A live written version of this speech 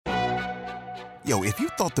Yo, if you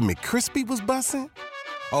thought the McCrispy was bussin',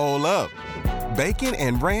 hold up. Bacon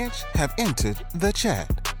and Ranch have entered the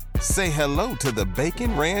chat. Say hello to the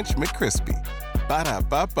Bacon Ranch McCrispy.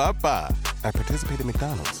 Ba-da-ba-ba-ba. At participating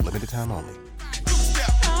McDonald's, limited time only.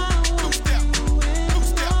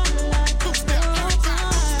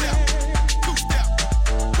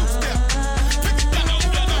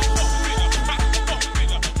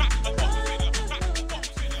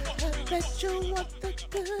 Bet you want the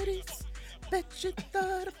goodies. Bet you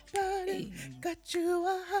thought about it. Got you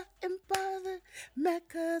all hot and bothered. Mad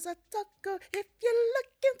cause I talk. If you're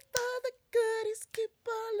looking for the goodies, keep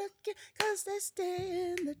on looking cause they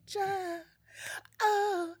stay in the jar.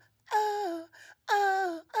 Oh, oh,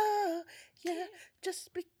 oh, oh. Yeah,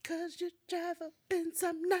 just because you drive a Benz,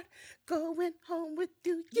 I'm not going home with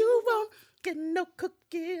you. You won't get no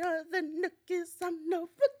cookie or the nookies. I'm no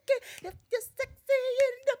rookie. If you're sexy,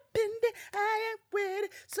 independent, I ain't with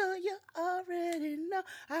it. So you already know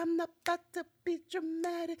I'm not about to be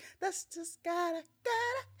dramatic. That's just gotta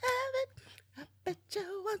have it. I bet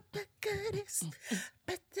you want the goodies.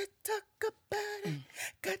 Bet you talk about it.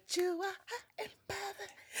 Got you all hot and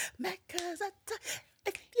bothered. Mad cause I talk.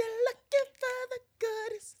 If you're looking for the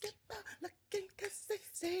goodies, keep on looking cause they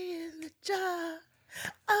stay in the jar.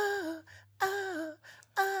 Oh, oh,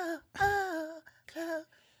 oh, oh, oh.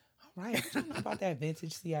 All right, tell me about that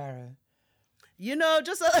vintage Sierra. You know,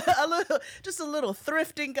 just a little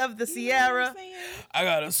thrifting of the Sierra. I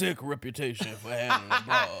got a sick reputation for handling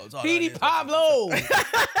bras. Petey Pablo.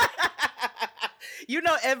 You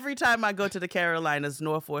know, every time I go to the Carolinas,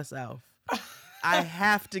 North or South, I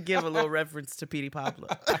have to give a little reference to Petey Pablo.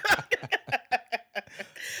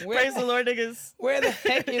 Praise the Lord, niggas. Where the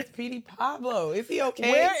heck is Petey Pablo? Is he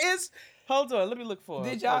okay? Where is... Hold on, let me look for him.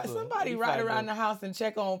 Did y'all... Somebody ride around the house and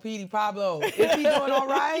check on Petey Pablo. Is he doing all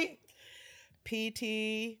right?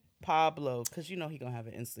 Petey Pablo, because you know he gonna have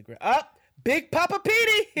an Instagram. Up, Big Papa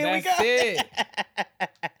Petey. Here we go. It.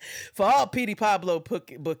 For all Petey Pablo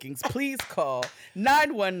bookings, please call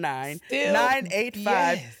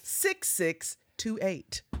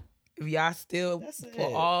 919-985-6628. If y'all still,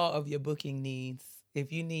 for all of your booking needs,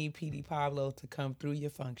 if you need Petey Pablo to come through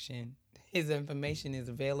your function, his information is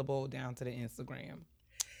available down to the Instagram.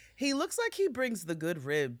 He looks like he brings the good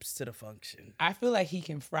ribs to the function. I feel like he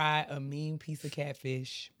can fry a mean piece of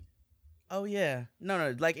catfish. Oh, yeah.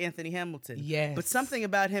 No, like Anthony Hamilton. Yes. But something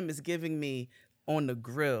about him is giving me on the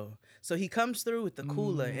grill. So he comes through with the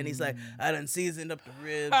cooler and he's like, I done seasoned up the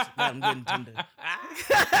ribs, but I'm getting tender.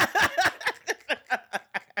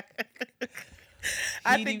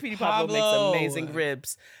 I think Petey Pablo makes amazing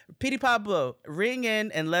ribs. Petey Pablo, ring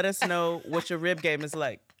in and let us know what your rib game is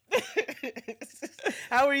like.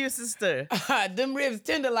 How are you, sister? Them ribs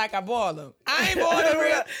tender like I boiled them. I ain't boiled them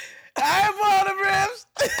ribs.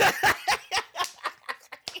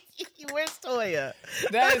 Where's Toya?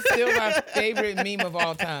 That is still my favorite meme of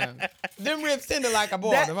all time. Them ribs tender like I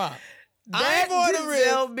boiled them up. That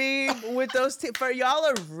Denzel meme with those for y'all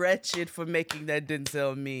are wretched for making that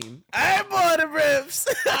Denzel meme. I ain't boiled the ribs.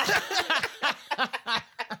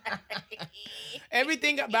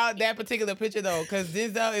 Everything about that particular picture, though, because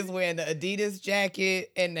Denzel is wearing the Adidas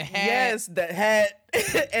jacket and the hat. Yes, the hat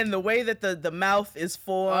and the way that the mouth is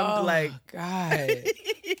formed. Oh, like, God.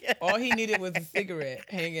 Yeah. All he needed was a cigarette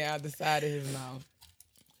hanging out the side of his mouth.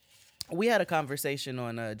 We had a conversation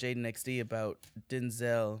on Jaden XD about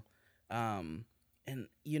Denzel and,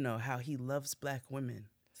 you know, how he loves black women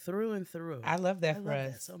through and through. I love that for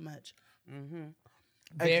us. That so much. Mm-hmm.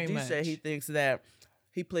 Very much. Say he thinks that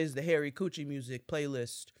he plays the Harry Coochie music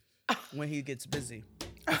playlist when he gets busy.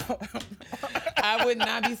 I would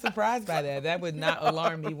not be surprised by that. That would not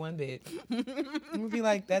alarm me one bit. I would be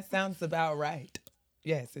like, that sounds about right.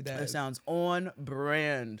 Yes, it does. That sounds on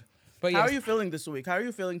brand. But how are you feeling this week? How are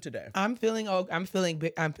you feeling today? I'm feeling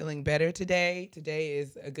better today. Today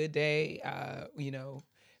is a good day. You know,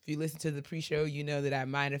 if you listen to the pre-show, you know that I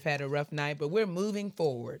might have had a rough night, but we're moving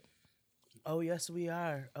forward. Oh, yes, we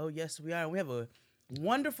are. We have a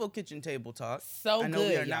wonderful kitchen table talk. So I know good,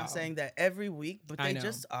 we are y'all. not saying that every week, but they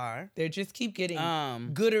just are. They just keep getting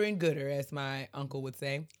gooder and gooder, as my uncle would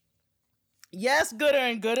say. Yes, gooder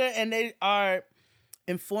and gooder, and they are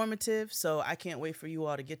informative, so I can't wait for you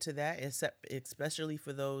all to get to that, especially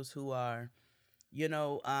for those who are, you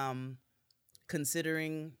know,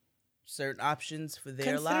 considering certain options for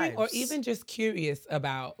their lives. Or even just curious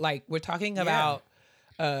about, like, we're talking about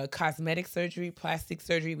cosmetic surgery, plastic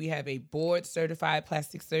surgery. We have a board-certified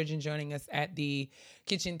plastic surgeon joining us at the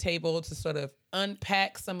kitchen table to sort of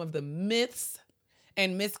unpack some of the myths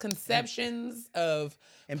and misconceptions of...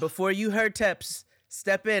 And before you heard Teps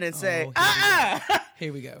step in and say,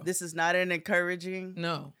 Here we go. This is not an encouraging.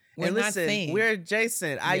 No. We're And not listen, saying. we're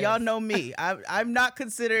adjacent. Y'all know me. I'm not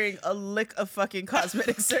considering a lick of fucking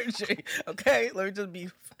cosmetic surgery. Okay, let me just be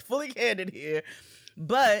fully candid here.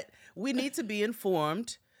 But we need to be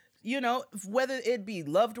informed. You know, whether it be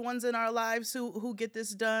loved ones in our lives who get this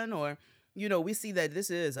done, or you know, we see that this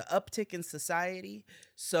is an uptick in society.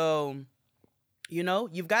 So, you know,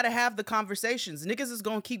 you've got to have the conversations. Niggas is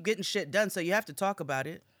gonna keep getting shit done, so you have to talk about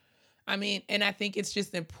it. I mean, and I think it's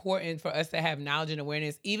just important for us to have knowledge and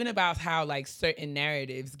awareness, even about how like certain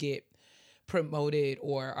narratives get promoted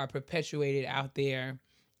or are perpetuated out there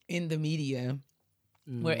in the media.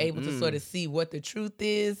 We're able to sort of see what the truth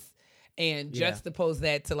is and juxtapose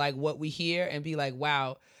that to like what we hear and be like,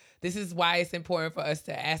 wow, this is why it's important for us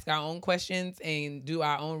to ask our own questions and do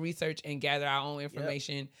our own research and gather our own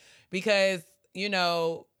information because, you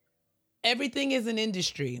know, everything is an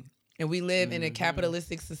industry. And we live in a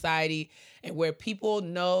capitalistic society and where people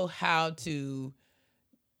know how to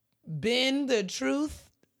bend the truth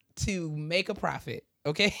to make a profit,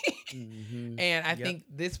 okay? And I think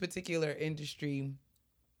this particular industry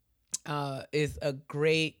is a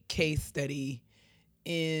great case study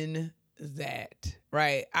in that,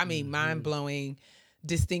 right? I mean, mind-blowing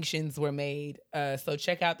distinctions were made. So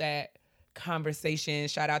check out that conversation.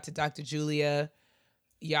 Shout out to Dr. Julia.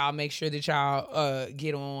 Y'all make sure that y'all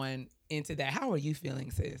get on into that. How are you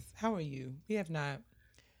feeling, sis? How are you?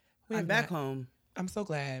 I'm back home. I'm so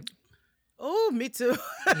glad. Oh, me too.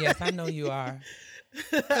 Yes, I know you are.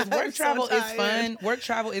 Because work travel is fun. Work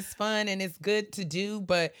travel is fun and it's good to do,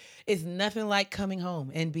 but it's nothing like coming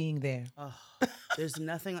home and being there. Oh, there's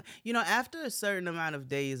nothing like, you know, after a certain amount of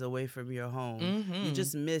days away from your home, you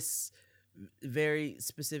just miss very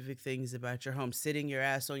specific things about your home. Sitting your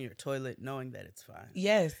ass on your toilet, knowing that it's fine.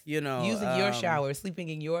 Yes. You know, using your shower, sleeping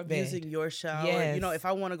in your bed. Using your shower. Yes. You know, if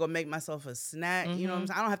I want to go make myself a snack, you know what I'm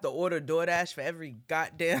saying? I don't have to order DoorDash for every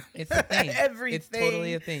goddamn It's a thing. everything. It's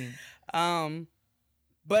totally a thing.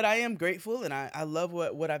 But I am grateful and I love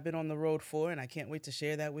what I've been on the road for, and I can't wait to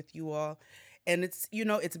share that with you all. And it's, you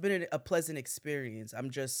know, it's been a pleasant experience. I'm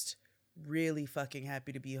just really fucking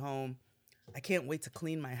happy to be home. I can't wait to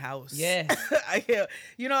clean my house. Yeah.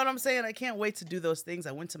 You know what I'm saying? I can't wait to do those things.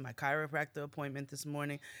 I went to my chiropractor appointment this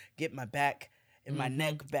morning, get my back and my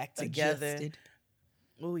neck back together. Adjusted.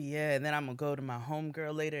 Oh, yeah. And then I'm going to go to my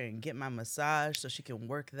homegirl later and get my massage so she can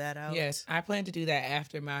work that out. Yes. I plan to do that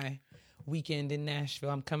after my weekend in Nashville.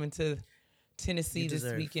 I'm coming to Tennessee this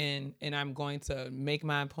weekend and I'm going to make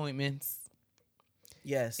my appointments.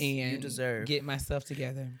 Yes, and you deserve. Get myself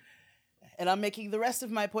together. And I'm making the rest of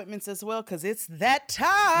my appointments as well because it's that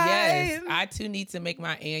time. Yes, I too need to make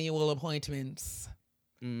my annual appointments.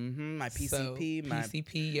 My PCP, my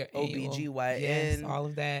PCP, your OBGYN. Yes, all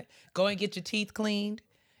of that. Go and get your teeth cleaned.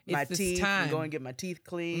 My teeth. I'm going to get my teeth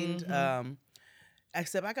cleaned.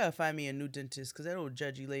 Except I got to find me a new dentist because that old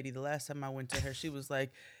judgy lady, the last time I went to her, she was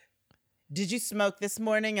like, "Did you smoke this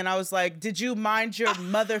morning?" And I was like, "Did you mind your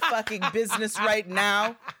motherfucking business right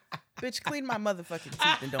now? Bitch, clean my motherfucking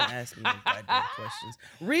teeth and don't ask me any goddamn questions.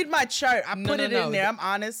 Read my chart. I put it in there. I'm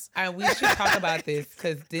honest." And we should talk about this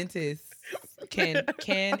because dentists can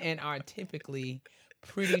and are typically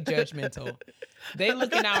pretty judgmental. They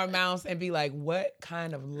look in our mouths and be like, what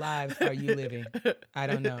kind of lives are you living? I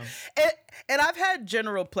don't know. And I've had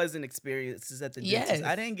general pleasant experiences at the dentist. Yes.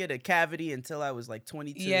 I didn't get a cavity until I was like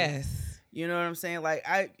 22. Yes. You know what I'm saying? Like,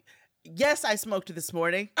 yes, I smoked this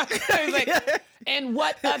morning. Like, and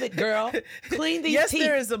what of it, girl? Clean these teeth. Yes,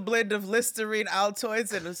 there is a blend of Listerine,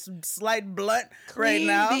 Altoids, and a slight blunt right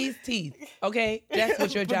now. Clean these teeth, okay? That's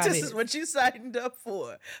what your job is. This is what you signed up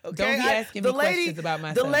for, okay? Don't be asking me questions about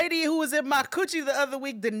myself. The lady who was in my coochie the other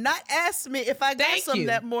week did not ask me if I got some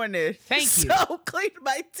that morning. Thank you. So clean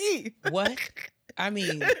my teeth. What? I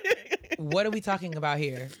mean, what are we talking about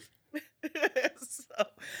here? So,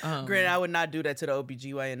 granted, I would not do that to the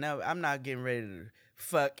OBGYN. No, I'm not getting ready to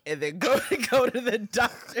fuck and then go to the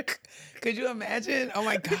doctor. Could you imagine? Oh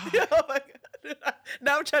my God. Oh my God.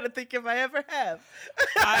 Now I'm trying to think if I ever have.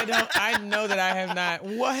 I know that I have not.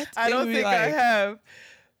 What? I don't think I have.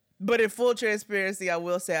 But in full transparency, I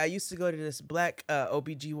will say I used to go to this black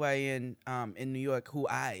OBGYN in New York who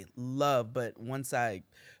I love. But once I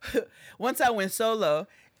went solo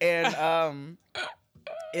and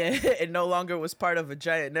it no longer was part of a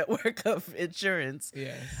giant network of insurance.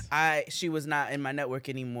 Yes. She was not in my network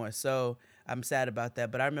anymore. So I'm sad about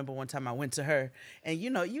that. But I remember one time I went to her and you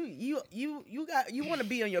know, you want to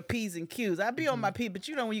be on your P's and Q's. I be on my P, but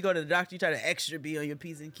you know when you go to the doctor, you try to extra be on your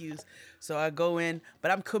P's and Q's. So I go in, but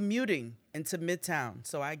I'm commuting into Midtown.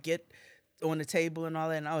 So I get on the table and all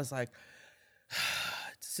that and I was like,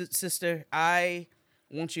 Sister, I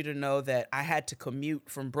want you to know that I had to commute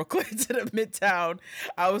from Brooklyn to the Midtown.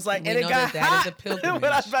 I was like, and it got hot is a pilgrimage.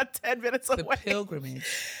 when I was about 10 minutes away. The pilgrimage.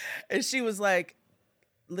 And she was like,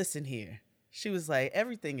 listen here. She was like,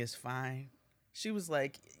 everything is fine. She was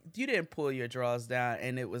like, you didn't pull your drawers down,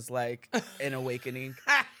 and it was like an awakening.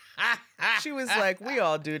 She was like, we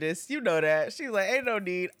all do this. You know that. She was like, ain't no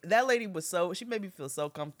need. That lady was she made me feel so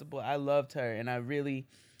comfortable. I loved her, and I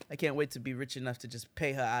can't wait to be rich enough to just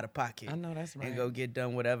pay her out of pocket. I know that's right. And go get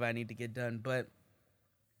done whatever I need to get done. But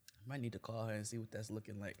I might need to call her and see what that's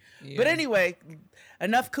looking like. Yeah. But anyway,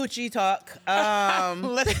 enough coochie talk.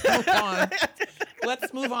 Let's move on.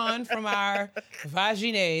 Let's move on from our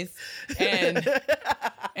vagines and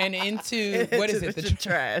into what is it? The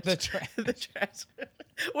trash. The trash. The trash.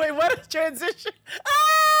 Wait, what is transition?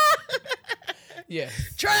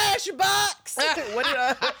 Yes. Trash box.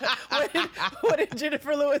 What did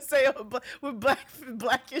Jennifer Lewis say with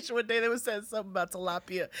Blackish one day? They was saying something about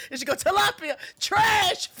tilapia, and she go, tilapia,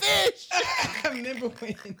 trash fish. I remember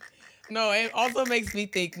when. No, it also makes me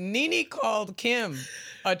think Nene called Kim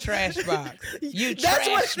a trash box. You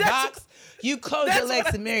trash box. You close your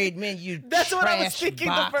legs to married men. That's trash what I was thinking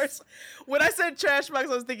box. the first. When I said trash box,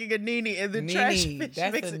 I was thinking of Nene, and the trash fish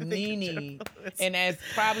that's makes a me Nene. think of And as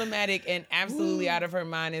problematic and absolutely out of her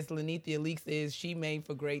mind as Lenithia Leaks is, she made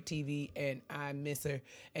for great TV, and I miss her,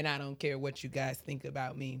 and I don't care what you guys think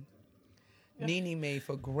about me. Yeah. Nene made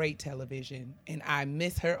for great television, and I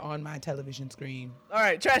miss her on my television screen. All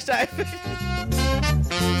right, trash time.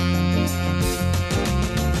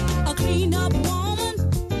 A clean up woman.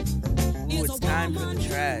 Ooh, it's time for the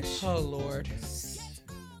trash. Oh, Lord.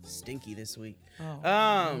 Stinky this week. Oh,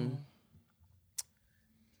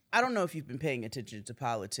 I don't know if you've been paying attention to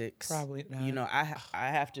politics. Probably not. You know, I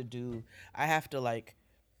have to like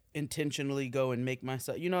intentionally go and make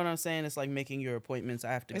myself, you know what I'm saying? It's like making your appointments.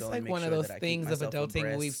 I have to go and make sure that I keep myself abreast. It's like one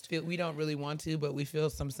of those things of adulting we don't really want to, but we feel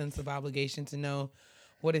some sense of obligation to know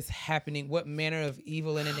what is happening, what manner of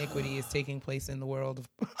evil and iniquity is taking place in the world.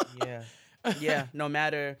 Yeah. No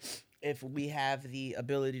matter if we have the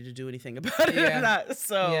ability to do anything about it or not.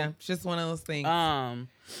 So yeah, it's just one of those things.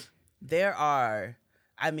 There are,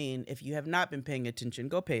 I mean, if you have not been paying attention,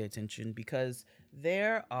 go pay attention, because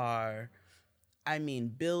there are, I mean,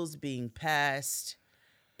 bills being passed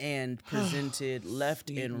and presented left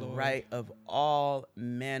and right of all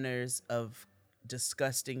manners of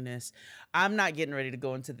disgustingness. I'm not getting ready to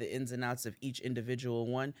go into the ins and outs of each individual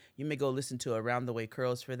one. You may go listen to Around the Way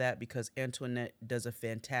Curls for that, because Antoinette does a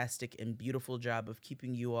fantastic and beautiful job of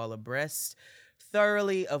keeping you all abreast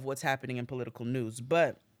thoroughly of what's happening in political news.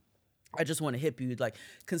 But I just want to hip you, like,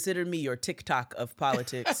 consider me your TikTok of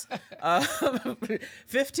politics.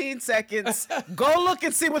 15 seconds. Go look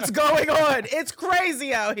and see what's going on. It's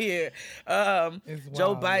crazy out here.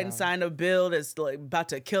 Joe Biden signed a bill that's like about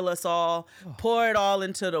to kill us all. Pour it all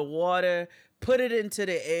into the water. Put it into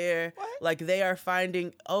the air. What? Like, they are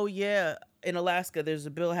finding, in Alaska, there's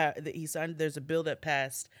a bill that he signed. There's a bill that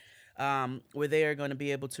passed where they are going to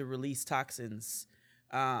be able to release toxins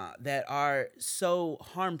that are so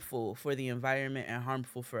harmful for the environment and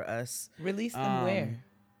harmful for us. Release them where?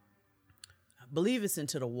 I believe it's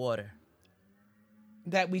into the water.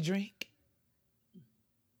 That we drink?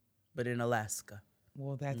 But in Alaska.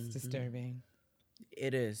 Well, that's disturbing.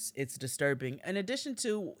 It is. It's disturbing. In addition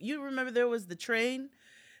to, you remember there was the train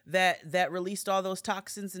that released all those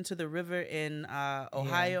toxins into the river in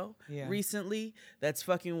Ohio recently. That's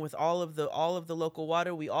fucking with all of the local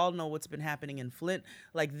water. We all know what's been happening in Flint.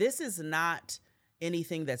 Like, this is not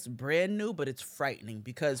anything that's brand new, but it's frightening,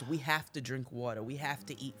 because we have to drink water. We have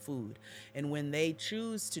to eat food. And when they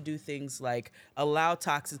choose to do things like allow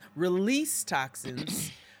toxins, release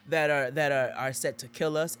toxins that are set to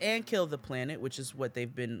kill us and kill the planet, which is what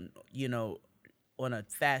they've been, on a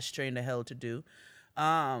fast train to hell to do.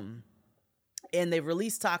 And they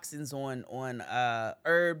release toxins on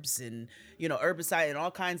herbs and, herbicide and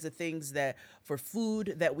all kinds of things that for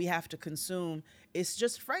food that we have to consume. It's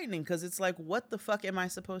just frightening, because it's like, what the fuck am I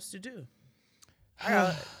supposed to do?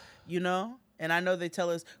 And I know they tell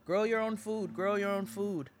us, grow your own food.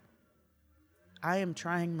 I am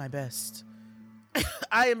trying my best.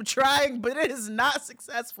 I am trying, but it is not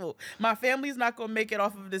successful. My family's not gonna make it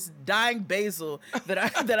off of this dying basil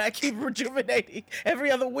that I keep rejuvenating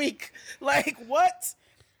every other week. Like, what?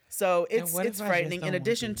 So it's frightening. In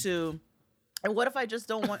addition to, and what if I just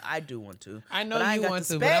don't want? I do want to. I know you want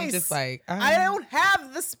to, but I'm just like, I don't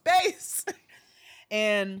have the space.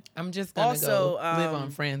 And I'm just gonna go live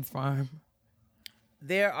on Fran's farm.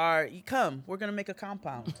 We're gonna make a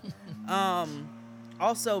compound.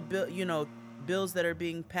 Also, bills that are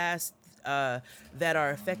being passed that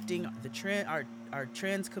are affecting our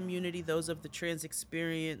trans community, those of the trans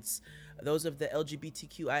experience, those of the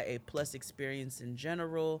LGBTQIA plus experience in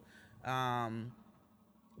general.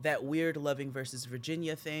 That weird Loving versus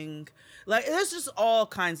Virginia thing. Like, there's just all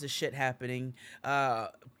kinds of shit happening.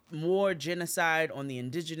 More genocide on the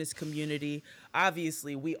indigenous community.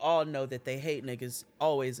 Obviously, we all know that they hate niggas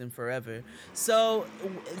always and forever. So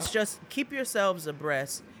it's just keep yourselves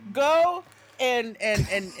abreast. Go and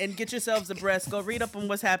get yourselves abreast. Go read up on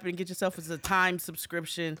what's happening. Get yourself as a Time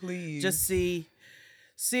subscription. Please. Just see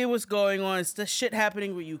what's going on. It's the shit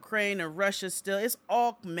happening with Ukraine and Russia still. It's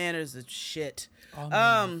all manners of shit.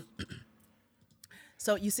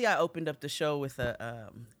 So you see, I opened up the show with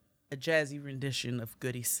a jazzy rendition of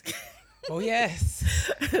Goodies. Oh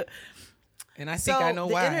yes. And I think I know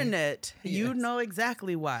why. The internet, you know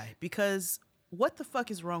exactly why. Because what the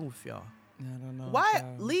fuck is wrong with y'all? I don't know. Why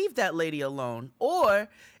leave that lady alone? Or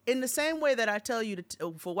in the same way that I tell you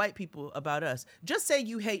for white people about us, just say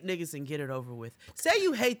you hate niggas and get it over with. Say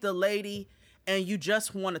you hate the lady and you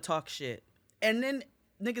just want to talk shit. And then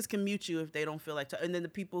niggas can mute you if they don't feel like and then the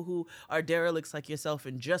people who are derelicts like yourself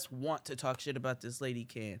and just want to talk shit about this lady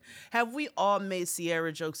can. Have we all made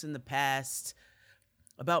Sierra jokes in the past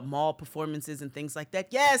about mall performances and things like that?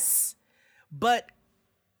 Yes. But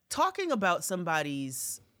talking about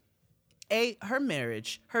somebody's her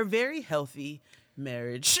marriage, her very healthy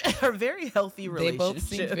marriage, her very healthy relationship. They both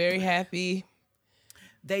seem very happy.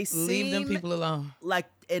 They seem leave them people alone. Like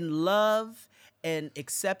in love and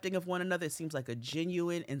accepting of one another. It seems like a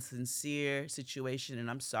genuine and sincere situation. And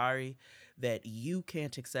I'm sorry that you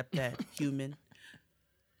can't accept that, human.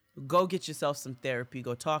 Go get yourself some therapy.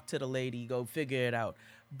 Go talk to the lady. Go figure it out.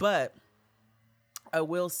 But I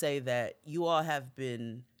will say that you all have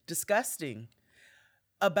been disgusting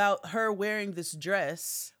about her wearing this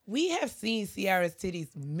dress. We have seen Ciara's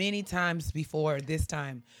titties many times before this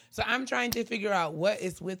time. So I'm trying to figure out what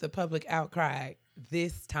is with the public outcry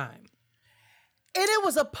this time. And it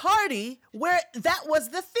was a party where that was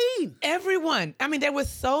the theme. Everyone. I mean, there were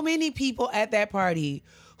so many people at that party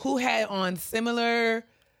who had on similar.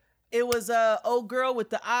 It was a old girl with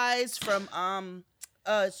the eyes from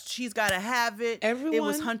She's Gotta Have It. Everyone. It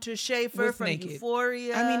was Hunter Schafer from naked.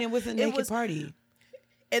 Euphoria. I mean, it was a naked party.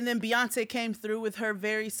 And then Beyonce came through with her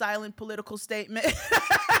very silent political statement.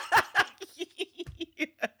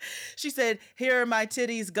 She said, "Here are my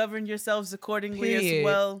titties. Govern yourselves accordingly as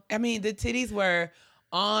well." I mean, the titties were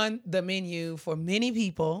on the menu for many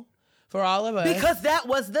people, for all of us. Because that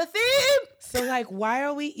was the theme. So, like, why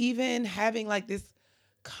are we even having, like, this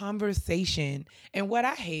conversation? And what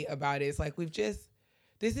I hate about it is, like, this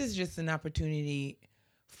is just an opportunity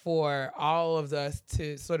for all of us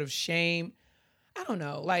to sort of shame. I don't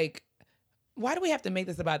know, like, why do we have to make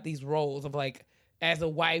this about these roles of, like, as a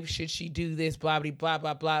wife, should she do this, blah, blah, blah,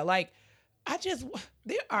 blah, blah. Like,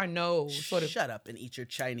 there are no sort of... Shut up and eat your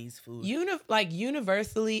Chinese food.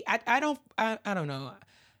 Universally, I don't know.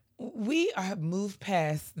 We have moved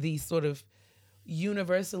past these sort of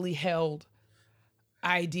universally held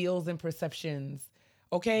ideals and perceptions,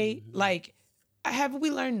 okay? Mm-hmm. Like, have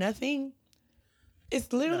we learned nothing?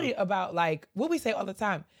 It's literally about, like, what we say all the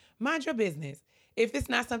time, mind your business. If it's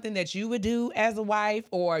not something that you would do as a wife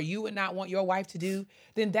or you would not want your wife to do,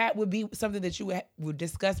 then that would be something that you would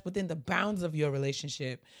discuss within the bounds of your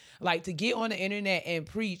relationship. Like, to get on the internet and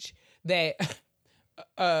preach that,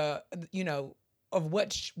 of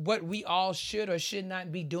what we all should or should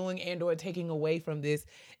not be doing and or taking away from this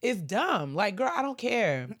is dumb. Like, girl, I don't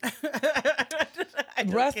care.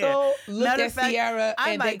 Russell looked at Ciara.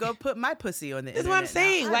 I might go put my pussy on the internet. That's what I'm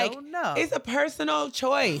saying. I don't know. It's a personal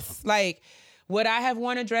choice. Like, would I have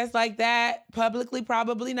worn a dress like that publicly?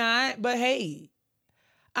 Probably not. But hey,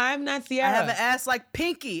 I'm not Ciara. I have an ass like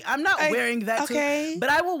Pinky. I'm not wearing that too. But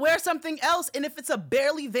I will wear something else. And if it's a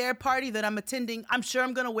barely there party that I'm attending, I'm sure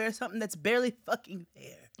I'm going to wear something that's barely fucking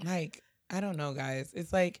there. Like, I don't know, guys.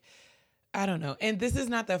 It's like, I don't know. And this is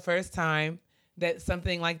not the first time that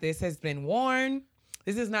something like this has been worn.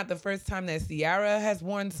 This is not the first time that Ciara has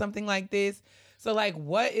worn something like this. So, like,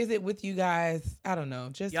 what is it with you guys? I don't know.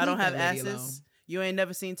 Just y'all don't have asses? Alone. You ain't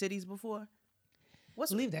never seen titties before?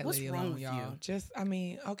 Leave that what's lady wrong alone, with y'all. you? Just, I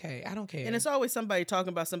mean, okay, I don't care. And it's always somebody talking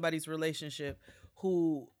about somebody's relationship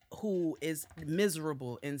who is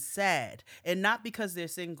miserable and sad. And not because they're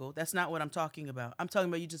single. That's not what I'm talking about. I'm talking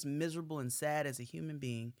about you just miserable and sad as a human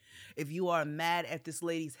being. If you are mad at this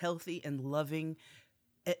lady's healthy and loving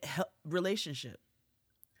relationship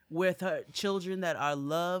with her children that are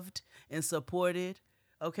loved and supported,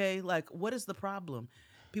 okay? Like, what is the problem?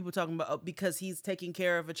 People talking about because he's taking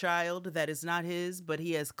care of a child that is not his, but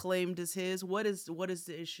he has claimed as his. What is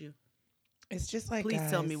the issue? It's just like, Please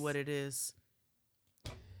tell me guys, what it is.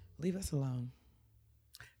 leave us alone.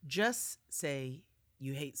 Just say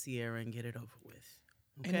you hate Sierra and get it over with.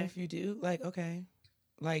 Okay. And if you do, like, okay.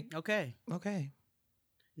 Like, Okay. okay.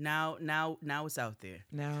 Now it's out there.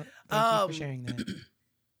 Now, thank you for sharing that.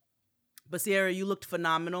 But Sierra, you looked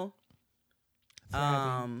phenomenal.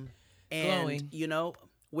 Thriving. And Glowing.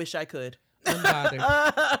 wish I could. Unbothered.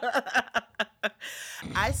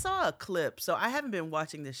 I saw a clip. So I haven't been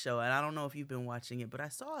watching this show, and I don't know if you've been watching it, but I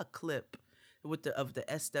saw a clip of the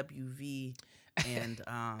SWV and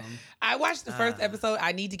I watched the first episode.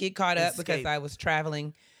 I need to get caught up because Escape. I was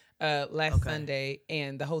traveling last Sunday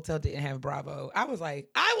and the hotel didn't have Bravo. I was like,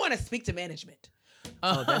 I want to speak to management.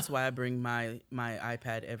 oh, that's why I bring my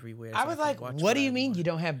iPad everywhere. I so was can like, watch what do you I mean want. you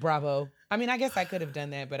don't have Bravo? I mean, I guess I could have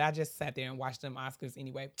done that, but I just sat there and watched them Oscars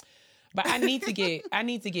anyway. But I need to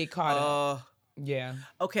get caught up. Yeah.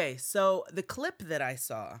 Okay, so the clip that I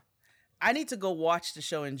saw, I need to go watch the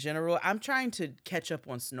show in general. I'm trying to catch up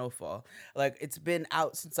on Snowfall. Like, it's been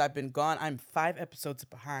out since I've been gone. I'm 5 episodes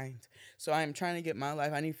behind. So I'm trying to get my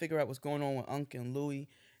life. I need to figure out what's going on with Unc and Louie.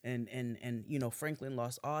 And Franklin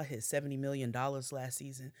lost all his $70 million last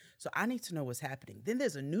season. So I need to know what's happening. Then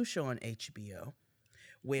there's a new show on HBO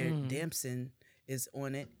where Damson is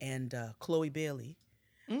on it and Chloe Bailey.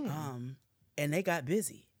 And they got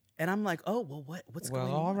busy. And I'm like, oh, well, what's going on?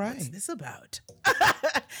 All right. What's this about?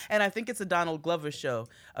 And I think it's a Donald Glover show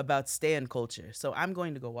about stan culture. So I'm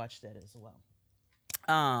going to go watch that as well.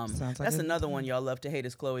 That's another one y'all love to hate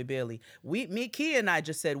is Chloe Bailey. Kia and I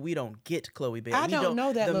just said we don't get Chloe Bailey. I don't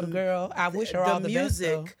know that little girl. I wish her all the best. The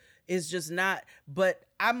music is just not, but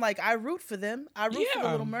I'm like, I root for them. I root for the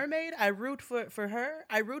Little Mermaid. I root for her.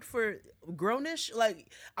 I root for Grownish.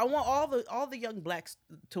 Like, I want all the young blacks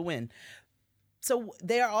to win. So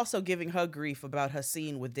they are also giving her grief about her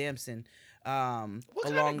scene with Damson. What kind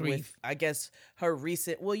along of with, grief? I guess, her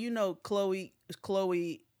recent. Well, Chloe.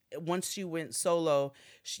 Once she went solo,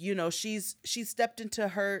 she stepped into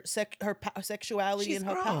her sexuality She's and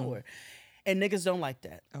her grown. power, and niggas don't like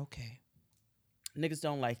that. Okay. Niggas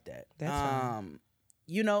don't like that. That's fine.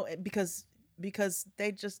 Because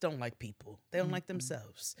they just don't like people. They don't like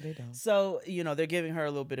themselves. They don't. So, they're giving her a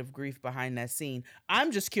little bit of grief behind that scene.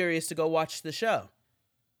 I'm just curious to go watch the show.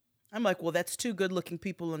 I'm like, well, that's 2 good-looking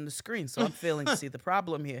people on the screen, so I'm failing to see the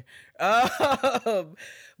problem here.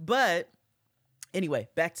 But anyway,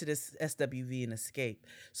 back to this SWV and Escape.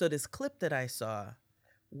 So this clip that I saw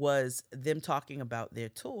was them talking about their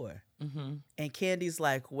tour. Mm-hmm. And Candy's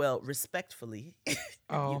like, well, respectfully,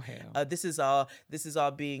 Oh, hell. this is all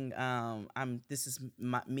being this is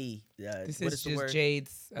me. This what is the just word?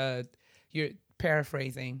 Jade's, you're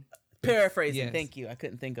paraphrasing. Paraphrasing. Yes. Thank you. I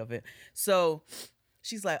couldn't think of it. So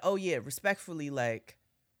she's like, oh yeah, respectfully, like,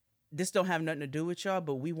 this don't have nothing to do with y'all,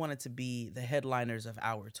 but we wanted to be the headliners of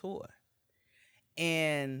our tour.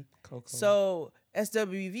 And Coco. so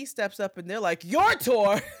SWV steps up and they're like, your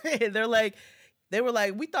tour. And they were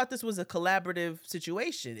like, we thought this was a collaborative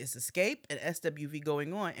situation. It's Escape and SWV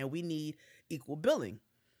going on, and we need equal billing.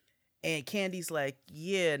 And Candy's like,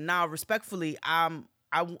 yeah, nah, respectfully, I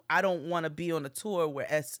don't want to be on a tour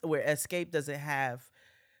where Escape doesn't have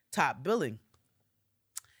top billing.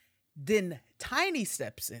 Then Tiny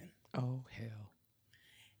steps in. Oh, hell.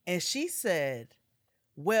 And she said,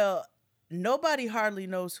 well, nobody hardly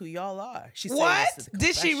knows who y'all are. She said What? this to the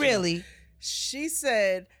Did she confessional. really? She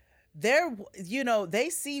said, they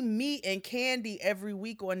see me and Candy every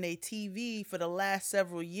week on their TV for the last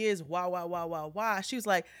several years. Why. She was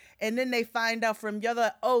like, and then they find out from the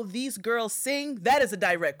other, oh, these girls sing. That is a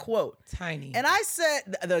direct quote. Tiny. And I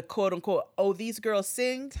said, the quote unquote, oh, these girls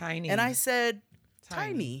sing. Tiny. And I said,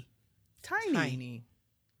 Tiny. Tiny.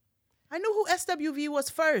 I knew who SWV was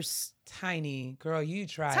first. Tiny. Girl, you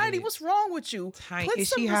tried Tiny, it. what's wrong with you? Tiny. Put Is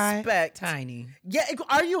some she high? respect. Tiny. Yeah,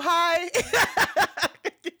 are you high?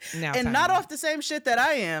 Now, and Tiny. not off the same shit that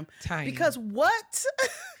I am. Tiny. Because what?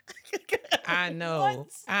 I know. What?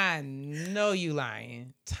 I know you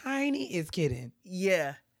lying. Tiny is kidding.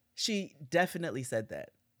 Yeah, she definitely said that.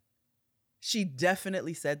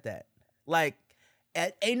 Like,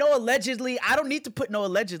 ain't no allegedly. I don't need to put no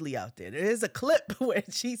allegedly out there. There is a clip where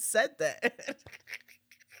she said that.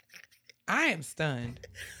 I am stunned.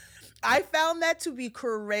 I found that to be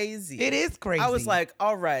crazy. It is crazy. I was like,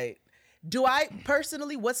 all right. Do I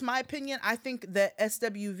personally, what's my opinion? I think that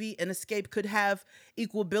SWV and Escape could have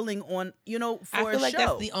equal billing on, for a show. I feel like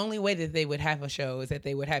that's the only way that they would have a show is that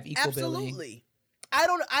they would have equal billing. Absolutely.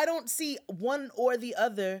 I don't see one or the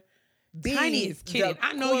other being Tiny is kidding.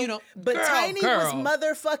 I know you don't. But Girl, Tiny girl. was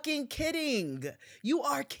motherfucking kidding. You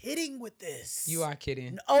are kidding with this. You are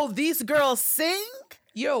kidding. Oh, these girls sing?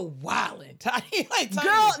 You're wildin', Tiny. Like, Tiny.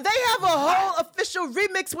 Girl, they have a whole official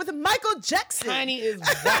remix with Michael Jackson. Tiny is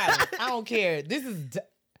wildin'. I don't care. This is...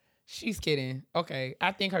 She's kidding. Okay.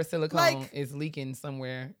 I think her silicone is leaking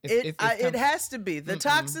somewhere. It has to be. The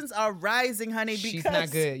toxins are rising, honey, because... She's not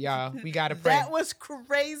good, y'all. We got to pray. That was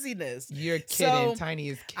craziness. You're kidding. Tiny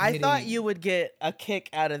is kidding. I thought you would get a kick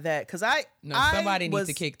out of that, because somebody needs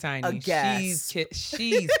to kick Tiny. Aghast.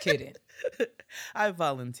 She's kidding. I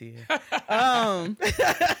volunteer. So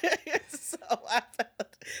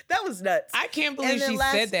that was nuts. I can't believe she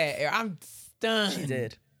said that. I'm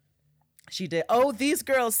stunned. She did. Oh, these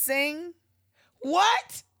girls sing.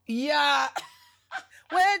 What? Yeah.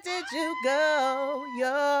 Where did you go?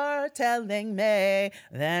 You're telling me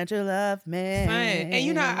that you love me. Fine.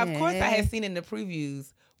 And of course I had seen in the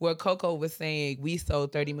previews where Coco was saying, we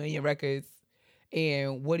sold 30 million records.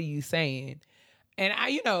 And what are you saying? And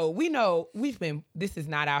this is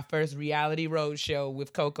not our first reality road show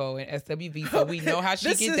with Coco and SWV, so we know how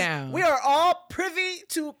she get down. We are all privy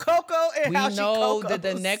to Coco and how she Cocos. We know that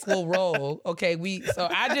the neck will roll. Okay, so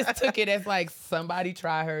I just took it as like somebody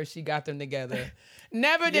try her, she got them together.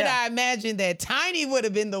 Never did I imagine that Tiny would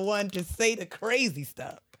have been the one to say the crazy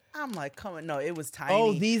stuff. I'm like, come on, no, it was Tiny.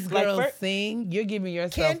 Oh, these girls sing? You're giving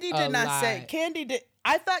yourself Candy did not say. Candy did.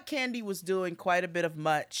 I thought Candy was doing quite a bit of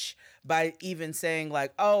much by even saying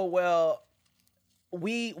like, oh, well,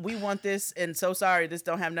 we want this and so sorry, this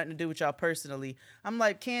don't have nothing to do with y'all personally. I'm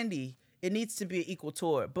like, Candy, it needs to be an equal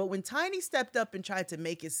tour. But when Tiny stepped up and tried to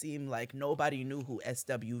make it seem like nobody knew who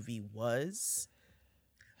SWV was,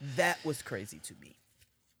 that was crazy to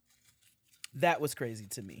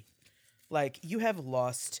me. Like, you have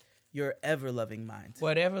lost your ever-loving mind.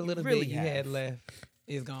 Whatever little bit you had left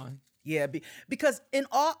is gone. Yeah, because in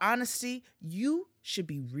all honesty, you should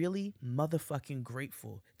be really motherfucking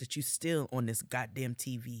grateful that you still on this goddamn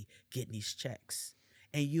TV getting these checks.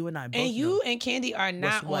 And you and I both And you and Candy are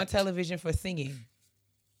not on television for singing.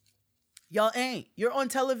 Y'all ain't. You're on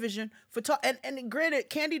television for talk. And granted,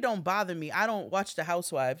 Candy don't bother me. I don't watch The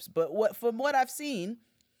Housewives, but from what I've seen,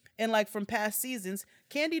 and like from past seasons,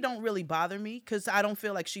 Candy don't really bother me because I don't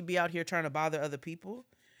feel like she'd be out here trying to bother other people.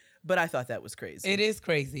 But I thought that was crazy. It is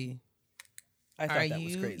crazy. I thought that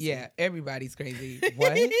was crazy. Yeah, everybody's crazy.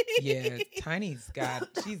 What? Yeah, Tiny's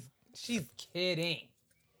she's kidding.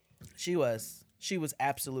 She was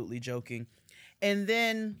absolutely joking. And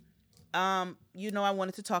then, I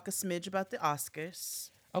wanted to talk a smidge about the Oscars.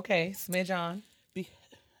 Okay, smidge on.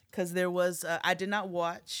 Because there was, I did not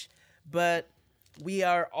watch, but we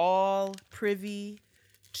are all privy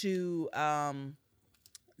to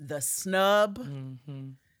the snub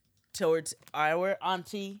towards our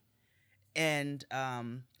auntie and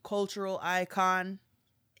cultural icon.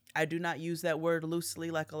 I do not use that word loosely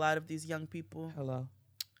like a lot of these young people. Hello.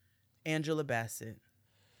 Angela Bassett.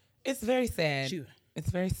 It's very sad. It's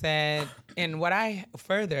very sad. And what I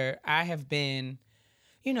have been,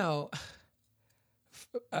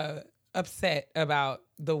 upset about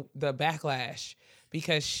the backlash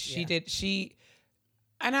because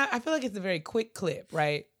I feel like it's a very quick clip,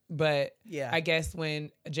 right? But I guess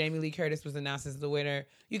when Jamie Lee Curtis was announced as the winner,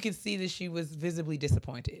 you can see that she was visibly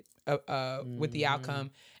disappointed with the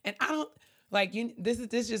outcome. And I don't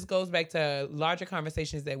this just goes back to larger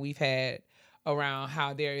conversations that we've had around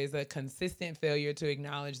how there is a consistent failure to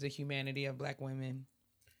acknowledge the humanity of Black women.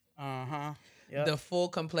 Yep. The full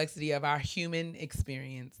complexity of our human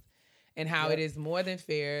experience and how it is more than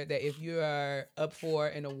fair that if you are up for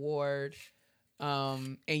an award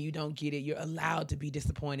and you don't get it, you're allowed to be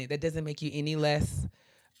disappointed. That doesn't make you any less,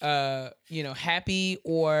 happy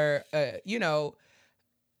or,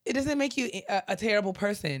 it doesn't make you a terrible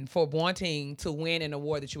person for wanting to win an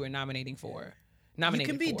award that you were nominated for. You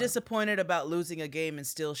can be disappointed about losing a game and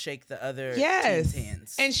still shake the other team's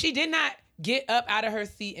hands. And she did not get up out of her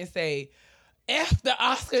seat and say, F the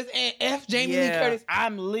Oscars and F Jamie Lee Curtis.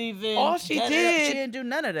 I'm leaving. All she did. She didn't do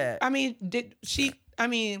none of that. I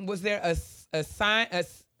mean, was there a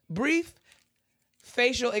brief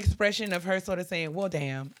facial expression of her sort of saying, well,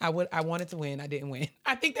 damn, I wanted to win. I didn't win.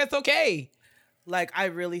 I think that's okay. Like, I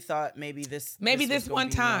really thought maybe this one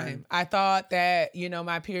time, I thought that,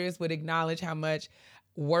 my peers would acknowledge how much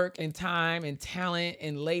work and time and talent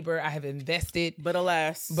and labor I have invested. But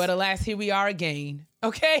alas, here we are again.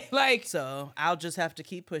 Okay? So I'll just have to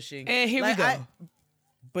keep pushing. And here we go.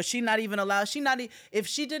 But she not even allowed, if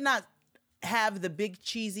she did not have the big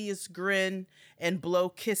cheesiest grin and blow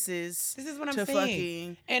kisses. This is what I'm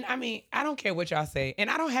saying. And I mean, I don't care what y'all say. And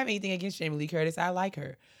I don't have anything against Jamie Lee Curtis. I like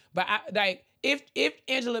her. But if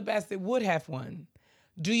Angela Bassett would have won,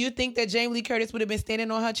 do you think that Jamie Lee Curtis would have been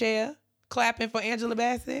standing on her chair clapping for Angela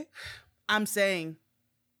Bassett? I'm saying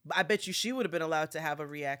I bet you she would have been allowed to have a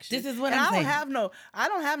reaction. This is what and I'm saying. I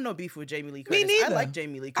don't have no beef with Jamie Lee Curtis. Me neither. I like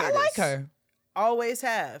Jamie Lee Curtis. I like her. Always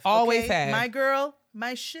have. Always okay? have. My girl,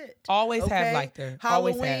 my shit. Always okay? have liked her.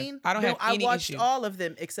 Always have. Halloween. I don't have any I watched issue. all of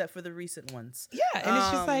them except for the recent ones. Yeah, and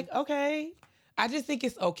it's just like, okay. I just think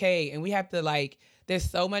it's okay. And we have to like, there's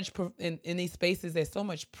so much, in these spaces, there's so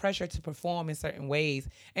much pressure to perform in certain ways.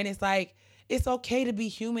 And it's like, it's okay to be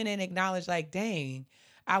human and acknowledge like, dang,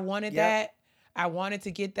 I wanted that. I wanted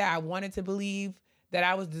to get that. I wanted to believe that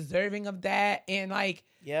I was deserving of that. And like,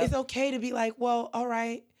 it's okay to be like, well, all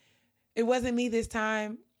right, it wasn't me this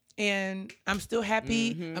time. And I'm still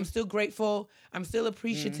happy. Mm-hmm. I'm still grateful. I'm still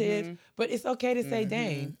appreciative. Mm-hmm. But it's okay to say,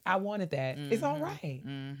 dang, I wanted that. Mm-hmm. It's all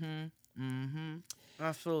right.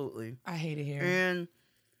 Absolutely. I hate it here. And,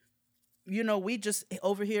 you know, we just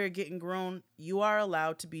over here getting grown. You are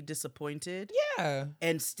allowed to be disappointed. Yeah.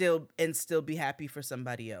 And still be happy for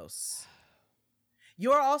somebody else.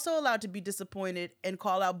 You're also allowed to be disappointed and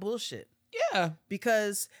call out bullshit. Yeah.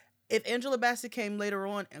 Because if Angela Bassett came later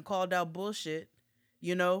on and called out bullshit,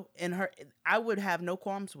 you know, I would have no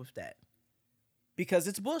qualms with that. Because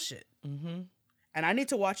it's bullshit. Mm-hmm. And I need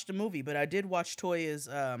to watch the movie, but I did watch Toya's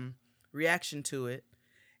reaction to it.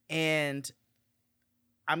 And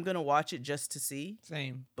I'm going to watch it just to see.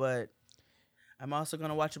 Same. But I'm also going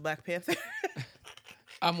to watch Black Panther.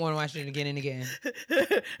 I'm going to watch it again and again.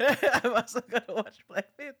 I'm also going to watch Black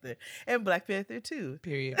Panther. And Black Panther 2.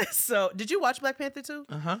 Period. So, did you watch Black Panther 2?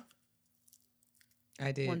 Uh-huh.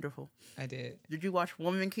 I did. Wonderful. I did. Did you watch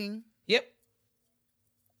Woman King? Yep.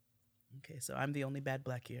 Okay, so I'm the only bad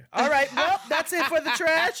black here. All right, well, that's it for the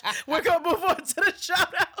trash. We're going to move on to the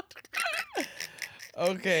shout-out.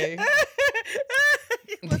 Okay.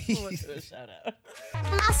 Let's move on to the shout-out.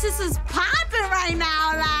 My sister's popping right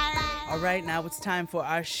now. Like. All right, now it's time for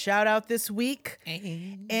our shout-out this week.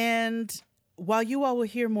 And while you all will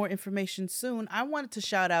hear more information soon, I wanted to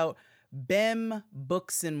shout out BEM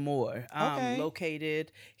Books and More,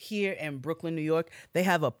 located here in Brooklyn, New York. They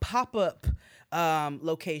have a pop-up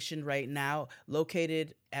location right now,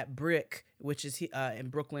 located at Brick, which is in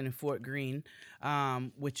Brooklyn and Fort Greene,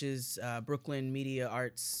 which is Brooklyn Media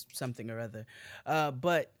Arts something or other.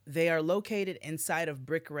 But they are located inside of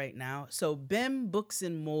Brick right now. So BEM Books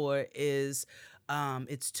and More is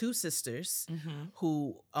it's two sisters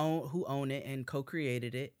who own it and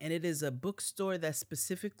co-created it, and it is a bookstore that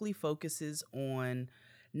specifically focuses on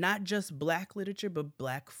not just Black literature but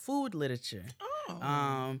Black food literature.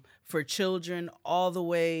 For children all the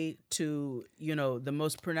way to, you know, the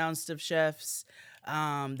most pronounced of chefs.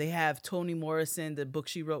 They have Toni Morrison, the book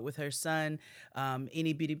she wrote with her son,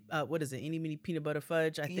 Eeny Bitty, Eeny Bitty Peanut Butter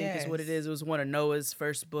Fudge, I think is what it is. It was one of Noah's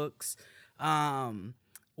first books,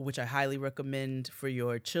 which I highly recommend for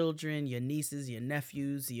your children, your nieces, your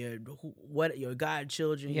nephews, your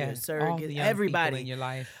godchildren, your surrogates, everybody in your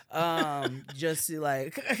life. Just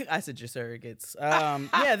like I said, your surrogates.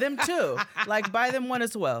 Yeah, them too. Like buy them one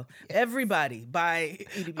as well. Everybody buy.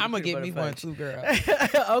 I'm gonna get me one too, girl.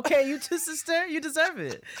 Okay, you too, sister. You deserve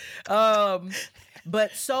it.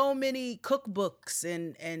 But so many cookbooks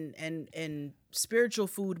and spiritual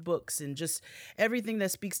food books and just everything that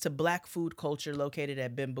speaks to Black food culture located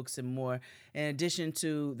at BEM Books and More. In addition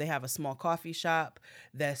to, they have a small coffee shop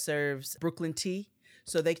that serves Brooklyn tea.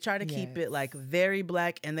 So they try to keep it like very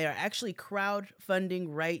Black, and they are actually crowdfunding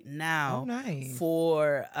right now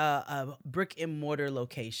for a brick and mortar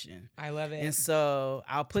location. I love it. And so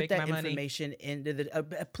I'll put that information into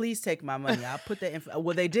the. Please take my money. I'll put that.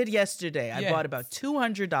 Well, they did yesterday. I bought about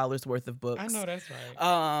 $200 worth of books. I know that's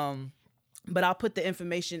right. But I'll put the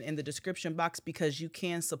information in the description box because you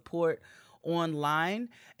can support online.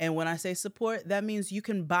 And when I say support, that means you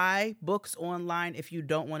can buy books online if you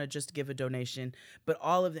don't want to just give a donation. But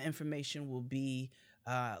all of the information will be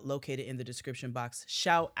located in the description box.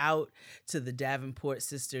 Shout out to the Davenport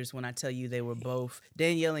sisters when I tell you they were both,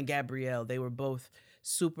 Danielle and Gabrielle, they were both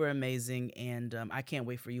super amazing. And I can't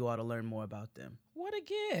wait for you all to learn more about them. What a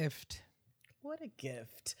gift. What a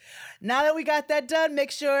gift. Now that we got that done,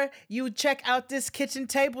 make sure you check out this kitchen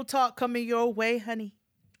table talk coming your way, honey.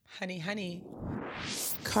 Honey.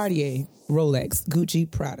 Cartier, Rolex,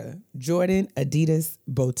 Gucci, Prada, Jordan, Adidas,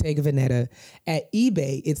 Bottega Veneta. At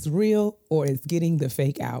eBay, it's real or it's getting the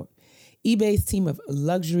fake out. eBay's team of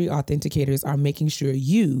luxury authenticators are making sure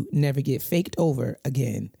you never get faked over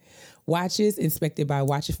again. Watches inspected by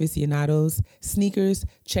watch aficionados, sneakers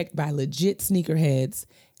checked by legit sneakerheads,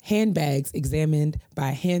 handbags examined by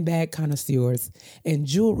handbag connoisseurs, and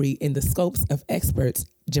jewelry in the scopes of experts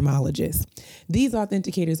gemologists. These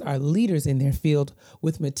authenticators are leaders in their field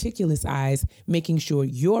with meticulous eyes, making sure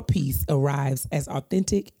your piece arrives as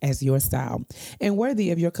authentic as your style and worthy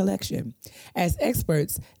of your collection. As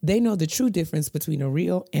experts, they know the true difference between a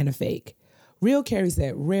real and a fake. Real carries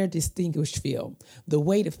that rare, distinguished feel, the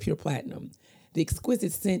weight of pure platinum, the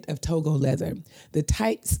exquisite scent of Togo leather, the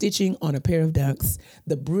tight stitching on a pair of Dunks,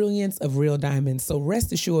 the brilliance of real diamonds. So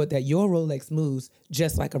rest assured that your Rolex moves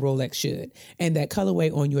just like a Rolex should, and that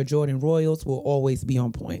colorway on your Jordan Royals will always be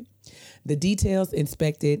on point. The details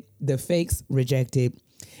inspected, the fakes rejected.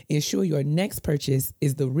 Ensure your next purchase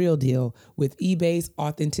is the real deal with eBay's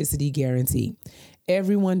authenticity guarantee.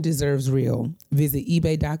 Everyone deserves real. Visit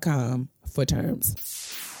ebay.com for terms.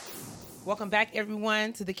 Welcome back,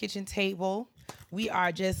 everyone, to the kitchen table. We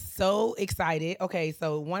are just so excited. Okay,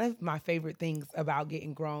 so one of my favorite things about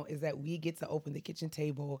Getting Grown is that we get to open the kitchen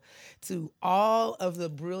table to all of the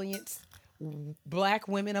brilliant Black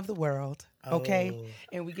women of the world, okay? Oh.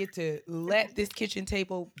 And we get to let this kitchen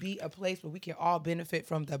table be a place where we can all benefit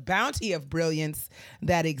from the bounty of brilliance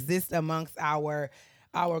that exists amongst our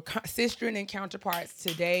sistren and counterparts.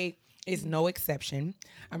 Today is no exception.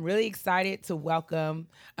 I'm really excited to welcome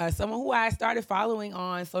someone who I started following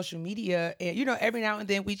on social media. And, you know, every now and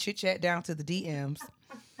then we chit-chat down to the DMs.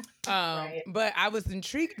 Right. But I was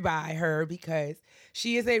intrigued by her because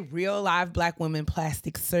she is a real live Black woman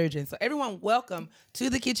plastic surgeon. So everyone, welcome to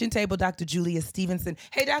the kitchen table, Dr. Julia Stevenson.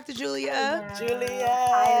 Hey, Dr. Julia. Hello. Julia.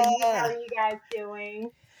 Hi, how are you guys doing?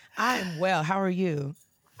 I am well. How are you?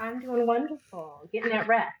 I'm doing wonderful. Getting that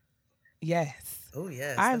rest. Yes. Oh,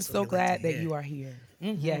 yes. I'm so glad that you are here.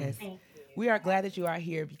 Mm-hmm. Yes. Thank you. We are glad that you are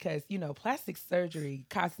here because, you know, plastic surgery,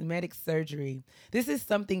 cosmetic surgery, this is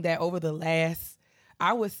something that over the last,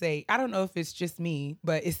 I would say, I don't know if it's just me,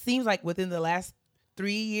 but it seems like within the last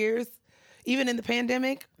 3 years, even in the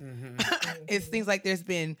pandemic, it seems like there's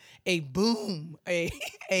been a boom, a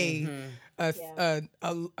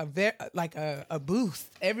boost.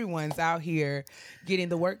 Everyone's out here getting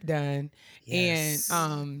the work done. Yes.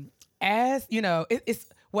 And as you know, it's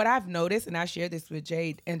what I've noticed, and I shared this with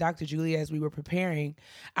Jade and Dr. Julia as we were preparing.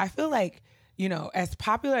 I feel like, you know, as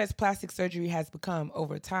popular as plastic surgery has become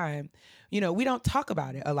over time, you know, we don't talk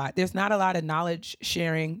about it a lot. There's not a lot of knowledge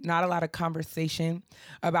sharing, not a lot of conversation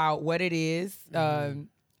about what it is.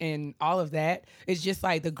 And all of that. It's just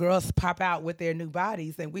like the girls pop out with their new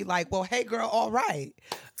bodies and we like, well, hey girl, all right.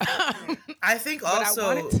 I think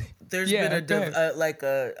also there's been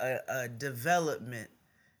a development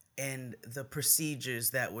in the procedures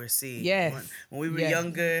that we're seeing. Yes. When we were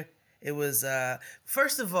younger, it was,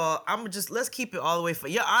 first of all, let's keep it all the way for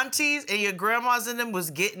your aunties and your grandmas and them was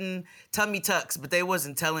getting tummy tucks, but they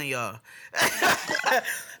wasn't telling y'all.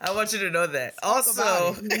 I want you to know that.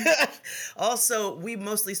 Also, we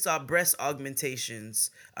mostly saw breast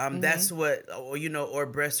augmentations. That's what, or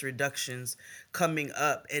breast reductions coming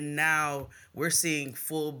up. And now we're seeing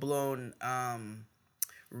full-blown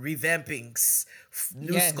revampings,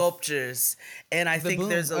 new sculptures, and I think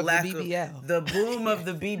there's a lack of the boom of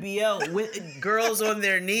the BBL with girls on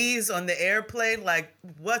their knees on the airplane, like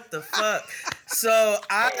what the fuck. So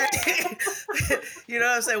I, you know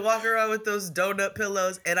what I'm saying, walk around with those donut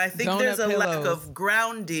pillows, and I think there's a lack of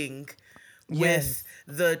grounding with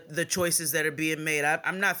the choices that are being made.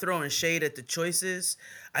 I'm not throwing shade at the choices.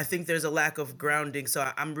 I think there's a lack of grounding. So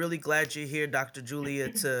I'm really glad you're here, Dr.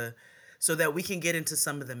 Julia, so that we can get into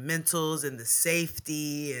some of the mentals and the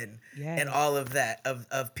safety and all of that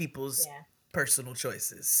of people's personal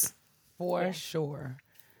choices. For sure.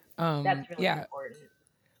 That's really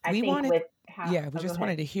important. We just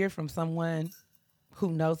wanted to hear from someone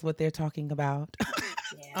who knows what they're talking about.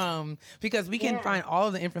 Because we can find all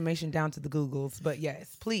of the information down to the Googles, but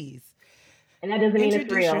yes, please. And that doesn't mean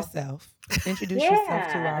it's real. Introduce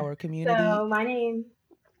yourself to our community. So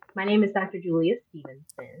my name is Dr. Julia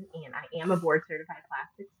Stevenson, and I am a board-certified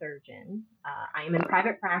plastic surgeon. I am in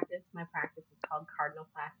private practice. My practice is called Cardinal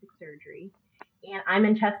Plastic Surgery, and I'm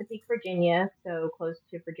in Chesapeake, Virginia, so close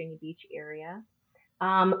to Virginia Beach area.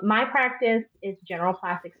 My practice is general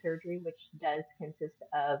plastic surgery, which does consist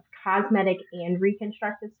of cosmetic and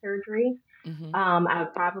reconstructive surgery. I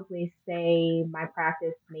would probably say my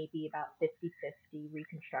practice may be about 50-50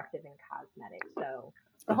 reconstructive and cosmetic, so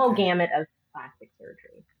the whole gamut of plastic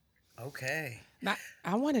surgery. Okay. Now,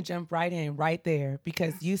 I want to jump right in right there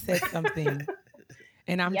because you said something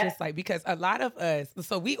and I'm just like, because a lot of us,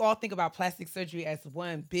 so we all think about plastic surgery as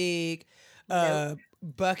one big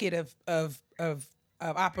bucket of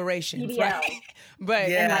operations, right? But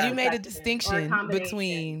you made a distinction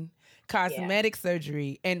between cosmetic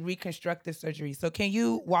surgery and reconstructive surgery. So can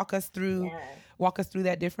you walk us through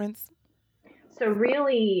that difference? So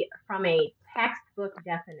really, from a textbook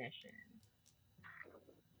definition,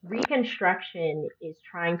 reconstruction is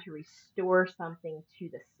trying to restore something to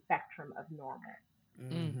the spectrum of normal.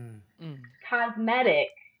 Mm-hmm. Cosmetic,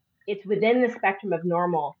 it's within the spectrum of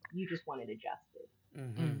normal. You just want it adjusted.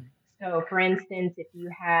 Mm-hmm. So, for instance, if you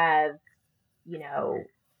have,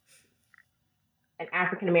 an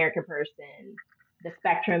African American person, the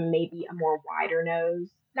spectrum may be a more wider nose.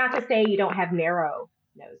 Not to say you don't have narrow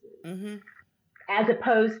noses, mm-hmm. as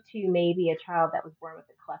opposed to maybe a child that was born with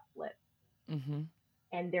a cleft lip, mm-hmm.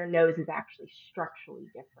 and their nose is actually structurally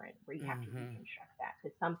different, where you have mm-hmm. to reconstruct that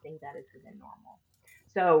to something that is within normal.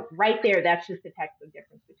 So right there, that's just the textbook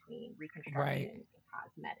difference between reconstruction and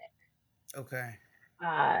cosmetic. Okay.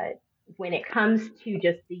 When it comes to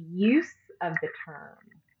just the use of the term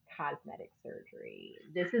cosmetic surgery,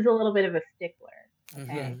 this is a little bit of a stickler.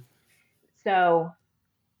 Okay. Mm-hmm. So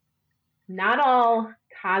not all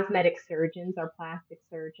cosmetic surgeons are plastic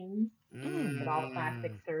surgeons, but all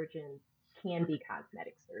plastic surgeons can be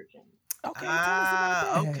cosmetic surgeons. Okay.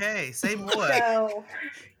 Okay. Say more. So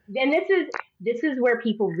then this is where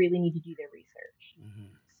people really need to do their research. Mm-hmm.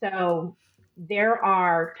 So there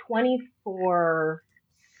are 24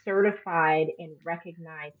 certified and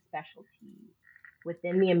recognized specialties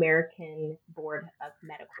within the American Board of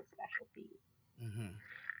Medical Specialties. Mm-hmm.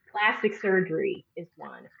 Plastic surgery is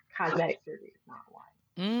one. Cosmetic surgery is not one.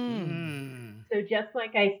 So just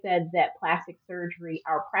like I said that plastic surgery,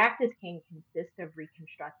 our practice can consist of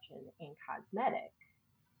reconstruction and cosmetic.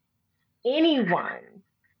 Anyone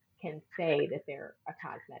can say that they're a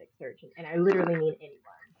cosmetic surgeon, and I literally mean anyone.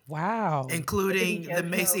 Wow. Including the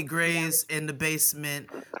Macy Grays in the basement,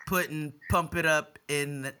 pump it up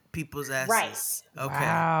in people's asses. Right. Okay.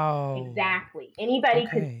 Wow. Exactly. Anybody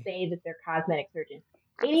could say that they're cosmetic surgeon.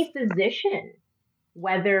 Any physician,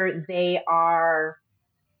 whether they are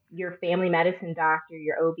your family medicine doctor,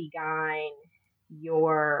 your OB-GYN,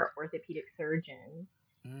 your orthopedic surgeon,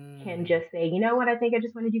 can just say, you know what, I think I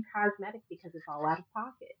just want to do cosmetic because it's all out of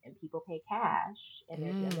pocket and people pay cash and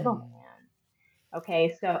there's no middleman.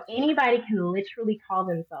 Okay, so anybody can literally call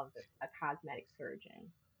themselves a cosmetic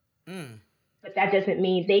surgeon. But that doesn't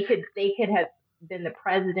mean they could have been the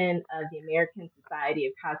president of the American Society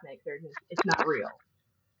of Cosmetic Surgeons. It's not real.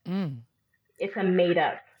 It's a made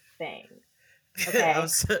up thing. Okay.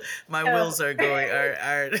 My wheels are going.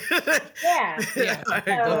 Are yeah.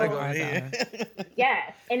 going.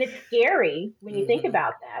 Yes, and it's scary when you think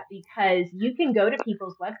about that, because you can go to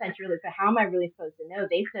people's websites. You're like, so how am I really supposed to know?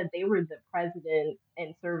 They said they were the president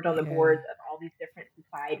and served on the boards of all these different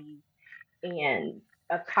societies and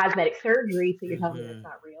of cosmetic surgery. So you're telling me it's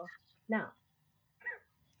not real? No,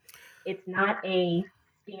 it's not a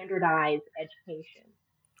standardized education.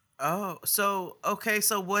 Oh, so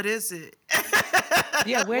what is it?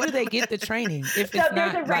 Yeah, where do they get the training? If so it's there's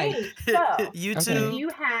not a range. So YouTube. You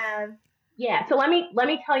have So let me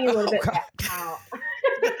tell you a little bit about how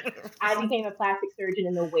I became a plastic surgeon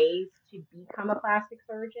and the ways to become a plastic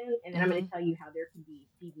surgeon, and then I'm going to tell you how there can be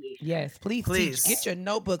deviations. Yes, please. Teach. Get your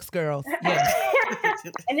notebooks, girls. Yes.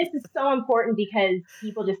 And this is so important because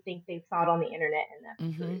people just think they saw it on the internet and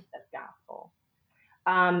that's true. That's gospel.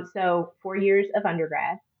 So 4 years of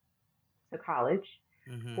undergrad. So college,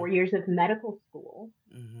 4 years of medical school.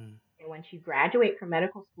 And once you graduate from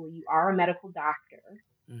medical school, you are a medical doctor.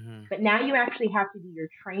 But now you actually have to do your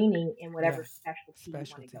training in whatever specialty you want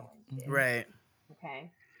to go into. Right. Okay.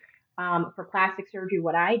 For plastic surgery,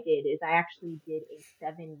 what I did is I actually did a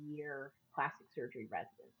 7-year plastic surgery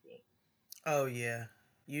residency. Oh, yeah.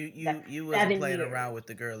 You wasn't playing around with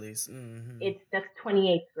the girlies. That's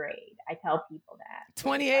 28th grade. I tell people that.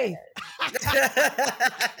 28th.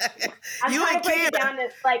 I'm trying to break it down to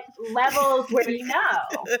like levels where you know.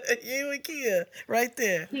 You and Kia, right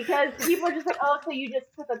there. Because people are just like, oh, so you just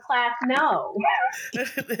took a class? No.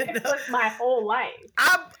 It was my whole life.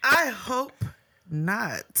 I hope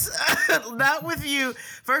not. Not with you.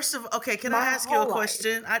 First of all, okay, can I ask you a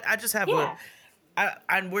question? I just have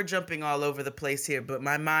we're jumping all over the place here, but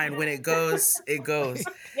my mind, when it goes, it goes.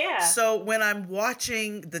 Yeah. So when I'm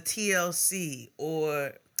watching the TLC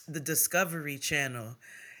or the Discovery Channel,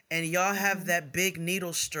 and y'all have that big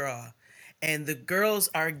needle straw, and the girls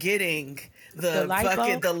are getting the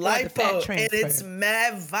lipo, and it's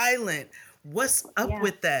mad violent. What's up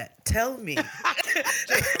with that? Tell me.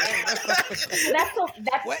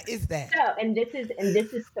 What is that? So, and this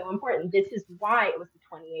is so important. This is why it was the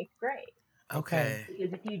 28th grade. Okay.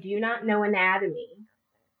 Because if you do not know anatomy,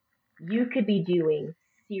 you could be doing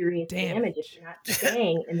serious damage if you're not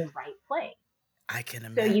staying in the right place. I can So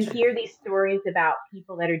imagine. you hear these stories about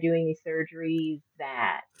people that are doing these surgeries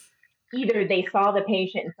that either they saw the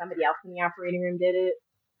patient and somebody else in the operating room did it.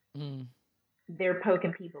 They're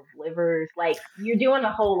poking people's livers. Like, you're doing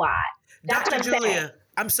a whole lot. That's Dr. what I'm Julia, saying.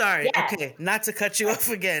 I'm sorry. Yes. Okay, not to cut you off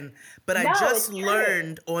again, but I No, just it's true.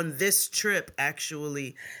 learned on this trip,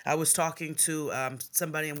 actually, I was talking to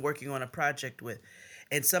somebody I'm working on a project with,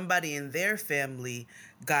 and somebody in their family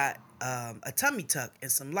got a tummy tuck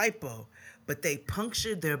and some lipo, but they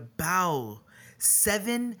punctured their bowel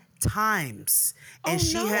 7 times. And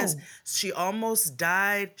she almost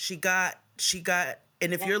died. She got,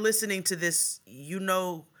 and if you're listening to this, you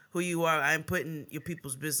know who you are. I'm putting your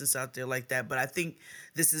people's business out there like that, but I think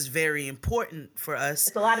this is very important for us.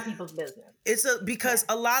 It's a lot of people's business. Because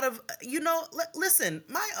a lot of, listen,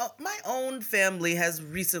 my own family has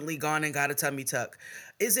recently gone and got a tummy tuck.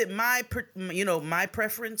 Is it my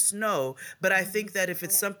preference? No, but I think that if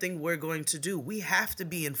it's something we're going to do, we have to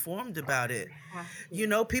be informed about it.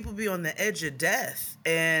 People be on the edge of death,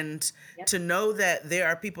 and to know that there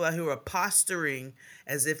are people out here who are posturing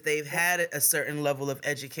as if they've had a certain level of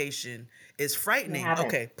education is frightening.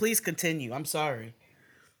 Okay, please continue. I'm sorry.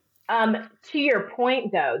 To your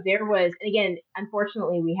point, though, there was, and again,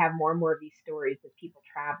 unfortunately, we have more and more of these stories of people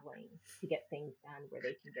traveling to get things done where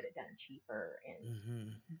they can get it done cheaper,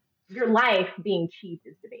 and your life being cheap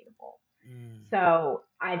is debatable. So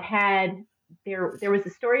I've had, there was a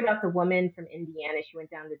story about the woman from Indiana. She went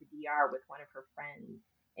down to the DR with one of her friends,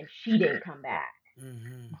 and she didn't come back.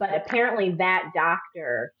 But apparently that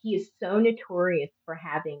doctor, he is so notorious for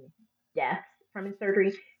having deaths from his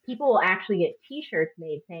surgery. People will actually get T-shirts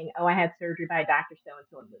made saying, "Oh, I had surgery by Dr.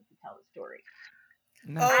 So-and-so and lives to tell the story."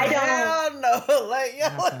 No. I don't know. Like,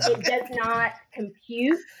 it does not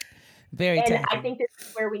compute. Very and tacky. I think this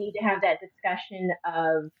is where we need to have that discussion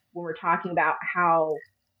of when we're talking about how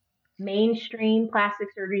mainstream plastic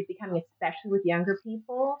surgery is becoming, especially with younger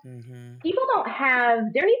people. People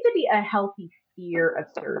there needs to be a healthy fear of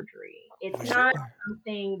surgery. It's not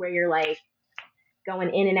something where you're like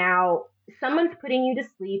going in and out. Someone's putting you to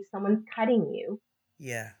sleep. Someone's cutting you.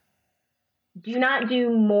 Yeah. Do not do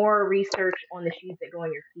more research on the shoes that go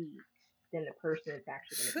on your feet than the person that's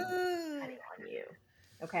actually going to be cutting on you.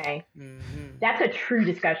 Okay? That's a true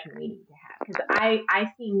discussion we need to have. Because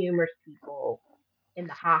I see numerous people in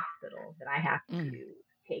the hospital that I have to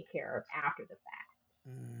take care of after the fact.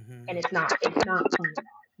 And it's not fun at all. It's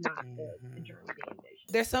not the journey they envision.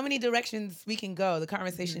 There's so many directions we can go. The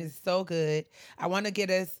conversation is so good. I want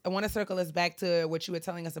to circle us back to what you were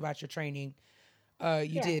telling us about your training.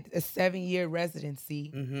 You did a 7-year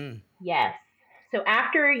residency. Yes. So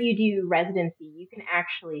after you do residency, you can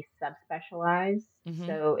actually subspecialize.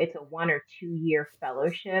 So it's a 1 or 2 year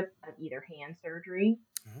fellowship of either hand surgery,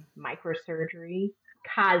 microsurgery,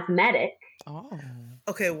 cosmetic. Oh.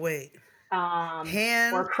 Okay, wait.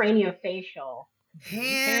 Hand or craniofacial.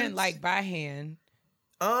 Hand, like by hand.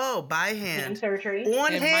 Oh, by hand. Hand surgery.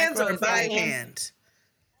 On hands or by hand?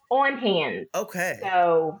 On hands. Okay.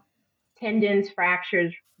 So tendons,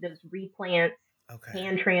 fractures, those replants,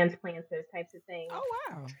 hand transplants, those types of things. Oh,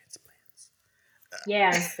 wow. Transplants.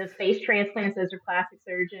 Yeah, those face transplants, those are plastic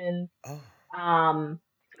surgeons.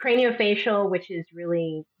 Craniofacial, which is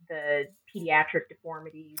really the pediatric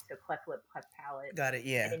deformities, so cleft lip, cleft palate. Got it,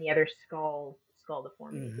 yeah. And any other skull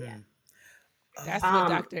deformities, yeah. That's what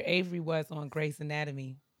Dr. Avery was on Grey's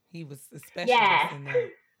Anatomy. He was a specialist in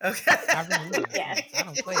that. Okay. I remember. Yes. I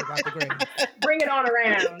don't play about the Grey. Bring it on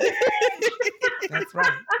around. That's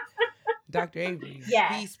right. Dr. Avery.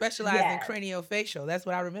 Yeah. He specialized in craniofacial. That's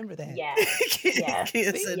what I remember that. Yeah. Just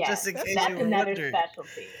in case that's you were another wondering.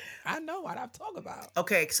 specialty. I know what I'm talking about.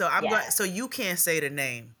 Okay, so I'm glad. So you can't say the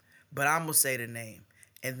name, but I'm gonna say the name,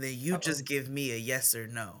 and then you just give me a yes or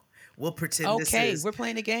no. We'll pretend this is. Okay, we're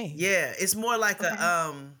playing a game. Yeah, it's more like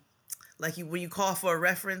a like when you call for a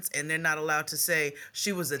reference and they're not allowed to say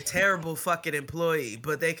she was a terrible fucking employee,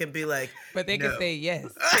 but they can be like, but they can say yes.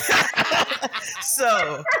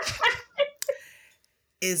 So,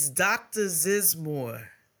 is Dr. Zizmore?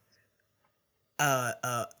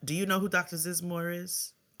 Do you know who Dr. Zizmore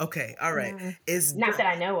is? Okay, all right. Is not that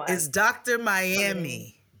I know of. Is Dr.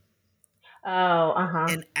 Miami?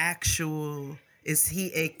 An actual? Is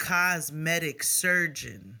he a cosmetic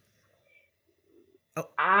surgeon? Oh.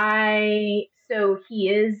 So he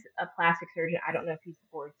is a plastic surgeon. I don't know if he's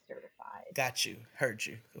board certified. Got you. Heard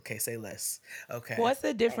you. Okay, say less. Okay. What's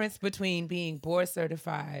the difference between being board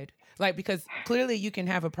certified? Like, because clearly you can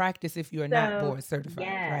have a practice if you are not board certified,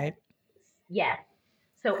 right? Yes.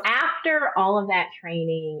 So after all of that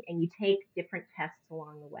training, and you take different tests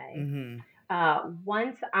along the way,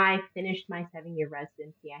 Once I finished my 7-year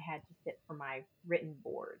residency, I had to sit for my written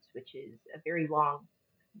boards, which is a very long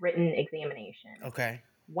written examination. Okay.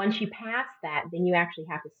 Once you pass that, then you actually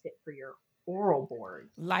have to sit for your oral boards.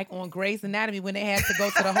 Like on Grey's Anatomy when they had to go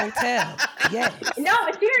to the hotel. Yes. No,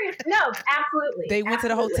 it's serious. No, absolutely. They went to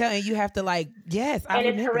the hotel and you have to yes, I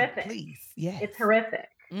remember. It's horrific. Please. Yes. It's horrific.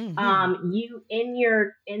 Mm-hmm. You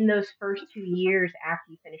in those first 2 years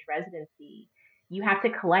after you finish residency, you have to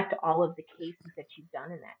collect all of the cases that you've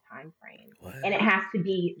done in that time frame. What? And it has to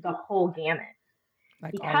be the whole gamut.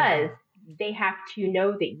 Like because they have to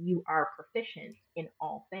know that you are proficient in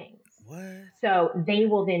all things. What? So they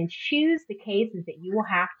will then choose the cases that you will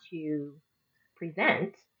have to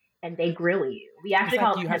present, and they grill you. We actually it's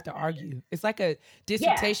call like it you have to argue. It's like a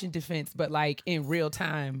dissertation defense, but like in real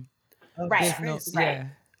time. Right. Yeah.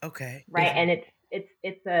 Okay. Right, and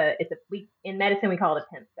we in medicine we call it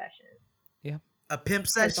a pimp session. Yeah. A pimp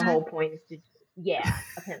session. The whole point is to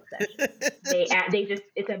a pimp session.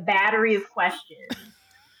 It's a battery of questions.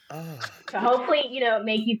 Oh. To hopefully,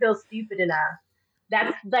 make you feel stupid enough.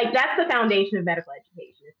 That's the foundation of medical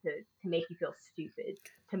education, is to make you feel stupid,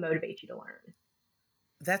 to motivate you to learn.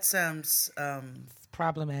 That sounds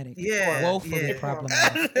problematic. Yeah. Woefully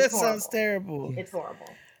problematic. That sounds terrible. It's horrible.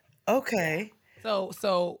 Okay.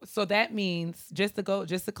 So that means just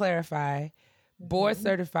to clarify, board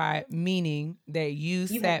certified meaning that you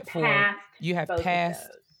have passed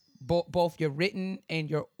both your written and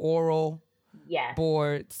your oral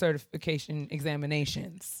board certification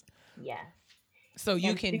examinations. Yes. So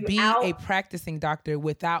you can be a practicing doctor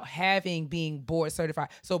without being board certified.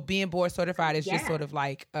 So being board certified is just sort of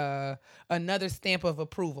like another stamp of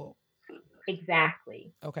approval.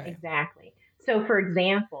 Exactly. Okay. Exactly. So for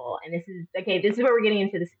example, and this is where we're getting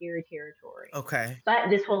into the scary territory. Okay.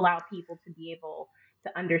 But this will allow people to be able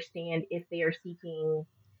to understand if they are seeking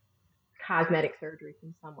cosmetic surgery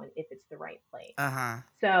from someone, if it's the right place. Uh-huh.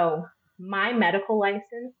 So my medical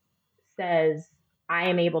license says I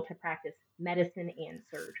am able to practice medicine and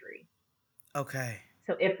surgery. Okay.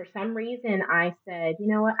 So if for some reason I said, you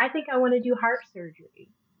know what, I think I want to do heart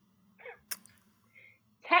surgery,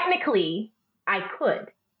 technically I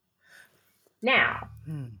could. Now,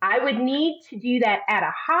 I would need to do that at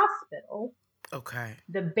a hospital. Okay.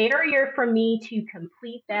 The barrier for me to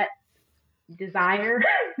complete that desire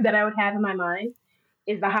that I would have in my mind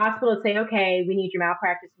is the hospital would say, okay, we need your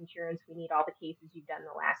malpractice insurance. We need all the cases you've done in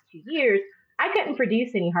the last 2 years. I couldn't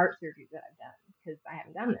produce any heart surgeries that I've done because I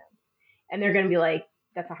haven't done them. And they're going to be like,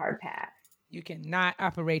 that's a hard pass. You cannot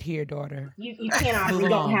operate here, daughter. You can't operate. You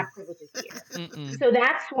don't have privileges here. Mm-mm. So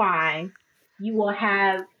that's why you will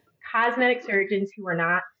have cosmetic surgeons who are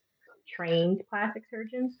not trained plastic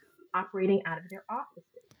surgeons operating out of their offices.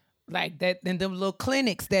 Like that in them little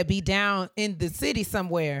clinics that be down in the city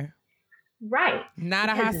somewhere. Right. Not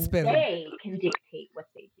a hospital. They can dictate what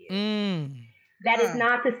they do. That is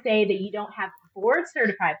not to say that you don't have board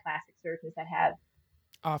certified plastic surgeons that have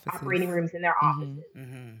operating rooms in their offices.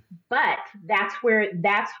 Mm-hmm. But that's where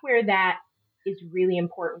that is really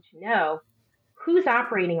important to know. Who's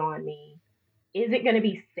operating on me? Is it going to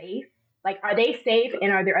be safe? Like, are they safe, and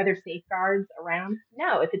are there other safeguards around?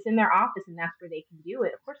 No, if it's in their office and that's where they can do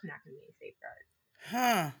it, of course they're not going to be any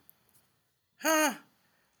safeguards.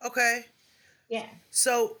 Okay. Yeah.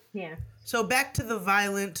 So back to the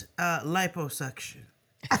violent liposuction.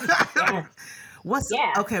 What's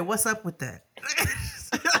up with that?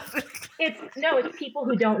 It's people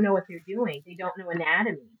who don't know what they're doing. They don't know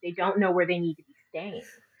anatomy. They don't know where they need to be staying.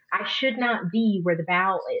 I should not be where the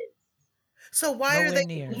bowel is. So why are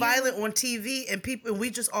they violent on TV and we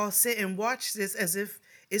just all sit and watch this as if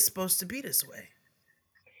it's supposed to be this way?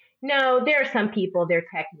 No, there are some people, their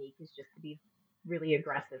technique is just to be really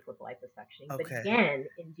aggressive with liposuction. Okay. But again,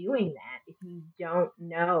 in doing that, if you don't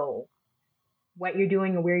know what you're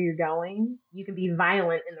doing and where you're going, you can be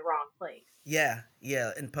violent in the wrong place. Yeah.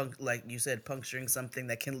 And like you said, puncturing something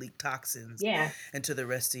that can leak toxins into the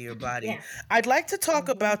rest of your body. Yeah. I'd like to talk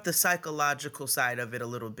about the psychological side of it a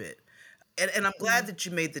little bit. And I'm glad that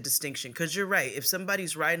you made the distinction, because you're right. If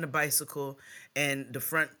somebody's riding a bicycle and the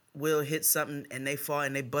front wheel hits something and they fall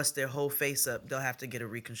and they bust their whole face up, they'll have to get a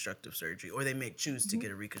reconstructive surgery, or they may choose to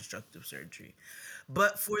get a reconstructive surgery.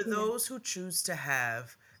 But for those who choose to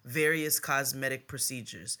have various cosmetic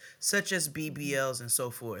procedures, such as BBLs and so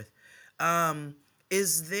forth,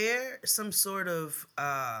 is there some sort of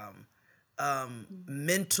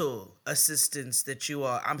mental assistance that you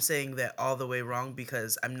all, I'm saying that all the way wrong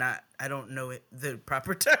because I don't know the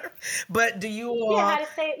proper term, but do you all, how to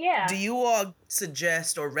say it, do you all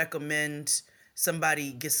suggest or recommend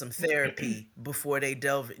somebody get some therapy before they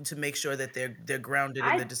delve to make sure that they're grounded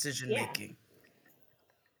in the decision making?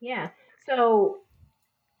 Yeah. So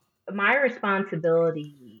my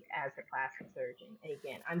responsibility as a plastic surgeon, and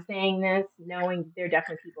again, I'm saying this knowing there are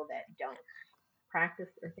definitely people that don't practice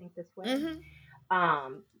or think this way.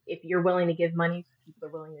 Mm-hmm. If you're willing to give money, people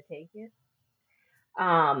are willing to take it.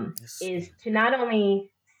 Is to not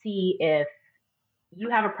only see if you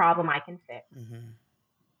have a problem I can fix,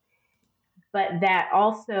 but that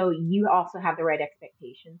also you also have the right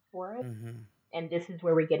expectations for it. And this is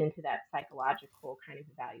where we get into that psychological kind of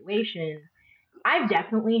evaluation. I've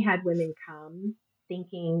definitely had women come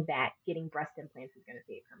thinking that getting breast implants is going to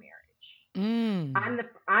save her marriage.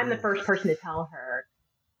 I'm the first person to tell her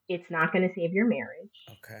it's not going to save your marriage.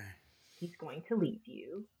 Okay. He's going to leave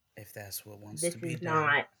you. If that's what wants to be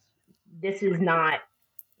done. This is not,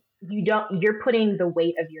 you're putting the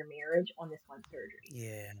weight of your marriage on this one surgery.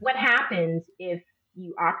 Yeah. What happens if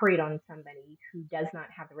you operate on somebody who does not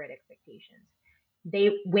have the right expectations?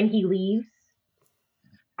 When he leaves,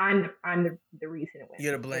 I'm the reason it went.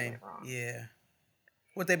 You're to blame. Wrong. Yeah.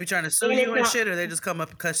 Would they be trying to sue you and shit, or they just come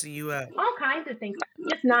up cussing you out? All kinds of things.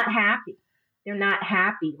 Just not happy. They're not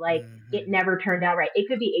happy. Like it never turned out right. It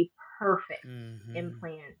could be a perfect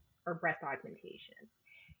implant or breast augmentation.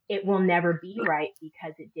 It will never be right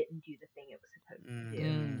because it didn't do the thing it was supposed to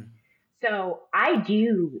do. So I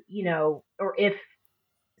do, or if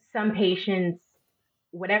some patients,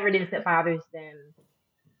 whatever it is that bothers them,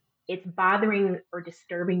 it's bothering or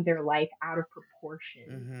disturbing their life out of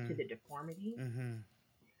proportion to the deformity.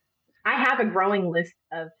 I have a growing list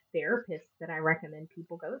of therapists that I recommend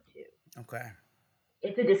people go to. Okay.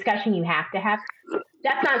 It's a discussion you have to have.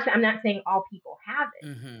 I'm not saying all people have it,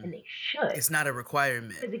 and they should. It's not a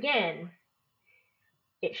requirement. Because again,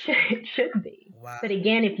 it should be. Wow. But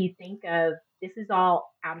again, if you think of this is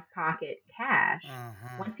all out of pocket cash,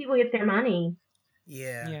 once people get their money,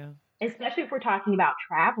 especially if we're talking about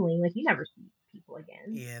traveling, like you never see people again.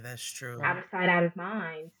 Yeah, that's true. Out of sight, out of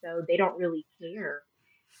mind. So they don't really care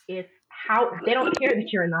they don't care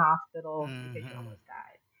that you're in the hospital because you almost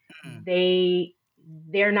died.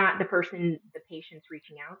 They're not the person the patient's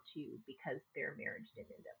reaching out to because their marriage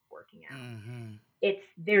didn't end up working out.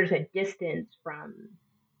 There's a distance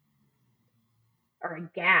or a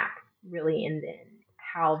gap really in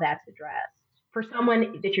how that's addressed. For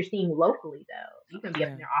someone that you're seeing locally though, you can be up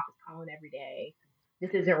in their office calling every day.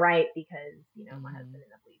 This isn't right because, my husband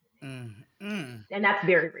ended up leaving me. And that's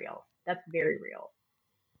very real. That's very real.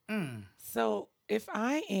 So if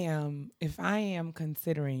I am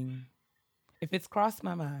considering, if it's crossed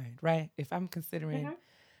my mind, right? If I'm considering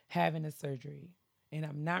having a surgery and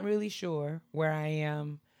I'm not really sure where I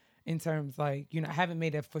am in terms I haven't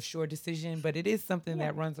made a for sure decision, but it is something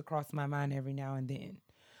that runs across my mind every now and then.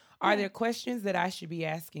 Are there questions that I should be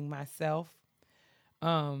asking myself?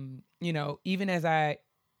 Even as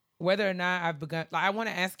whether or not I've begun, I want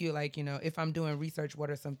to ask you, if I'm doing research,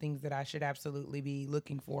 what are some things that I should absolutely be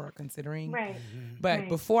looking for or considering? Right. But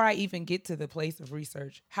before I even get to the place of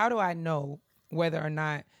research, how do I know whether or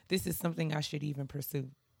not this is something I should even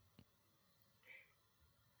pursue?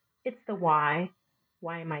 It's the why.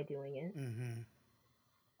 Why am I doing it?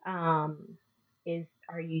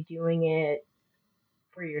 Are you doing it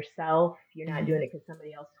for yourself? You're not doing it because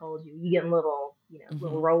somebody else told you. You get a little,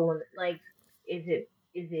 little rolling. Like, is it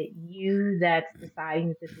you that's deciding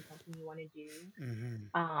that this is something you want to do?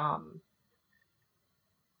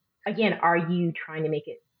 Again, are you trying to make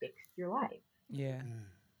it fix your life? Yeah.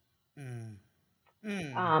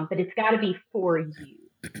 But it's got to be for you.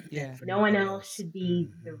 Yeah. No one else should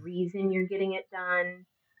be the reason you're getting it done.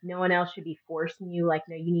 No one else should be forcing you, like,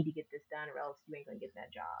 no, you need to get this done or else you ain't going to get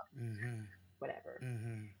that job. Whatever.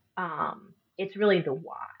 It's really the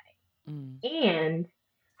why. And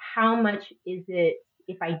how much is it,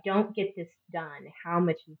 if I don't get this done, how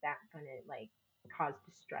much is that going to, cause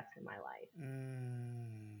distress in my life?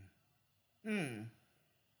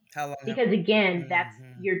 How long? Because again, that's,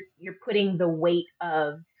 you're putting the weight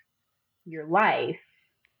of your life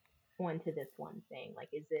onto this one thing. Like,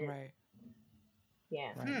 is it? Right.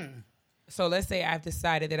 Yeah. Right. So let's say I've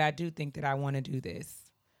decided that I do think that I want to do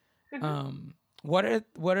this. What are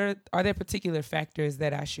there particular factors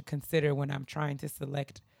that I should consider when I'm trying to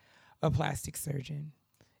select a plastic surgeon?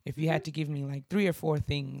 If you had to give me 3 or 4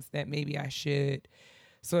 things that maybe I should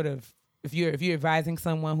sort of, if you're advising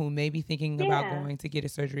someone who may be thinking about going to get a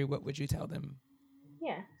surgery, what would you tell them?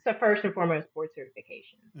 Yeah. So first and foremost, board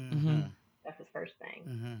certification. That's the first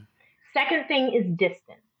thing. Second thing is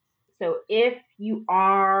distance. So if you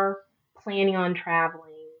are planning on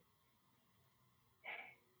traveling,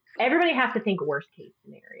 everybody has to think worst case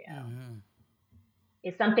scenario.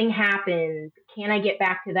 If something happens, can I get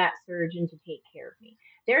back to that surgeon to take care of me?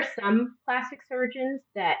 There are some plastic surgeons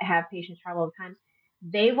that have patients travel all the time.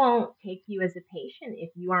 They won't take you as a patient if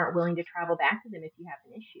you aren't willing to travel back to them if you have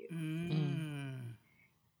an issue.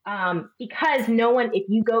 Because no one, if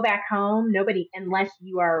you go back home, nobody, unless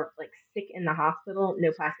you are like sick in the hospital,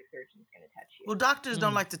 no plastic surgeon is going to touch you. Well, doctors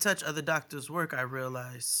don't like to touch other doctors' work, I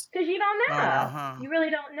realize. Because you don't know. You really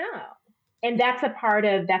don't know. And that's kind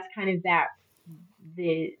of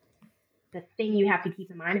the thing you have to keep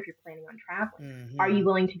in mind if you're planning on traveling. Are you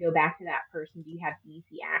willing to go back to that person? Do you have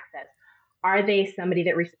easy access? Are they somebody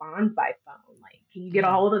that responds by phone? Like, can you get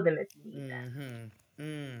a hold of them if you need them?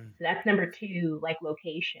 So that's number 2, like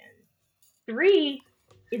location. 3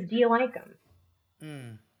 is, do you like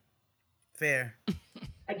them? Fair.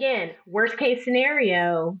 Again, worst case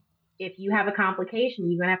scenario, if you have a complication,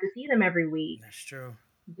 you're gonna have to see them every week. That's true.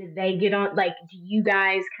 Did they get on? Like, do you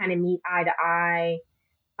guys kind of meet eye to eye?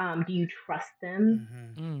 Do you trust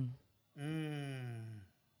them?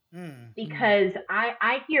 Because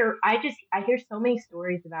I hear so many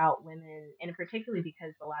stories about women, and particularly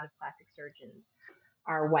because a lot of plastic surgeons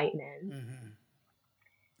are white men.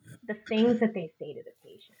 The things that they say to the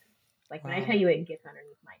patient, like when I tell you it gets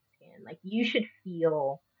underneath my skin, like you should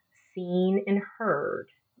feel seen and heard.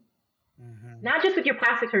 Not just with your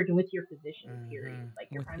plastic surgeon, with your physician, period. Like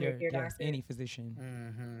your primary care doctor. Yes, any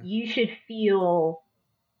physician. You should feel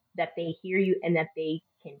that they hear you and that they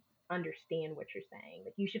can understand what you're saying.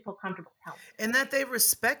 Like you should feel comfortable telling them. And that they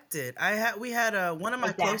respect it. We had one of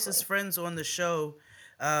my closest friends on the show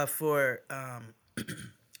for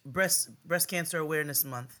breast cancer awareness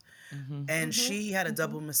month, and she had a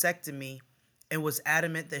double mastectomy and was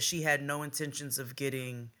adamant that she had no intentions of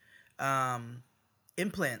getting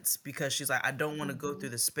implants because she's like, I don't want to go through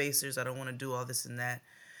the spacers, I don't want to do all this and that.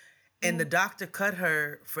 And the doctor cut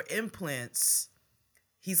her for implants.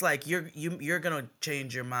 He's like, you're gonna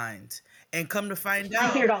change your mind. And come to find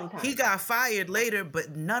out, he got fired later,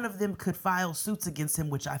 but none of them could file suits against him,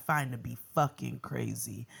 which I find to be fucking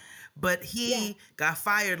crazy. But he got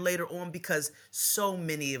fired later on because so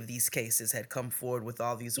many of these cases had come forward with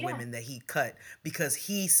all these women that he cut because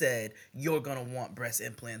he said, you're gonna want breast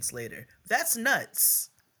implants later. That's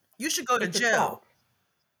nuts. You should go to jail. Assault.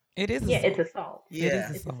 It is. It's assault. Yeah,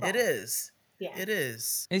 it is assault. It is. Yeah. It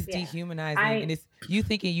is. It's dehumanizing, and it's you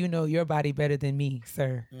thinking you know your body better than me,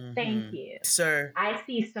 sir. Thank you, sir. I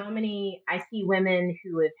see women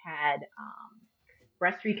who have had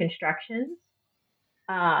breast reconstructions,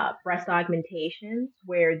 breast augmentations,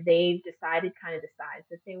 where they've decided kind of the size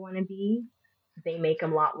that they want to be. They make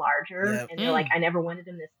them a lot larger, and they're like, I never wanted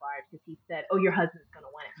them this large because he said, oh, your husband's going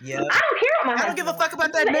to want it. Yep. I don't care what my husband I don't give a fuck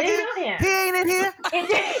about that nigga. He ain't in here.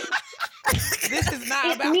 This is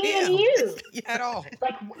not about me him and you at all.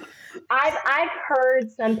 Like, I've heard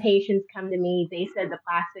some patients come to me. They said the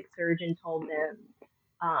plastic surgeon told them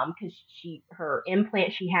because her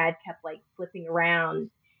implant she had kept like flipping around,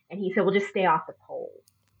 and he said, "Well, just stay off the pole."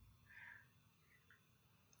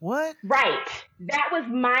 What? Right. That was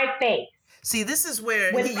my face. See, this is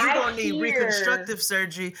where you're gonna need reconstructive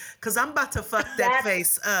surgery because I'm about to fuck that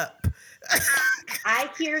face up. I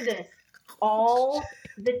hear this all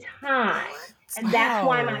the time. And that's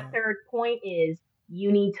why my third point is you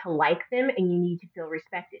need to like them and you need to feel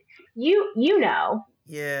respected. You know.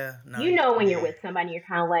 Yeah. No, you know when you're with somebody, you're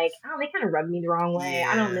kind of like, oh, they kind of rub me the wrong way. Yeah.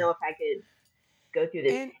 I don't know if I could go through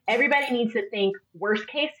this. Everybody needs to think worst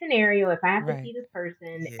case scenario, if I have to see this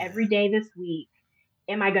person every day this week,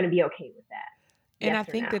 am I going to be okay with that? And I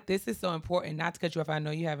think that this is so important, not to cut you off. I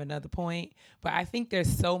know you have another point, but I think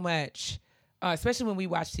there's so much, especially when we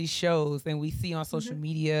watch these shows and we see on social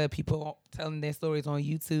media, people telling their stories on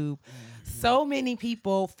YouTube. So many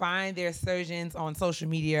people find their surgeons on social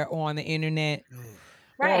media or on the internet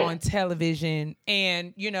or on television.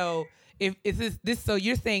 And, you know, if this, so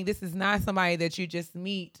you're saying this is not somebody that you just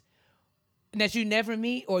meet, that you never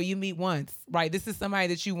meet or you meet once, right? This is somebody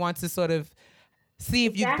that you want to sort of see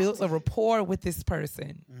if you've built a rapport with this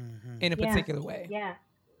person in a particular way. Yeah.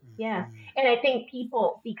 Yeah. And I think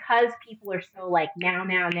because people are so like now, I'm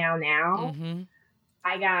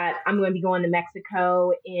going to be going to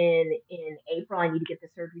Mexico in April. I need to get the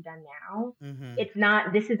surgery done now.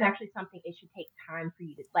 This is actually something, it should take time for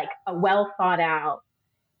you to, like a well thought out,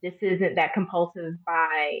 this isn't that compulsive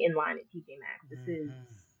buy in line at TJ Maxx. This is,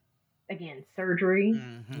 again, surgery.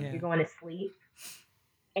 You're going to sleep.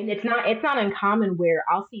 And it's not uncommon where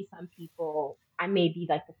I'll see some people, I may be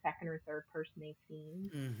like the second or third person they've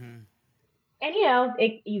seen. And, you know,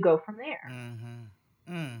 you go from there.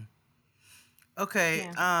 Okay.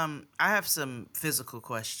 Yeah. I have some physical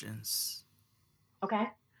questions. Okay.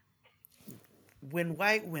 when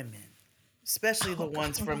white women, especially the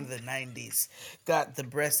ones from the 90s, got the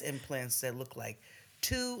breast implants that look like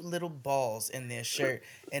two little balls in their shirt,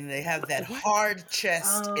 and they have that hard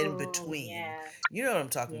chest in between. Yeah. You know what I'm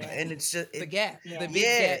talking about? And it's just the gap, the big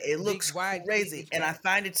yeah, gap, it looks big, wide, crazy, and I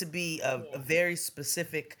find it to be a very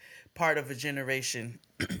specific part of a generation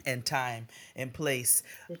and time and place.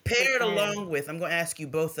 Paired along with, I'm going to ask you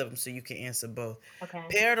both of them so you can answer both. Okay.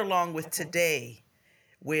 Paired along with today,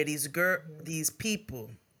 where these people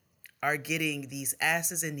are getting these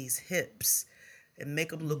asses and these hips and make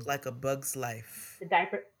them look like a bug's life. The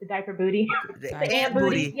diaper booty. The ant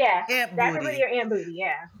booty. Yeah. Ant diaper booty or ant booty.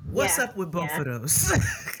 Yeah. What's up with both of those?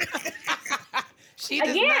 She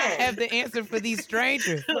does not have the answer for these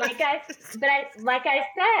strangers. like I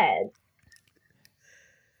said,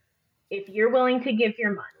 if you're willing to give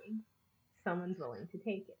your money, someone's willing to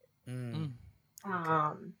take it.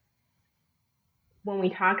 When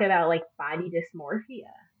we talk about like body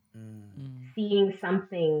dysmorphia, seeing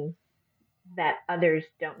something that others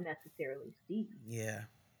don't necessarily see. Yeah.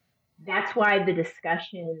 That's why the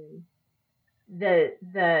discussion, the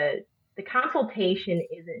consultation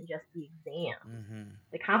isn't just the exam.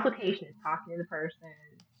 The consultation is talking to the person,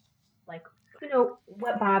 like, you know,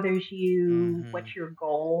 what bothers you, what's your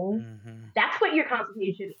goal. That's what your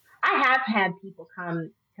consultation should be. I have had people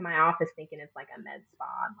come to my office thinking it's like a med spa.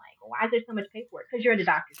 I'm like, why is there so much paperwork? Because you're at a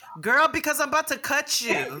doctor's office. Girl, because I'm about to cut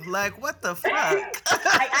you. Like, what the fuck?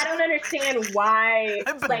 I don't understand why.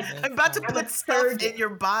 I'm about to put stuff in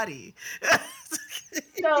your body.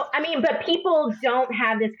 So, I mean, but people don't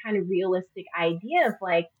have this kind of realistic idea of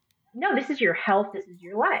like, no, this is your health, this is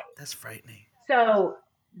your life. That's frightening. So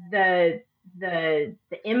the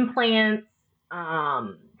implants,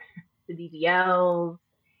 the BBLs,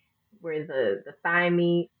 where the thigh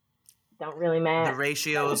meat don't really matter. The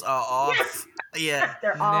ratios are off. Yeah.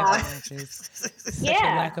 They're off. Such a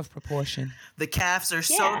lack of proportion. The calves are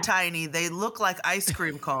so tiny, they look like ice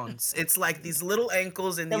cream cones. It's like these little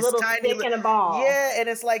ankles and these tiny stick in a ball. Yeah, and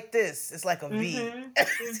it's like this. It's like a V.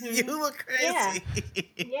 You look crazy.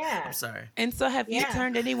 Yeah. I'm sorry. And so have you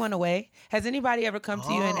turned anyone away? Has anybody ever come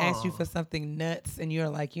to you and asked you for something nuts and you're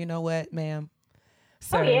like, you know what, ma'am?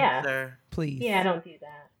 Sir, Sir. Please. Yeah, I don't do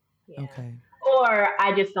that. Yeah. Okay. Or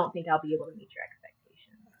I just don't think I'll be able to meet your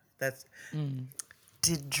expectations. That's.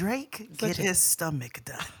 Did Drake get his stomach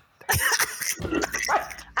done? I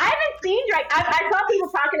haven't seen Drake. I saw people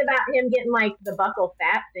talking about him getting like the buckle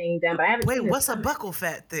fat thing done, but I haven't. Wait, what's a buckle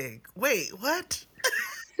fat thing? Wait, what?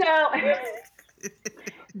 So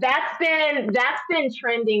that's been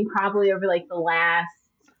trending probably over like the last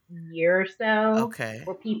year or so. Okay.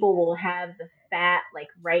 Where people will have the fat like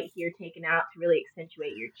right here taken out to really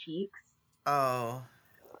accentuate your cheeks. Oh.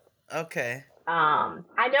 Okay.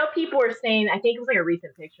 I know people were saying, I think it was like a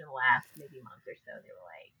recent picture in the last maybe month or so. They were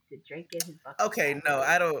like, did Drake get his buckle? Okay, no,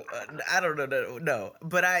 I don't know.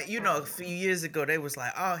 But a few years ago, they was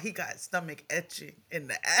like, oh, he got stomach etching in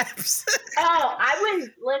the abs. Oh, I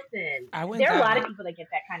wouldn't listen. There are a lot of people that get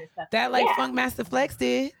that kind of stuff. That Funk Master Flex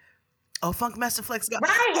did. Oh, Funk Master Flex got.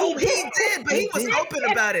 Right, oh, he did, but he was open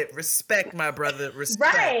about it. Respect, my brother.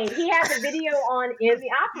 Respect. Right, he had the video on in the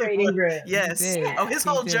operating room. Yes. Oh, his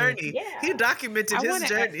whole journey. Yeah. He documented his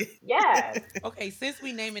journey. Yeah. Okay, since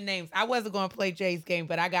we naming names, I wasn't going to play Jay's game,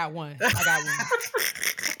 but I got one.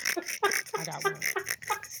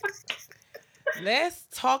 Let's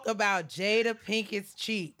talk about Jada Pinkett's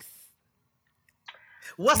cheeks.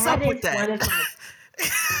 What's up with that?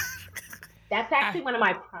 That's actually one of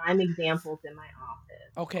my prime examples in my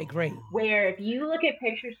office. Okay, great. Where if you look at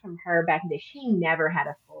pictures from her back in the day, she never had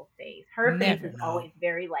a full face. Her face is always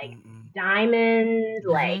very like diamond,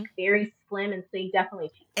 like very slim and sleek,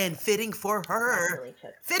 definitely. And fitting for her. Really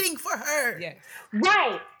fitting for her. Yes.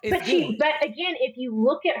 Right. But again, if you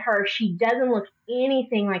look at her, she doesn't look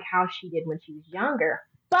anything like how she did when she was younger.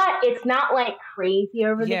 But it's not like crazy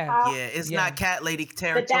over the top. Yeah, it's not cat lady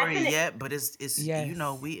territory yet, but it's you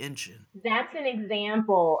know, we inching. That's an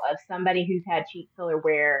example of somebody who's had cheek filler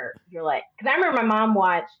where you're like, because I remember my mom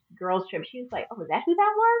watched Girls Trip. She was like, oh, is that who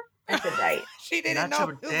that was? I said, right. She didn't know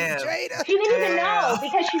who was Jada. She didn't even know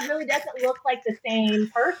because she really doesn't look like the same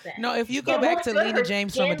person. No, if you go back to Lena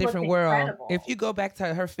James from A Different World, if you go back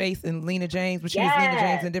to her face in Lena James, when she was Lena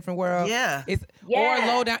James in A Different World,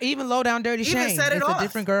 or low down Dirty Shame, it's a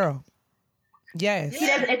different girl. Yes. She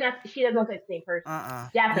doesn't look like the same person.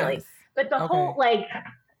 Definitely. Yes. But the whole, like,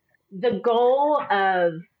 the goal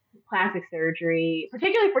of plastic surgery,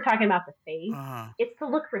 particularly if we're talking about the face, it's to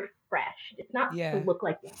look refreshed. It's not to look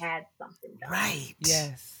like you had something done. Right.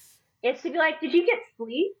 Yes. It's to be like, did you get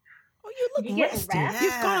sleep? Oh, you look rested. rest?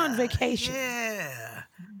 You've gone on vacation. Yeah.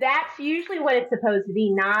 That's usually what it's supposed to be,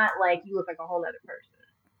 not like you look like a whole other person.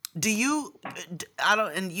 Do you, I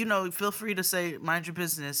don't, and you know, feel free to say, mind your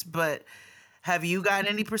business, but have you got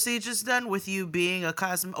any procedures done with you being a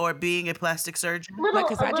or being a plastic surgeon?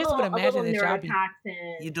 Because I just would imagine that y'all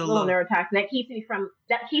you do a little neurotoxin that keeps me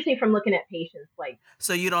from looking at patients like.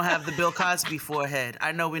 So you don't have the Bill Cosby forehead.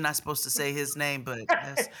 I know we're not supposed to say his name, but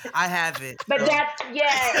I have it. But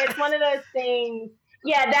it's one of those things.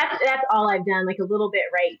 Yeah, that's all I've done. Like a little bit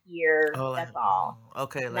right here. Oh, that's all.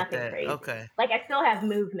 Okay, like Nothing that. crazy. Okay. Like I still have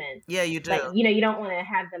movement. Yeah, you do. But you don't want to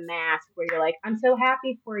have the mask where you're like, I'm so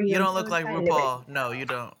happy for you. You don't look like RuPaul. No, you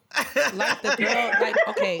don't. Like the girl, like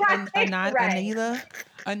okay, Right.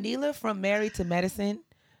 Anila from Married to Medicine.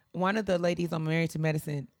 One of the ladies on Married to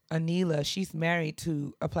Medicine, Anila, she's married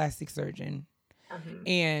to a plastic surgeon,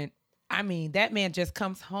 and. I mean, that man just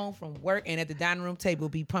comes home from work and at the dining room table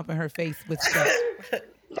be pumping her face with stuff.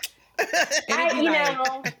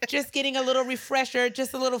 Just getting a little refresher,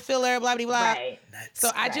 just a little filler, blah, blah, blah. Right. So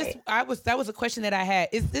that was a question that I had.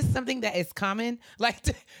 Is this something that is common? Like,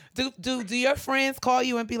 do your friends call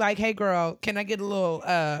you and be like, hey girl, can I get a little,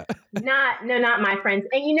 Not my friends.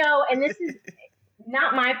 And and this is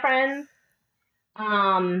not my friends.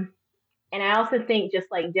 And I also think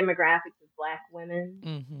just like demographics of Black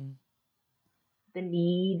women, the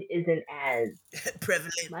need isn't as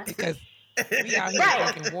prevalent much. Because we out here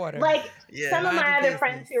drinking water. Like some of my other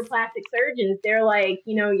friends who are plastic surgeons, they're like,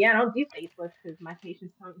 I don't do facelifts because my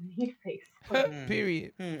patients don't need facelifts.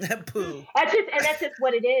 Period. Poo. That's just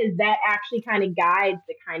what it is. That actually kind of guides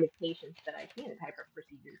the kind of patients that I see and the type of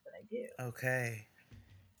procedures that I do. Okay.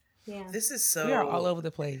 Yeah. This is so. We are all over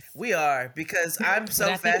the place. We are, because I'm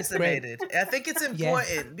so fascinated. I think it's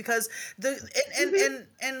important because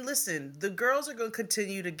and listen, the girls are going to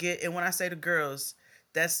continue to get, and when I say the girls,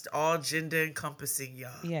 that's all gender encompassing,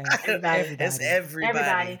 y'all. Yeah, everybody. It's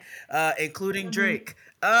everybody. Including Drake.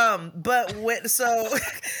 But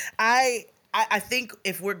I think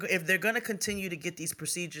if they're gonna continue to get these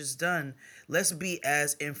procedures done, let's be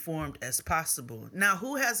as informed as possible. Now,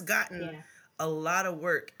 who has gotten a lot of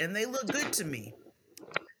work and they look good to me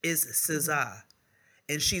is SZA,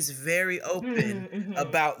 and she's very open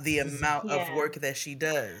about the amount of work that she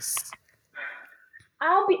does.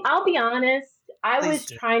 I'll be honest. I was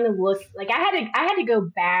trying to look, like I had to go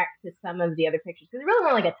back to some of the other pictures because there really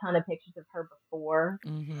weren't like a ton of pictures of her before.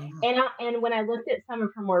 And when I looked at some of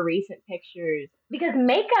her more recent pictures, because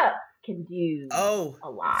makeup can do a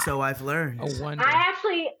lot. So I've learned. I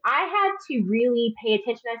had to really pay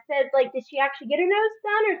attention. I said, like, did she actually get her nose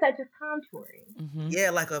done, or is that just contouring? Yeah,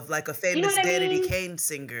 like a famous Danity Kane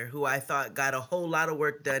singer who I thought got a whole lot of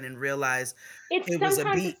work done and realized it was a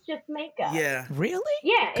beat. It's just makeup. Yeah. Really?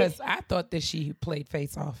 Yeah. Because I thought that she played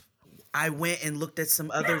Face Off. I went and looked at some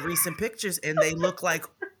other recent pictures, and they look like,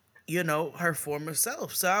 her former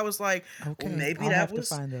self. So I was like, okay, well, maybe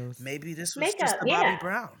maybe this was makeup, just a Bobby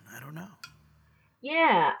Brown. I don't know.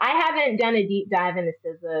 Yeah, I haven't done a deep dive into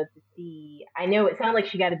SZA to see. I know it sounded like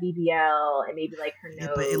she got a BBL and maybe like her nose.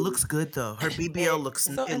 Yeah, but it looks good though. Her BBL looks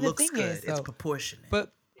good. It's proportionate.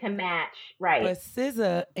 But to match, right? But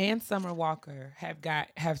SZA and Summer Walker have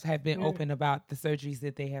been open about the surgeries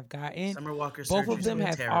that they have gotten. Summer Walker's both of them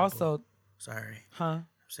have terrible. Also. Sorry. Huh?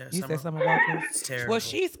 You said Summer Walker? It's terrible. Well,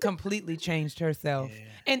 she's completely changed herself. Yeah.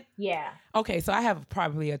 And okay, so I have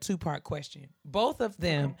probably a two-part question. Both of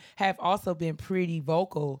them have also been pretty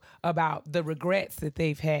vocal about the regrets that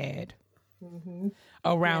they've had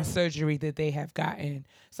around surgery that they have gotten.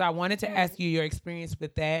 So I wanted to ask you your experience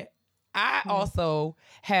with that. I also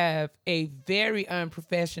have a very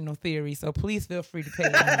unprofessional theory, so please feel free to pay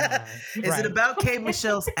attention. Is it about K.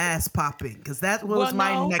 Michelle's ass popping? Because that was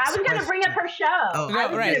my next question. I was going to bring up her show. Oh,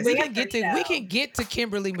 right. We can get to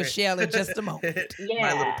Kimberly Michelle in just a moment.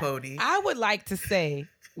 My Little Pony. I would like to say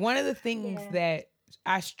one of the things that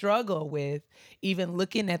I struggle with, even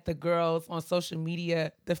looking at the girls on social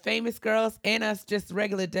media, the famous girls and us just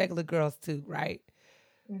regular girls too, right?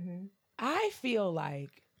 I feel like,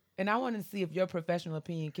 and I want to see if your professional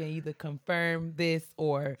opinion can either confirm this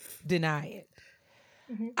or deny it.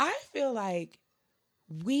 I feel like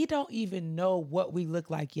we don't even know what we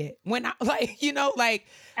look like yet. When I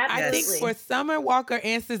think for Summer Walker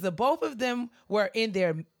and SZA, both of them were in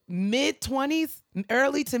their mid-20s,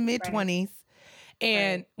 early to mid-20s.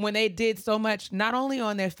 And when they did so much, not only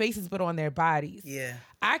on their faces, but on their bodies. Yeah.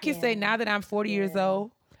 I can say now that I'm 40 years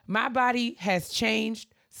old, my body has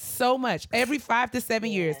changed so much every 5 to 7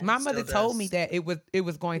 years. My mother told me that it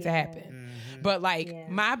was going to happen. But like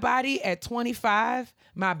my body at 25,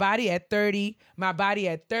 my body at 30, my body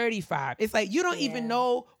at 35. It's like you don't even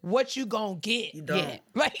know what you gonna get yet.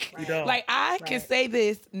 Like, like I can say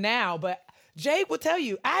this now, but Jade will tell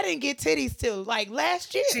you, I didn't get titties till like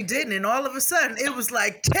last year. She didn't, and all of a sudden, it was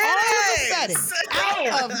like titties!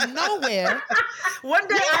 All of a sudden, out of nowhere. One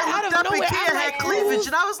day I looked up and Kia had cleavage,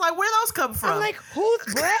 and I was like, where'd those come from? I'm like,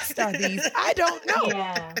 whose breasts are these? I don't know.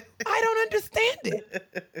 Yeah. I don't understand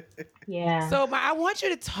it. Yeah. So I want you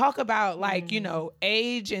to talk about like, you know,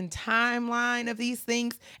 age and timeline of these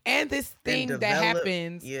things and this thing that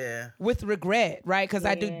happens with regret, right? Because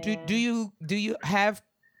I do you have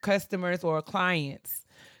customers or clients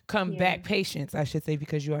come back, patients, I should say,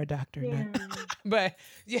 because you are a doctor, but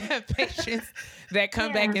you have patients that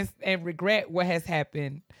come back and regret what has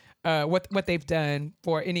happened, what they've done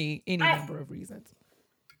for any number of reasons.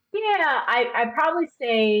 Yeah, I'd probably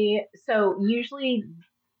say, so usually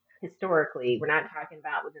historically, we're not talking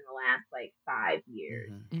about within the last like 5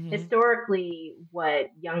 years. Historically, what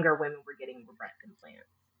younger women were getting were breast implants.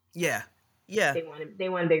 Yeah. They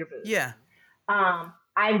wanted bigger boobs. Yeah.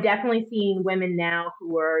 I've definitely seen women now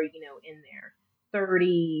who are, you know, in their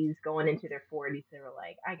 30s, going into their 40s. They were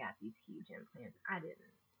like, I got these huge implants. I didn't.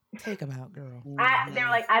 Take them out, girl. They're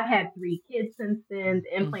like, I've had 3 kids since then.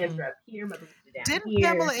 The implants are up here. My boobs are down Didn't here.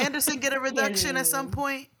 Pamela Anderson get a reduction at some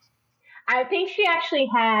point? I think she actually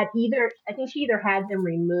had either had them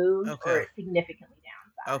removed or significantly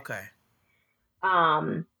downsized.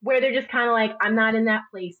 Okay. Where they're just kind of like, I'm not in that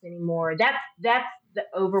place anymore. That's the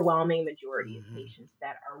overwhelming majority of patients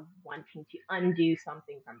that are wanting to undo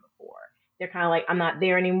something from before. They're kind of like, I'm not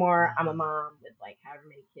there anymore. I'm a mom with like however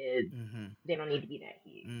many kids. They don't need to be that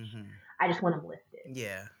huge. I just want them lifted.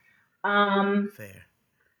 Yeah. Fair.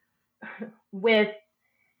 With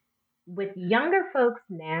younger folks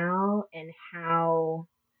now and how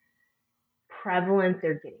prevalent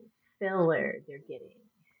they're getting filler, they're getting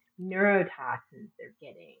neurotoxins, they're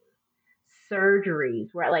getting surgeries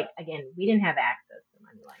where, like, again, we didn't have access to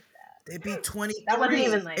money like that. They be 23 that wasn't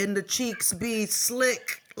even like, and the cheeks be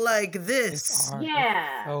slick like this.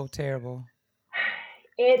 Yeah. It's so terrible.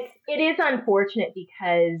 It is unfortunate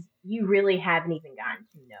because you really haven't even gotten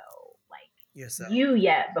to know like yourself you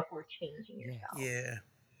yet before changing yourself.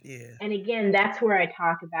 Yeah. And again, that's where I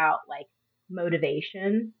talk about like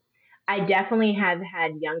motivation. I definitely have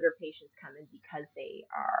had younger patients come in because they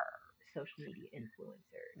are social media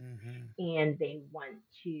influencers and they want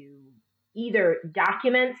to either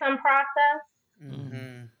document some process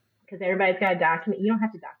because everybody's got to document. You don't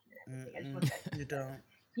have to document everything. I just want that.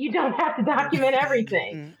 You don't have to document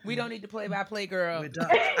everything. We don't need to play by play, girl.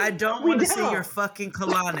 I don't want to see your fucking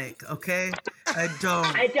colonic, okay? I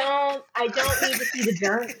don't need to see the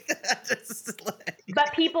journey.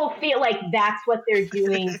 But people feel like that's what they're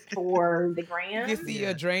doing for the gram. You see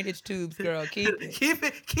your drainage tubes, girl. Keep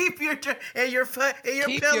it. Keep your and your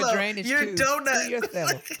keep pillow, your drainage your tubes donut to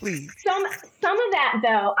yourself, please. Some of that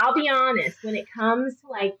though, I'll be honest, when it comes to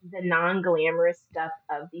like the non-glamorous stuff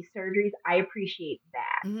of these surgeries, I appreciate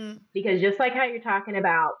that. Because just like how you're talking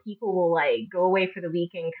about, people will like go away for the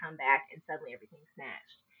weekend, come back, and suddenly everything's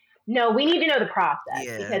snatched. No, we need to know the process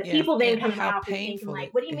because people then come out thinking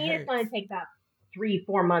like, what do you mean it's going to take about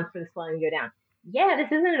 3-4 months for the swelling to go down? Yeah,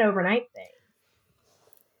 this isn't an overnight thing.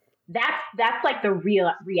 That's like the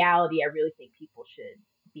real reality I really think people should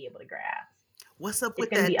be able to grasp. What's up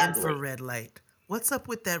with that infrared light? What's up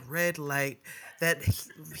with that red light? That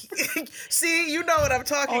see, you know what I'm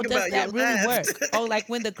talking about. Does that really work? Like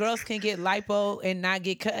when the girls can get lipo and not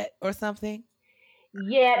get cut or something?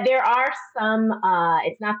 Yeah, there are some,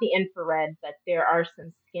 it's not the infrared, but there are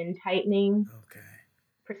some skin tightening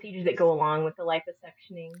procedures that go along with the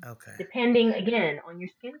liposectioning. Depending, again, on your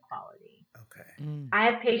skin quality. I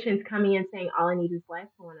have patients coming in saying, all I need is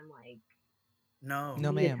lipo, and I'm like,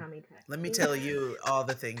 no, ma'am. Let me tell you all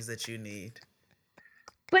the things that you need.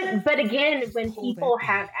 But again, when people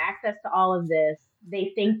have access to all of this,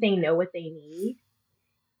 they think they know what they need.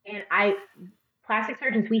 And plastic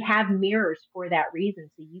surgeons, we have mirrors for that reason,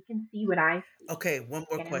 so you can see what I see. Okay, one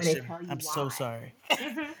more question. I'm so sorry.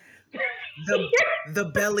 the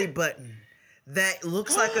belly button that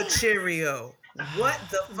looks like a Cheerio. What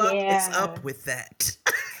the fuck is up with that?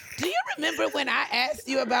 Do you remember when I asked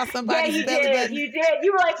you about somebody's belly button? You did.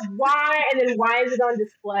 You were like, why? And then why is it on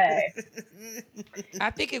display?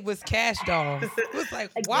 I think it was Cash Dolls. It was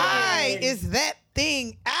like, why is that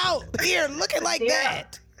thing out here looking like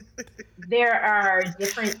that? There are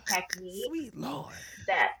different techniques Sweet Lord.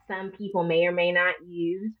 that some people may or may not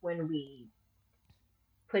use when we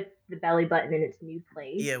put the belly button in its new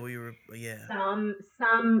place. Yeah, we were. Yeah.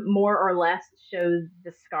 Some more or less shows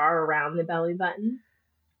the scar around the belly button.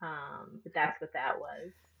 But that's what that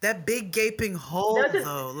was. That big gaping hole, those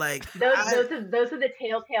are the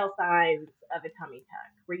telltale signs of a tummy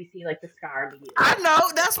tuck, where you see like the scar immediately. I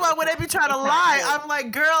know. That's why when they be trying to lie, I'm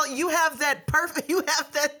like, girl, you have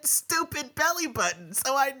that stupid belly button.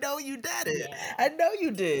 So I know you did it. Yeah. I know you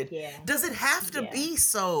did. Yeah. Does it have to be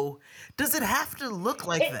so? Does it have to look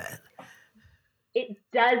like that? It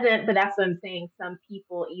doesn't, but that's what I'm saying. Some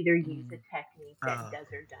people either use a technique that does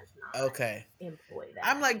or does not employ that.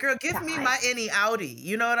 I'm like, girl, give me my any outie.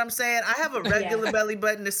 You know what I'm saying? I have a regular belly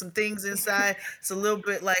button. There's some things inside. It's a little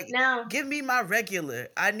bit like, give me my regular.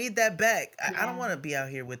 I need that back. I don't want to be out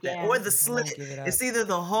here with that. Or the slit. It's either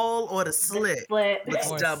the hole or the slit.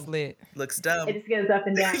 Looks dumb. Looks dumb. It just goes up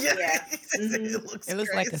and down. It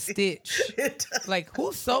looks like a stitch. Like,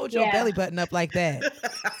 who sewed your belly button up like that?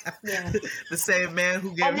 The same man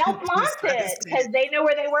who gave and they'll flaunt it because they know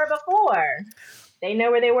where they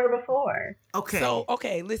were before. Okay. So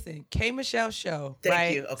listen, K. Michelle's show,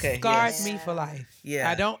 Thank you. Okay. Scarred me for life. Yeah.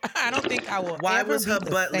 I don't think I will ever be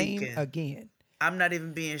the same again. I'm not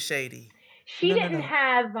even being shady. She didn't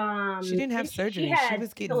have surgery. She had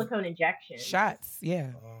was getting silicone injections. Shots,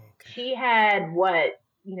 yeah. Oh, okay. She had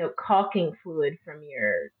caulking fluid from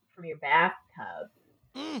your bathtub.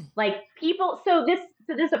 Like people, so this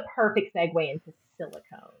is a perfect segue into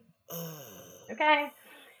silicone. Okay,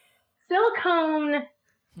 silicone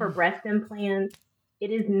for breast implants,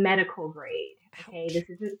 it is medical grade. Okay, this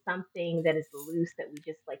isn't something that is loose that we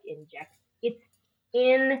just like inject. It's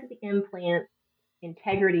in the implant,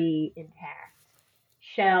 integrity intact,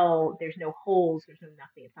 shell. There's no holes. There's no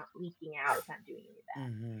nothing. It's not leaking out. It's not doing any of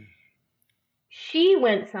that. Mm-hmm. She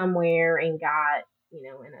went somewhere and got in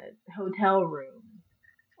a hotel room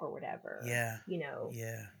or whatever. Yeah.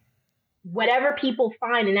 Whatever people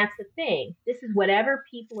find, and that's the thing. This is whatever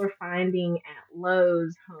people are finding at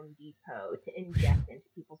Lowe's, Home Depot to inject into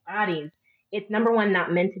people's bodies. It's number one,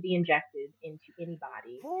 not meant to be injected into any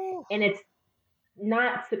body, and it's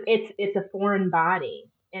not. It's a foreign body,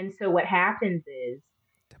 and so what happens is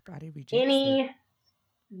the body rejects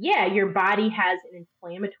your body has an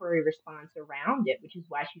inflammatory response around it, which is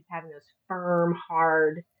why she's having those firm,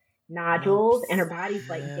 hard nodules, and her body's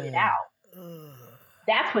like, get it out.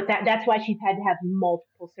 That's why she's had to have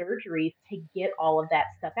multiple surgeries to get all of that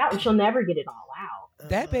stuff out, and she'll never get it all out.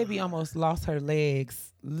 That baby almost lost her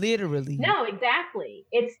legs, literally. No, exactly.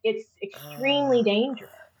 It's extremely dangerous.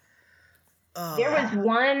 There was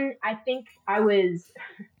one, I think I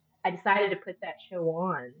decided to put that show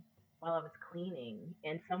on while I was cleaning,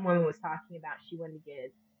 and someone was talking about she wanted to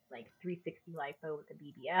get like 360 lipo with a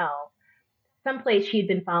BBL. Someplace she had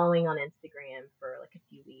been following on Instagram for like a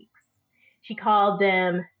few weeks. She called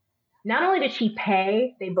them. Not only did she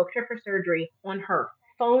pay, they booked her for surgery on her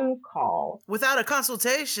phone call without a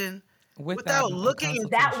consultation. Without looking.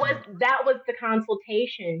 That was the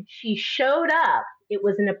consultation. She showed up. It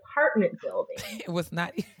was an apartment building. It was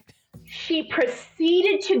not. She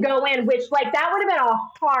proceeded to go in, which that would have been a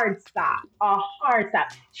hard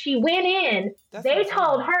stop. She went in. They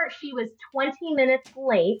told her she was 20 minutes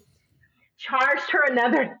late, charged her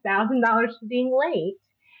another $1,000 for being late,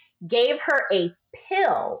 gave her a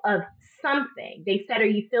pill of something. They said, "Are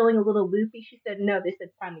you feeling a little loopy?" She said, "No." They said,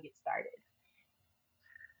 "It's time to get started."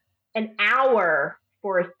 An hour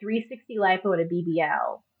for a 360 lipo and a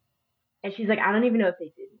BBL. And she's like, "I don't even know if they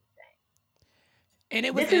did anything." And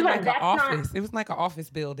it was in like an office. It was like an office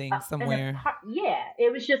building somewhere.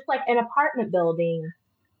 It was just like an apartment building.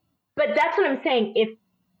 But that's what I'm saying. If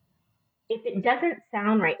it doesn't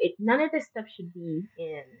sound right, none of this stuff should be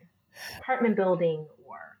in an apartment building,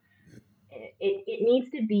 or it needs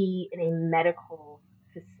to be in a medical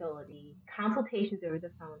facility. Consultations over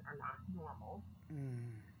the phone are not normal.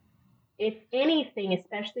 If anything,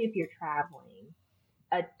 especially if you're traveling,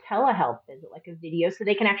 a telehealth visit, like a video, so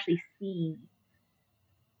they can actually see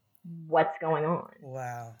what's going on.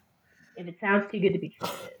 Wow. If it sounds too good to be true,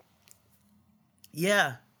 it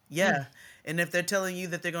is. Yeah. And if they're telling you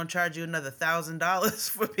that they're going to charge you another $1,000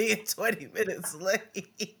 for being 20 minutes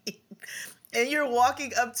late, and you're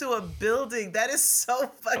walking up to a building, that is so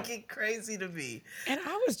fucking crazy to me. And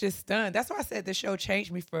I was just stunned. That's why I said the show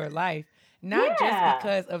changed me for life. Not just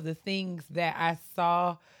because of the things that I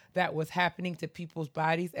saw that was happening to people's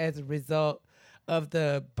bodies as a result of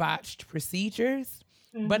the botched procedures,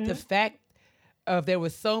 but the fact of there were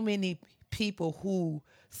so many people who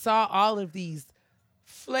saw all of these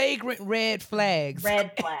flagrant red flags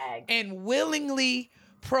and willingly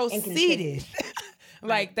proceeded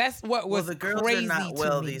Like that's what was the girls crazy are not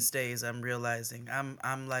well to me. these days. I'm realizing.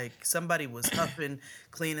 I'm like somebody was huffing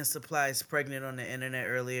cleaning supplies pregnant on the internet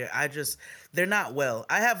earlier. They're not well.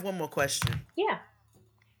 I have one more question. Yeah.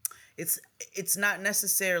 It's not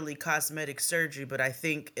necessarily cosmetic surgery, but I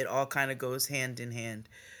think it all kind of goes hand in hand.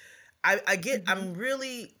 I'm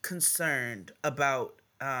really concerned about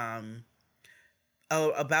the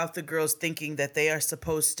girls thinking that they are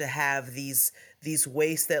supposed to have these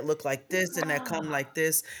waists that look like this and that come like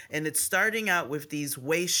this, and it's starting out with these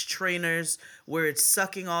waist trainers where it's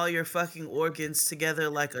sucking all your fucking organs together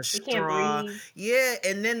like a straw. Yeah,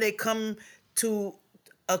 and then they come to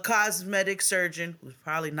a cosmetic surgeon who's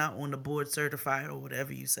probably not on the board certified or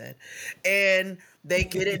whatever you said, and they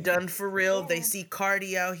get it done for real. They see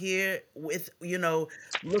Cardi out here with,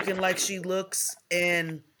 looking like she looks,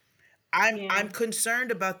 and I'm concerned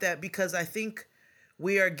about that because I think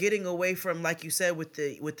we are getting away from, like you said, with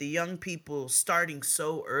the young people starting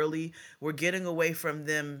so early, we're getting away from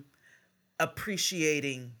them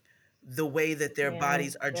appreciating the way that their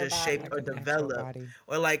bodies are just shaped or developed.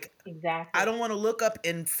 Or like, exactly. I don't want to look up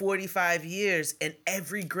in 45 years and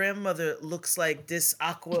every grandmother looks like this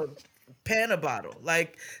aqua Pana bottle.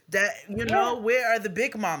 Like that, where are the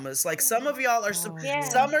big mamas? Like some of y'all are, some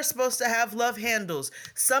are supposed to have love handles.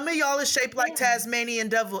 Some of y'all is shaped like Tasmanian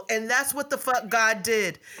devil. And that's what the fuck God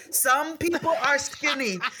did. Some people are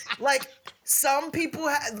skinny. Like some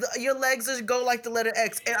people, your legs go like the letter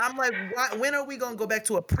X. And I'm like, when are we going to go back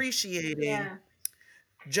to appreciating? Yeah.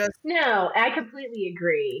 No, I completely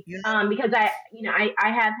agree. Because I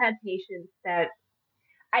have had patients that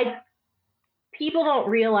people don't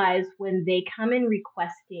realize when they come in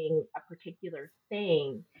requesting a particular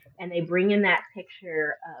thing and they bring in that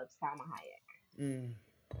picture of Salma Hayek.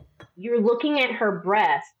 You're looking at her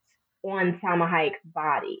breasts on Salma Hayek's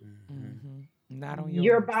body. Not on yours.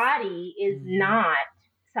 Your body is not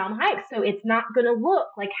Salma Hayek, so it's not going to look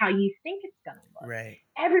like how you think it's going to look. Right.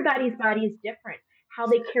 Everybody's body is different. How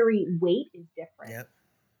they carry weight is different. Yep.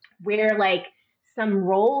 Where like some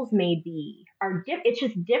roles maybe are it's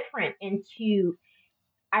just different. And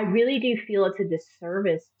I really do feel it's a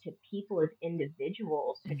disservice to people as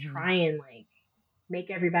individuals to try and like make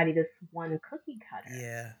everybody this one cookie cutter.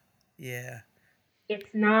 Yeah. It's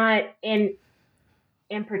not, and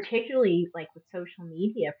particularly like with social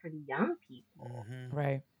media for the young people.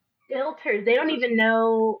 Right. Filters. They don't even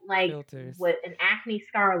know like Filters. what an acne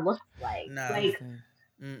scar looks like. No. Like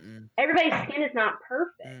everybody's skin is not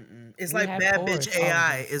perfect. It's like bad bitch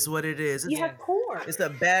AI is what it is. You have pores. It's the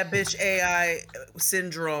bad bitch AI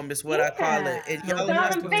syndrome is what I call it. And y'all are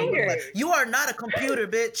not supposed to look like, you are not a computer,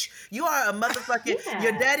 bitch. You are a motherfucking,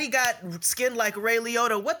 your daddy got skin like Ray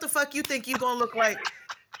Liotta. What the fuck you think you gonna look like?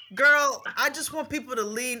 Girl, I just want people to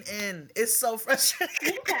lean in. It's so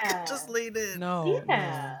frustrating. Just lean in. No.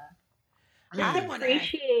 I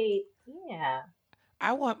appreciate,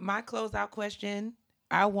 I want my closeout question.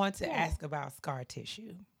 I want to ask about scar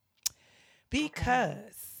tissue. Because,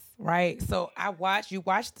 right? So you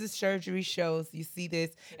watch the surgery shows, you see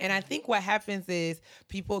this, and I think what happens is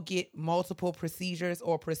people get multiple procedures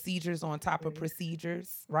or procedures on top of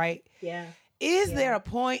procedures, right? Yeah. Is there a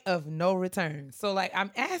point of no return? So like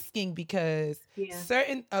I'm asking because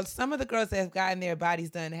some of the girls that have gotten their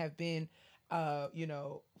bodies done have been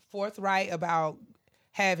forthright about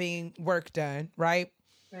having work done, right?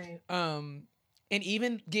 Right. And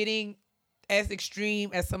even getting as extreme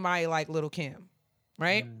as somebody like Little Kim,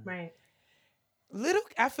 right? Right.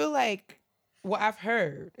 I feel like what I've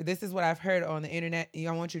heard, this is what I've heard on the internet.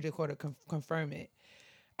 I want you to confirm it.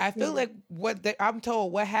 I feel like I'm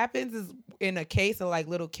told what happens is in a case of like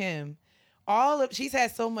Little Kim, she's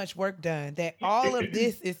had so much work done that all of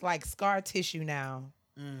this is like scar tissue now.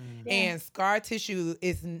 And scar tissue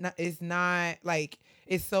is not like,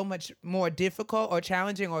 it's so much more difficult or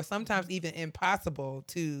challenging or sometimes even impossible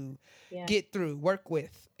to get through, work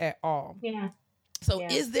with at all. Yeah. So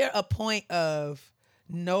is there a point of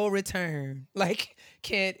no return? Like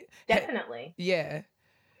Definitely. Yeah.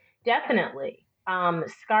 Definitely.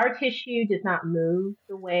 Scar tissue does not move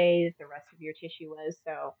the way that the rest of your tissue was.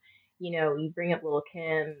 So, you bring up Little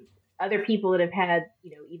Kim, other people that have had,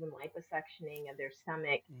 even liposuctioning of their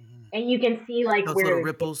stomach, and you can see like those where little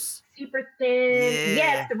ripples, super thin.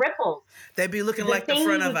 Yes, the ripples. They'd be looking like the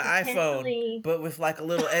front of an iPhone, but with like a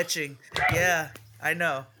little etching. Yeah, I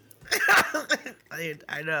know.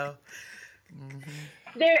 I know.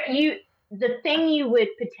 The thing you would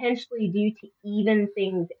potentially do to even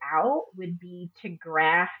things out would be to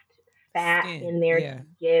graft fat in there to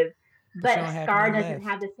give, but scar doesn't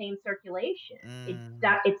have the same circulation.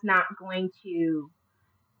 It's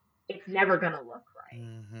never going to look right. way.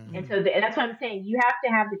 Mm-hmm. And so that's what I'm saying. You have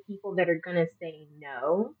to have the people that are going to say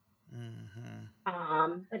no.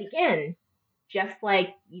 Mm-hmm. But again, just like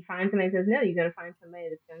you find somebody that says no, you're going to find somebody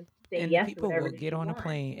that's going to say and yes. People to whatever will get on want. a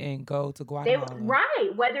plane and go to Guatemala.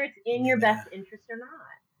 Right, whether it's in your best interest or not.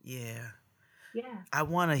 Yeah. Yeah. I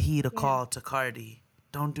want to heed a call to Cardi.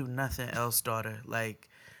 Don't do nothing else, daughter. Like,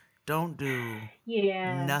 don't do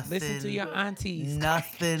nothing. Listen to your aunties.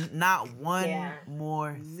 Nothing. Not one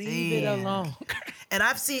more thing. Leave it alone. And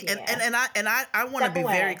I've seen, and I want to be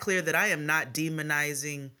very clear that I am not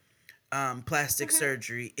demonizing plastic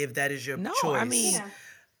surgery if that is your choice. I mean,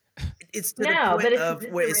 it's to the point of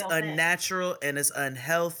where it's unnatural and it's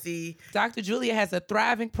unhealthy. Dr. Julia has a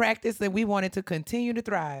thriving practice and we want it to continue to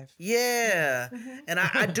thrive. Yeah. And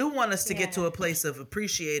I do want us to get to a place of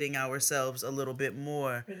appreciating ourselves a little bit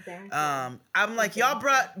more. Exactly. I'm like, y'all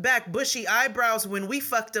brought back bushy eyebrows when we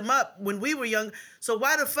fucked them up when we were young. So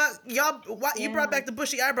why the fuck you brought back the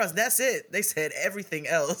bushy eyebrows? That's it. They said everything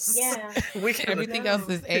else. Yeah. Everything else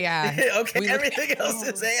is AI. Okay, everything else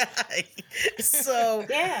is AI. So,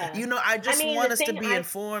 I just want us to be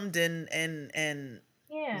informed and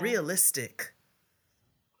realistic.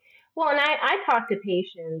 Well, and I talk to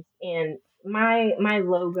patients, and my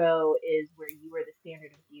logo is where you are the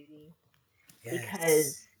standard of beauty,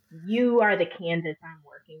 because you are the canvas I'm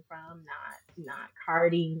working from, not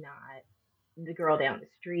Cardi, not the girl down the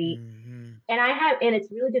street. Mm-hmm. And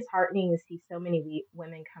it's really disheartening to see so many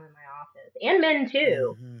women come in my office, and men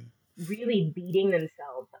too, really beating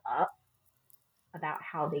themselves up about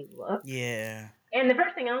how they look. Yeah. And the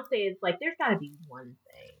first thing I'll say is, like, there's got to be one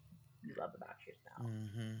thing you love about yourself.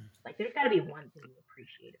 Mm-hmm. Like, there's got to be one thing you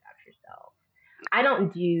appreciate about yourself. I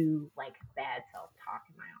don't do, like, bad self-talk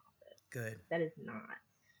in my office. Good. That is not.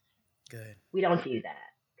 Good. We don't do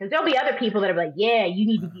that. Because there'll be other people that are like, yeah, you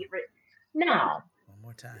need to get rid. No. One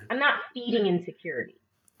more time. I'm not feeding insecurity.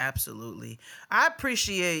 Absolutely. I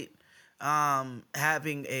appreciate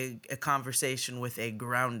having a conversation with a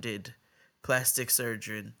grounded plastic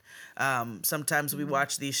surgeon. Sometimes we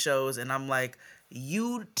watch these shows and I'm like,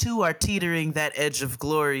 you too are teetering that edge of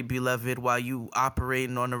glory, beloved, while you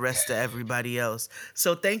operating on the rest of everybody else.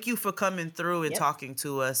 So thank you for coming through and talking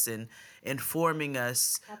to us and informing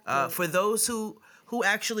us. For those who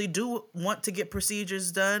actually do want to get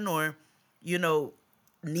procedures done, or,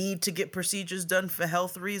 need to get procedures done for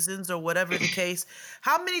health reasons or whatever the case,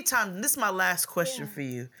 how many times, and this is my last question for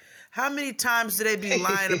you, how many times do they be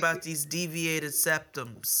lying about these deviated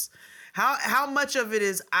septums? How much of it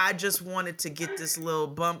is, I just wanted to get this little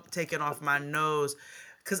bump taken off my nose?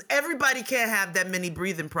 Because everybody can't have that many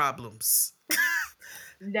breathing problems.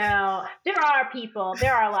 No, there are a lot of people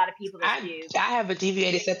that do. I have a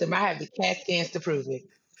deviated septum. I have the CAT scans to prove it.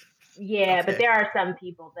 Yeah, but there are some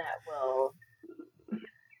people that will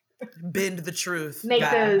bend the truth. Make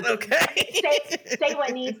those. Okay. Say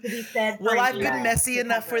what needs to be said. Well, I've been messy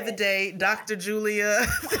enough for the day. Dr. Julia,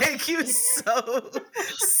 thank you so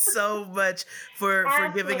much for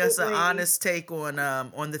giving us an honest take on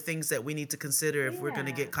the things that we need to consider if we're going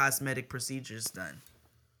to get cosmetic procedures done.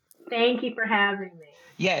 Thank you for having me.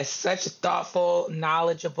 Yes, such thoughtful,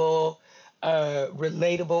 knowledgeable,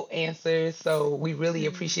 relatable answers. So we really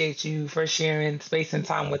appreciate you for sharing space and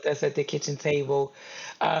time with us at the kitchen table.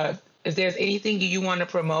 If there's anything you want to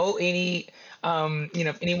promote, if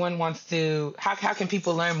anyone wants to, how can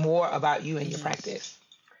people learn more about you and your practice?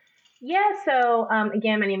 Yeah, so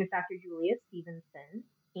again, my name is Dr. Julia Stevenson,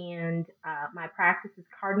 and my practice is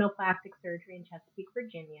Cardinal Plastic Surgery in Chesapeake,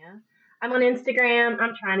 Virginia. I'm on Instagram.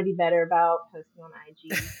 I'm trying to be better about posting on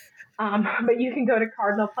IG. But you can go to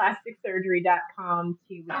cardinalplasticsurgery.com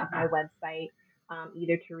which is my website,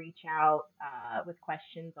 either to reach out with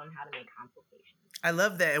questions on how to make consultations. I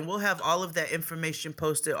love that. And we'll have all of that information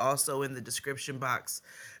posted also in the description box.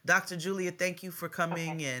 Dr. Julia, thank you for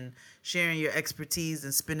coming and sharing your expertise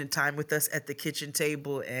and spending time with us at the kitchen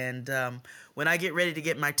table. And when I get ready to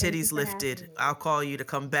get my titties lifted, I'll call you to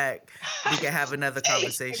come back. We can have another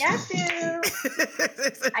conversation.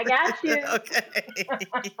 I got you. Okay.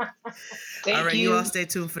 All right, you all stay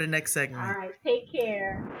tuned for the next segment. All right, take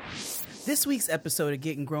care. This week's episode of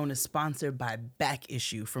Getting Grown is sponsored by Back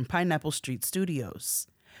Issue from Pineapple Street Studios.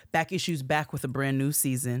 Back Issue's back with a brand new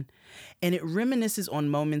season, and it reminisces on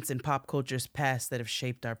moments in pop culture's past that have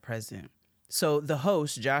shaped our present. So the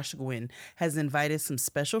host, Josh Gwynn, has invited some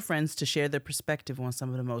special friends to share their perspective on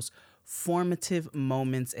some of the most formative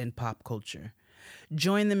moments in pop culture.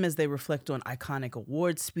 Join them as they reflect on iconic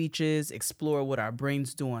award speeches, explore what our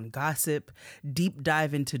brains do on gossip, deep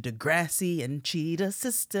dive into Degrassi and Cheetah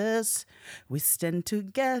Sisters, We Stand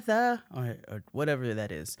Together, or whatever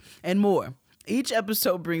that is, and more. Each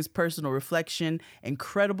episode brings personal reflection,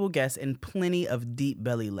 incredible guests, and plenty of deep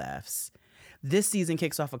belly laughs. This season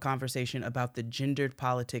kicks off a conversation about the gendered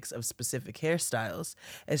politics of specific hairstyles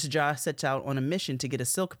as Josh sets out on a mission to get a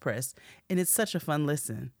silk press, and it's such a fun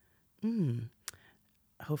listen.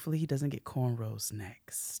 Hopefully he doesn't get cornrows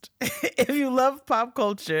next. If you love pop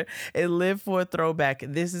culture and live for a throwback,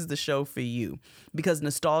 this is the show for you, because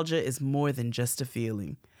nostalgia is more than just a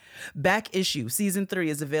feeling. Back Issue Season 3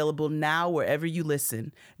 is available now wherever you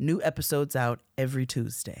listen. New episodes out every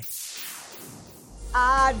Tuesday.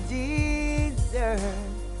 I deserve.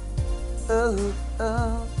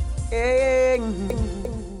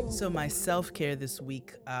 So my self-care this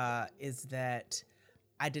week is that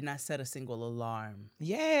I did not set a single alarm.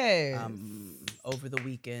 Yes. Over the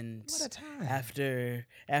weekend. What a time. After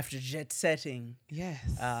jet setting. Yes.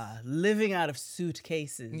 Living out of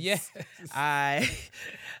suitcases. Yes.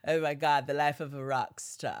 Oh my God, the life of a rock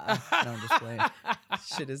star. No, I'm just playing.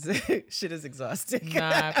 Shit is exhausting.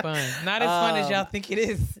 Not fun. Not as fun as y'all think it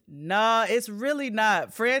is. No, it's really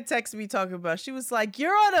not. Fran texted me talking about, she was like,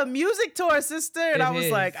 "You're on a music tour, sister." And I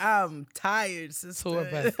was like, "I'm tired, sister." Tour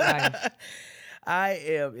bus life. I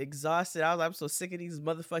am exhausted. I'm so sick of these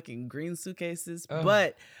motherfucking green suitcases. Oh.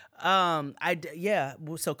 But so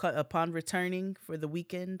upon returning for the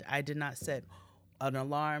weekend, I did not set an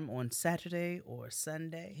alarm on Saturday or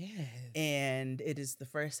Sunday. Yes. And it is the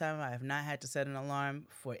first time I have not had to set an alarm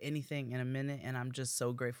for anything in a minute, and I'm just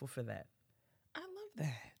so grateful for that. I love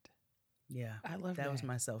that. Yeah. I love that. That was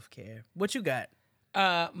my self-care. What you got?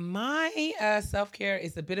 My self-care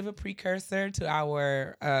is a bit of a precursor to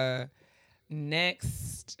our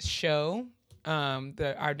next show,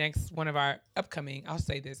 our next one of our upcoming, I'll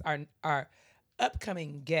say this, our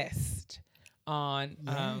upcoming guest on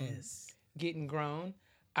Getting Grown.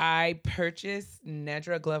 I purchased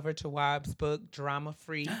Nedra Glover Tawwab's book, Drama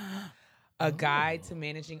Free, a guide to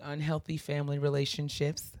managing unhealthy family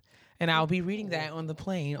relationships. And I'll be reading that on the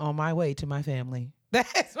plane on my way to my family.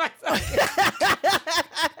 That's my self-care.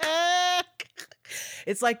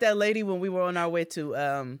 It's like that lady when we were on our way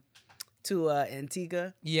to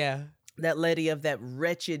Antigua. Yeah. That lady of that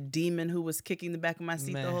wretched demon who was kicking the back of my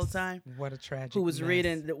seat the whole time. What a tragic Who was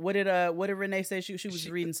reading, what did Renee say? She was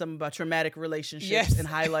reading something about traumatic relationships and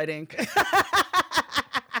highlighting.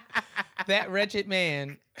 That wretched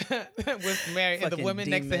man was married, and the woman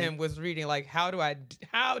next to him was reading like, how do I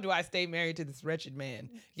stay married to this wretched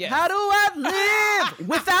man? Yes. How do I live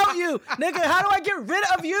without you? Nigga, how do I get rid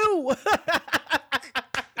of you?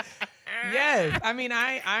 Yes. I mean,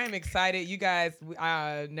 I am excited. You guys,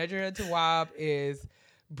 Nedra Tawwab is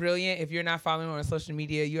brilliant. If you're not following her on social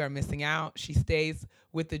media, you are missing out. She stays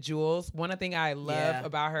with the jewels. One thing I love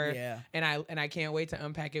about her, and I can't wait to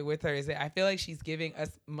unpack it with her, is that I feel like she's giving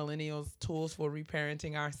us millennials tools for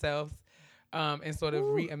reparenting ourselves, and sort of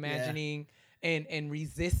reimagining and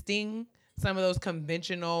resisting some of those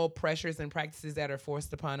conventional pressures and practices that are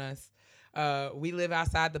forced upon us. We live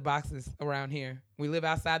outside the boxes around here. We live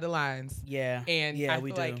outside the lines. Yeah. And I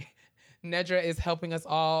feel like Nedra is helping us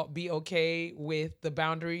all be okay with the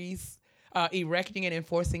boundaries, erecting and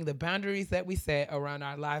enforcing the boundaries that we set around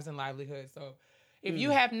our lives and livelihoods. So if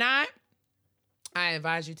you have not, I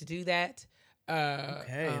advise you to do that.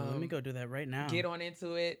 Okay, let me go do that right now. Get on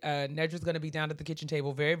into it. Nedra's going to be down at the kitchen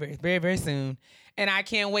table very, very, very, very soon. And I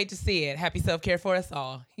can't wait to see it. Happy self-care for us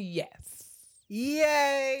all. Yes.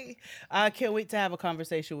 Yay! I can't wait to have a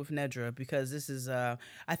conversation with Nedra, because this is, I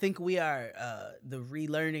think we are the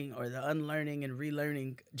relearning or the unlearning and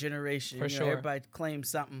relearning generation. For sure. Everybody claims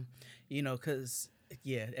something, because,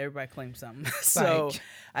 everybody claims something. So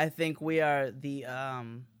I think we are the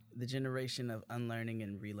generation of unlearning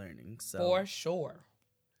and relearning. So for sure.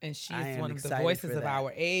 And she is one of the voices of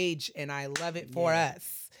our age, and I love it for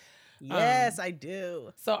us. Yes, I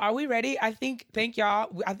do. So are we ready? Thank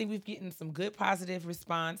y'all. I think we've gotten some good positive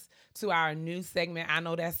response to our new segment. I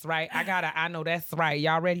know that's right. I know that's right.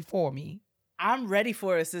 Y'all ready for me? I'm ready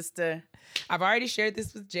for it, sister. I've already shared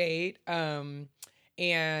this with Jade. And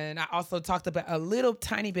I also talked about a little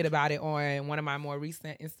tiny bit about it on one of my more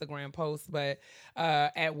recent Instagram posts. But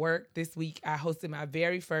at work this week, I hosted my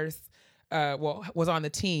very first, was on the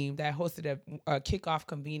team that hosted a kickoff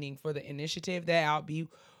convening for the initiative that I'll be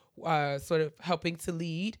sort of helping to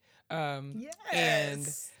lead. And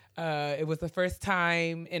it was the first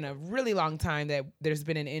time in a really long time that there's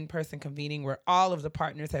been an in-person convening where all of the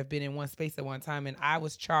partners have been in one space at one time. And I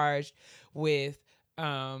was charged with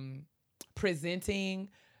presenting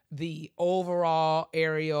the overall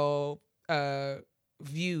aerial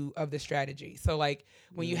view of the strategy. So like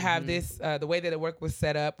when you have this, the way that the work was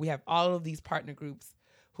set up, we have all of these partner groups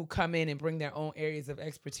who come in and bring their own areas of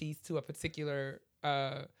expertise to a particular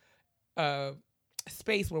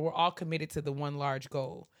space where we're all committed to the one large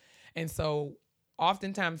goal. And so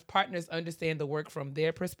oftentimes partners understand the work from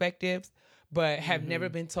their perspectives, but have never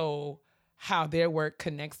been told how their work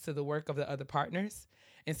connects to the work of the other partners.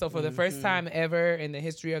 And so for the first time ever in the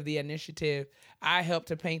history of the initiative, I helped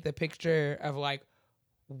to paint the picture of like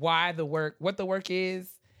what the work is,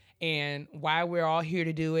 and why we're all here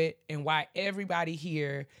to do it, and why everybody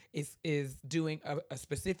here is doing a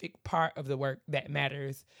specific part of the work that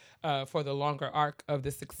matters for the longer arc of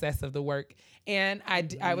the success of the work. And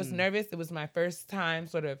I was nervous. It was my first time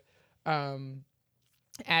sort of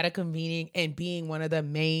at a convening and being one of the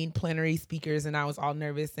main plenary speakers, and I was all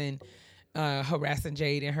nervous and harassing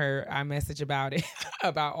Jade in her iMessage about it,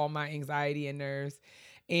 about all my anxiety and nerves.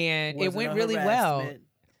 And it went really well.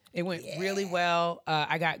 It went really well.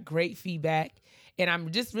 I got great feedback, and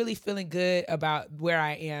I'm just really feeling good about where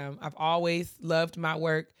I am. I've always loved my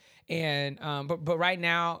work, and but right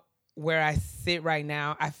now, where I sit right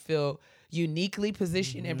now, I feel uniquely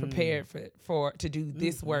positioned and prepared to do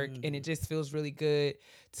this work, and it just feels really good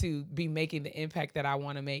to be making the impact that I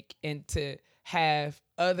want to make, and to have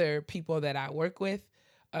other people that I work with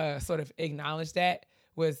sort of acknowledge that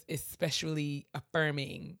was especially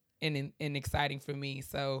affirming and exciting for me.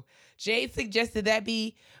 So Jade suggested that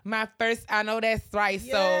be my first I Know That's Right.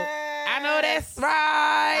 Yes. So I know that's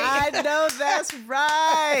right. I know that's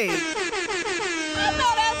right. I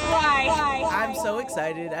know that's right. I'm so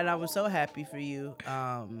excited, and I was so happy for you.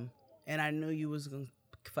 And I knew you was gonna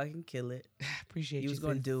fucking kill it. Appreciate you. You was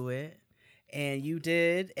gonna do it. And you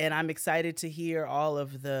did, and I'm excited to hear all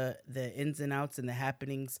of the ins and outs and the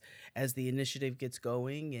happenings as the initiative gets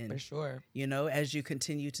going. And for sure, you know, as you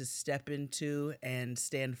continue to step into and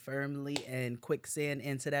stand firmly and quicksand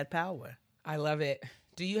into that power. I love it.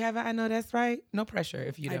 Do you have I Know That's Right? No pressure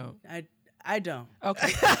if you don't. I don't.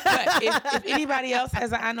 Okay. But if anybody else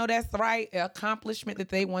has an I Know That's Right accomplishment that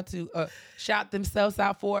they want to shout themselves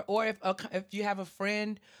out for, or if you have a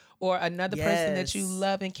friend or another person that you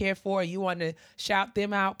love and care for, you want to shout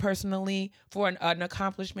them out personally for an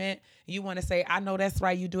accomplishment, you want to say, I know that's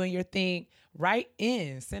right, you doing your thing, write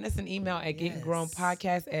in. Send us an email at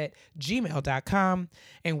gettinggrownpodcast@gmail.com,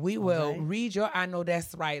 and we will read your I Know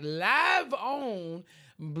That's Right live on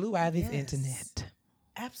Blue Ivy's internet.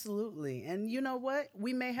 Absolutely. And you know what?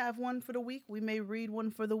 We may have one for the week. We may read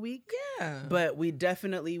one for the week. Yeah. But we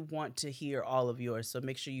definitely want to hear all of yours. So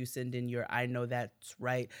make sure you send in your I Know That's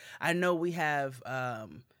Right. I know we have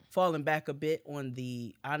fallen back a bit on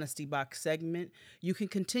the Honesty Box segment. You can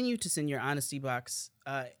continue to send your Honesty Box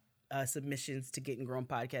submissions to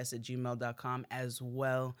gettinggrownpodcast@gmail.com as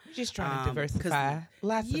well. Just trying to diversify.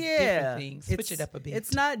 Lots of different things. Switch it up a bit.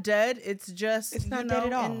 It's not dead. It's just, it's not dead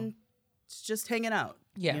at all. It's just hanging out.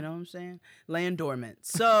 Yeah. You know what I'm saying? Laying dormant.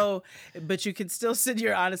 So, but you can still send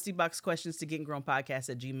your Honesty Box questions to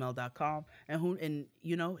gettinggrownpodcast@gmail.com. And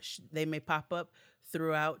you know, they may pop up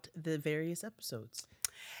throughout the various episodes.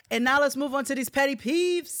 And now let's move on to these petty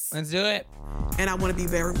peeves. Let's do it. And I want to be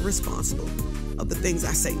very responsible of the things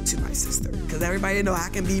I say to my sister. Because everybody know I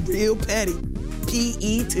can be real petty.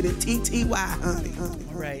 P-E to the T-T-Y, honey.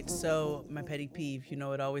 Right. So my petty peeve, you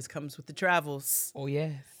know, it always comes with the travels. Oh,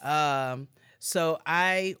 yes. So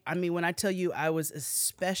I mean, when I tell you I was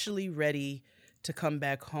especially ready to come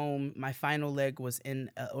back home, my final leg was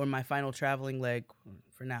in, or my final traveling leg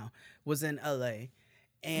for now was in LA.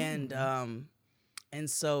 And, and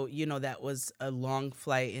so, you know, that was a long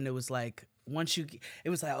flight, and it was like, it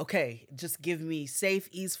was like, okay, just give me safe,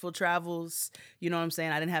 easeful travels. You know what I'm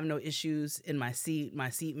saying? I didn't have no issues in my seat. My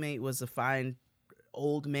seatmate was a fine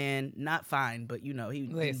old man, not fine, but you know, he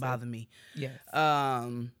didn't bother me. Yes.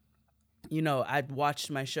 You know, I'd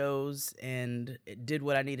watched my shows and did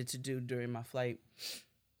what I needed to do during my flight.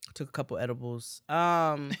 Took a couple edibles.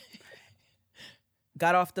 Got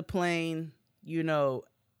off the plane. You know,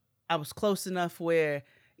 I was close enough where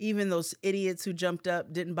even those idiots who jumped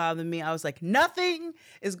up didn't bother me. I was like, nothing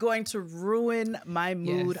is going to ruin my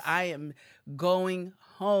mood. Yes. I am going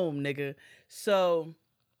home, nigga. So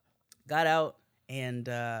got out and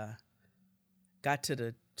got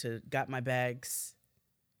got my bags,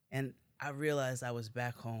 and I realized I was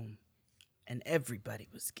back home and everybody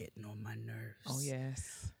was getting on my nerves. Oh,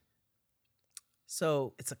 yes.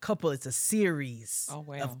 So it's a series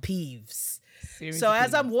of peeves. So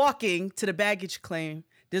as I'm walking to the baggage claim,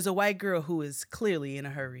 there's a white girl who is clearly in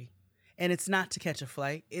a hurry. And it's not to catch a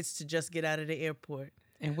flight. It's to just get out of the airport.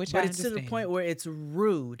 But it's to the point where it's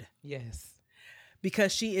rude. Yes.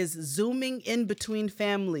 Because she is zooming in between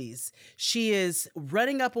families. She is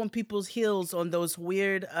running up on people's heels on those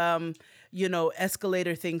weird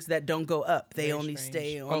escalator things that don't go up. They only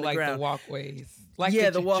stay on the ground. The walkways. Like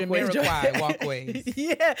the walkways. Jamiroquai walkways.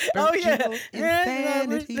 Yeah. Oh, yeah.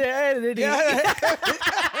 Insanity.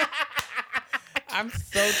 I'm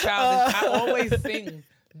so childish. I always sing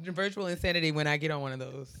Virtual Insanity when I get on one of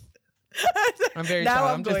those. I'm very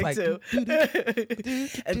childish. I'm going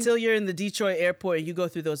to. Until you're in the Detroit airport and you go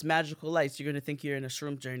through those magical lights, you're going to think you're in a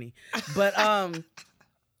shroom journey. But,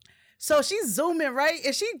 so she's zooming, right?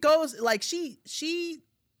 And she goes, like, she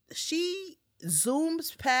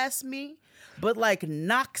zooms past me, but, like,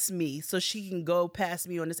 knocks me so she can go past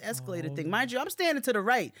me on this escalator thing. Mind you, I'm standing to the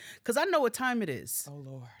right because I know what time it is. Oh,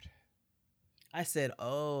 Lord. I said,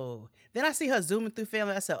 oh. Then I see her zooming through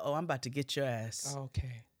family. I said, oh, I'm about to get your ass.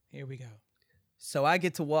 Okay. Here we go. So I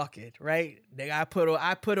get to walk it, right? I put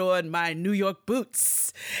on my New York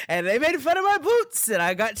boots, and they made fun of my boots, and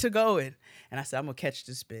I got to going. And I said, I'm going to catch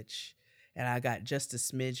this bitch. And I got just a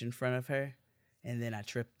smidge in front of her, and then I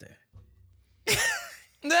tripped her.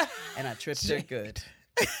 And I tripped her good.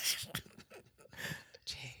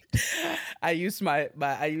 I used my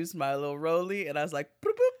little rollie, and I was like,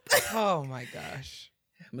 boop, boop. Oh my gosh.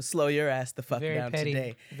 I'm gonna slow your ass the fuck Very down petty.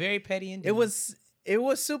 today. Very petty indeed. It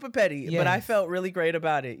was super petty, Yes. but I felt really great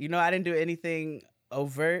about it. I didn't do anything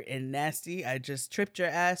overt and nasty. I just tripped your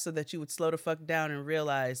ass so that you would slow the fuck down and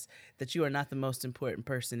realize that you are not the most important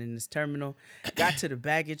person in this terminal. Got to the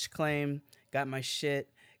baggage claim, got my shit,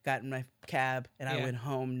 got in my cab, and I went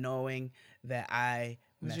home knowing that I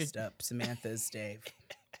messed up Samantha's day.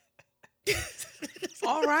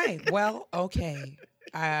 All right. Well, okay.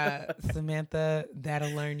 Samantha,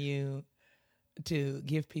 that'll learn you to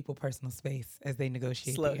give people personal space as they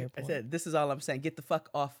negotiate the airport. I said, this is all I'm saying. Get the fuck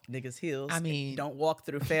off niggas' heels. I mean, don't walk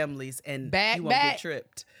through families and you won't back. get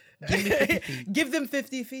tripped. Give me 50 feet. Give them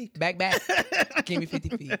 50 feet. Back. Give me 50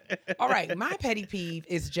 feet. All right. My petty peeve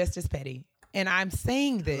is just as petty. And I'm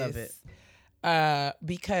saying this Love it.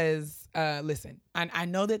 Because, listen, I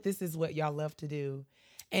know that this is what y'all love to do.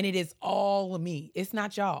 And it is all me. It's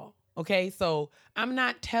not y'all. Okay? So I'm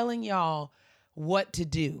not telling y'all what to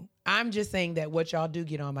do. I'm just saying that what y'all do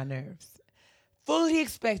get on my nerves. Fully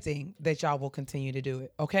expecting that y'all will continue to do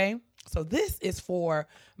it. Okay? So this is for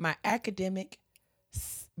my academic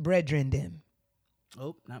brethren.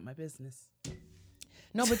 Oh, not my business.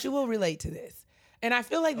 No, but you will relate to this. And I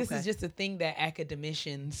feel like this is just a thing that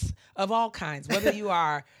academicians of all kinds, whether you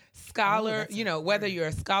are scholar, whether you're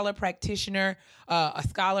a scholar practitioner, a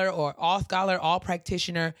scholar or all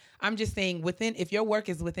practitioner, I'm just saying if your work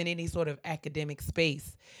is within any sort of academic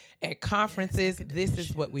space, at conferences, this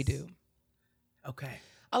is what we do. Okay.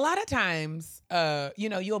 A lot of times,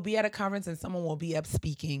 you'll be at a conference and someone will be up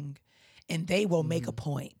speaking and they will make a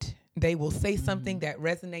point. They will say something that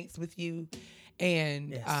resonates with you.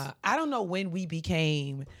 And I don't know when we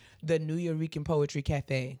became the New Eurekan Poetry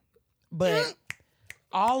Cafe, but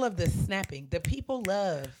all of the snapping, the people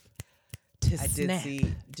love to snap.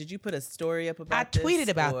 Did you put a story up about this? I tweeted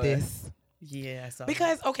about this. Yeah, I saw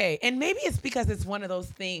and maybe it's because it's one of those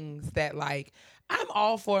things that, like, I'm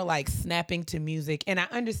all for, like, snapping to music. And I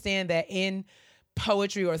understand that in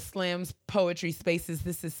poetry or slams poetry spaces,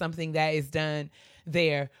 this is something that is done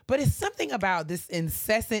there. But it's something about this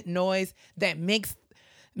incessant noise that makes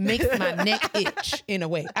my neck itch in a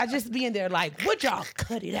way. I just be in there like, would y'all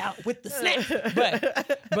cut it out with the snap?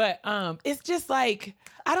 But it's just like,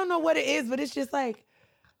 I don't know what it is, but it's just like,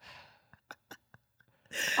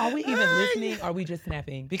 are we even listening? Or are we just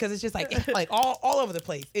snapping? Because it's just like all over the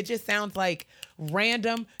place. It just sounds like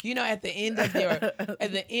random. At the end of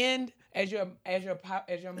as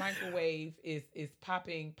your microwave is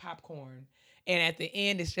popping popcorn, and at the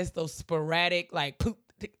end it's just those sporadic like poop.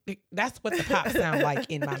 That's what the pop sound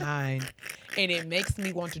like in my mind, and it makes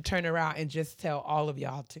me want to turn around and just tell all of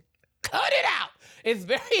y'all to cut it out.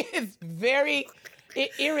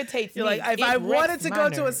 It irritates me. Like, if I wanted to go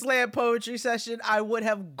to a slam poetry session, I would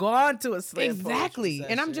have gone to a slam poetry session.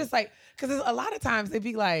 And I'm just like, because a lot of times it'd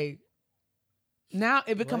be like, now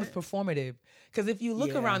it becomes performative. Because if you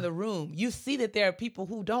look around the room, you see that there are people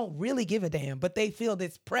who don't really give a damn, but they feel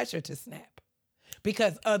this pressure to snap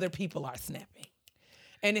because other people are snapping.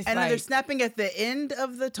 And it's are they snapping at the end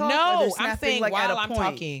of the talk? No, I'm saying like while I'm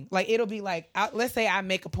talking. Like, it'll be like, let's say I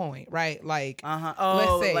make a point, right? Like,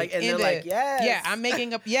 let's say, like, and they're like, yes. Yeah, I'm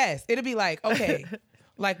making up, yes. It'll be like, okay,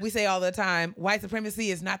 like we say all the time, white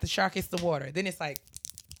supremacy is not the shark, it's the water. Then it's like,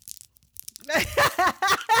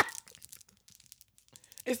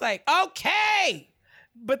 it's like, okay.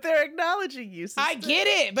 But they're acknowledging you. Sister. I get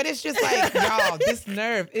it, but it's just like, y'all, this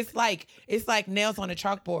nerve. It's like nails on a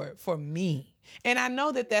chalkboard for me. And I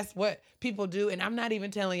know that that's what people do. And I'm not even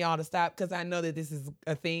telling y'all to stop because I know that this is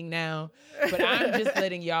a thing now. But I'm just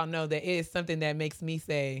letting y'all know that it is something that makes me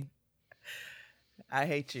say, I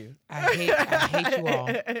hate you. I hate you all.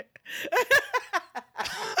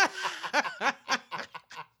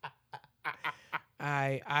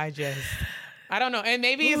 I don't know. And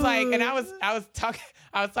maybe it's like, and I was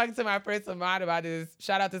talking to my friend Samad about this.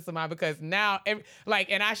 Shout out to Samad because now,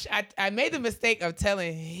 I made the mistake of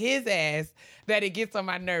telling his ass that it gets on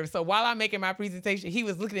my nerves. So while I'm making my presentation, he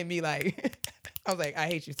was looking at me like, I was like, I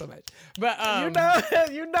hate you so much. But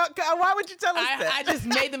you know, why would you tell us that? I just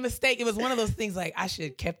made the mistake. It was one of those things like I should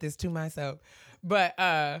have kept this to myself. But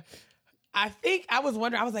I think I was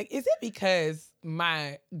wondering, I was like, is it because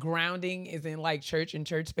my grounding is in like church and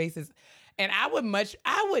church spaces? And I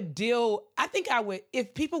think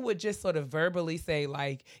if people would just sort of verbally say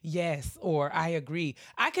like, yes, or I agree,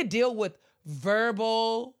 I could deal with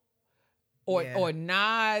verbal or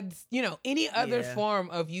nods, any other form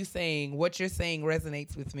of you saying what you're saying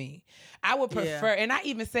resonates with me. I would prefer, and I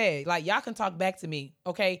even said, like, y'all can talk back to me,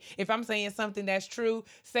 okay? If I'm saying something that's true,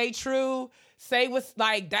 say what's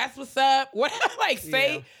like, that's what's up. Whatever, like,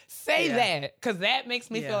 say that, because that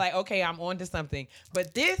makes me feel like, okay, I'm on to something.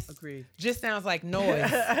 But this just sounds like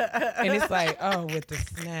noise. And it's like, oh, with the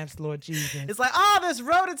snaps, Lord Jesus. It's like, oh, there's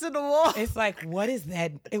rodents in the wall. It's like, what is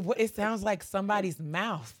that? It sounds like somebody's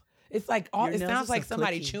mouth. It's like it sounds like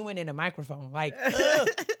somebody chewing in a microphone. Like,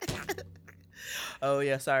 oh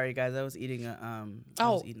yeah, sorry guys, I was eating a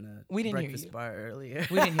we didn't breakfast hear you. bar earlier.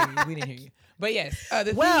 We didn't hear you. But yes,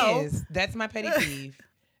 the thing is, that's my petty peeve,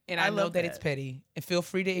 and I know that it's petty. And feel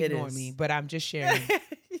free to ignore me, but I'm just sharing.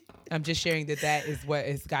 I'm just sharing that is what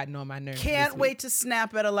has gotten on my nerves. Can't wait to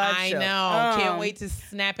snap at a live show. I know. Can't wait to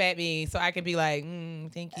snap at me so I can be like,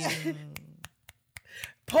 thank you.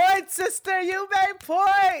 Points, sister, you made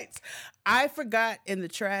points. I forgot in the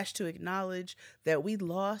trash to acknowledge that we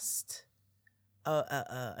lost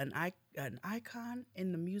an icon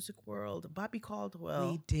in the music world, Bobby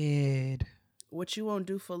Caldwell. We did. What You Won't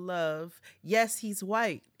Do for Love. Yes, he's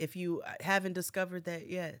white, if you haven't discovered that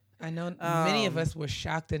yet. I know many of us were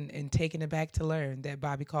shocked and taken aback to learn that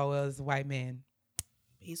Bobby Caldwell is a white man.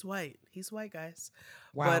 He's white. He's white, guys.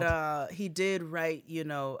 Wow. But he did write,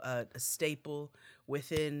 a staple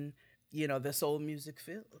within, the soul music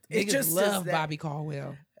field. Niggas just love Bobby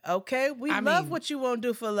Caldwell. Okay, we love What You Won't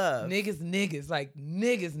Do for Love.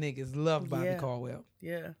 Niggas love Bobby Caldwell.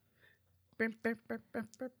 Yeah.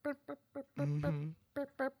 Mm-hmm.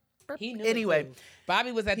 He knew anyway,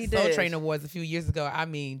 Bobby was at the Soul Train Awards a few years ago. I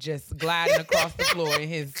mean, just gliding across the floor in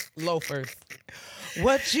his loafers.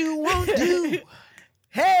 What you won't do,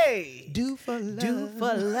 hey, do for love. Do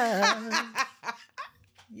for love.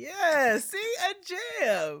 Yeah, see, a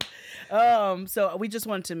jam. So we just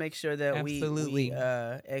wanted to make sure that we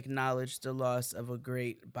acknowledge the loss of a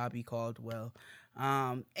great Bobby Caldwell.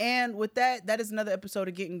 And with that is another episode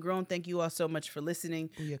of Getting Grown. Thank you all so much for listening.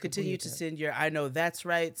 Continue to send your I know that's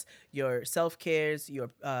rights, your self-cares, your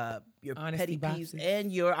petty peeves,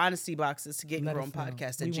 and your honesty boxes to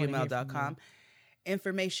gettinggrownpodcast@gmail.com.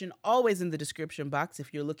 Information always in the description box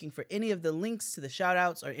if you're looking for any of the links to the shout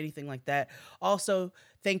outs or anything like that. Also,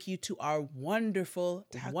 thank you to our wonderful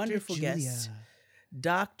guest.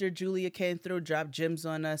 Dr. Julia came through, dropped gems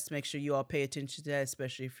on us. Make sure you all pay attention to that,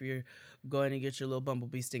 especially if you're going to get your little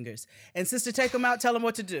bumblebee stingers. And sister, take them out. Tell them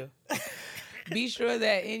what to do. Be sure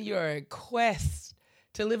that in your quest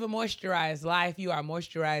to live a moisturized life, you are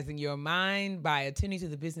moisturizing your mind by attending to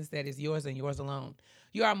the business that is yours and yours alone.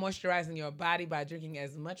 You are moisturizing your body by drinking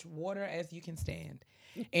as much water as you can stand.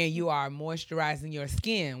 And you are moisturizing your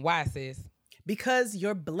skin. Why, sis? Because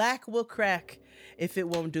your black will crack if it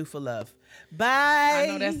won't do for love. Bye. I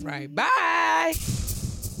know that's right. Bye.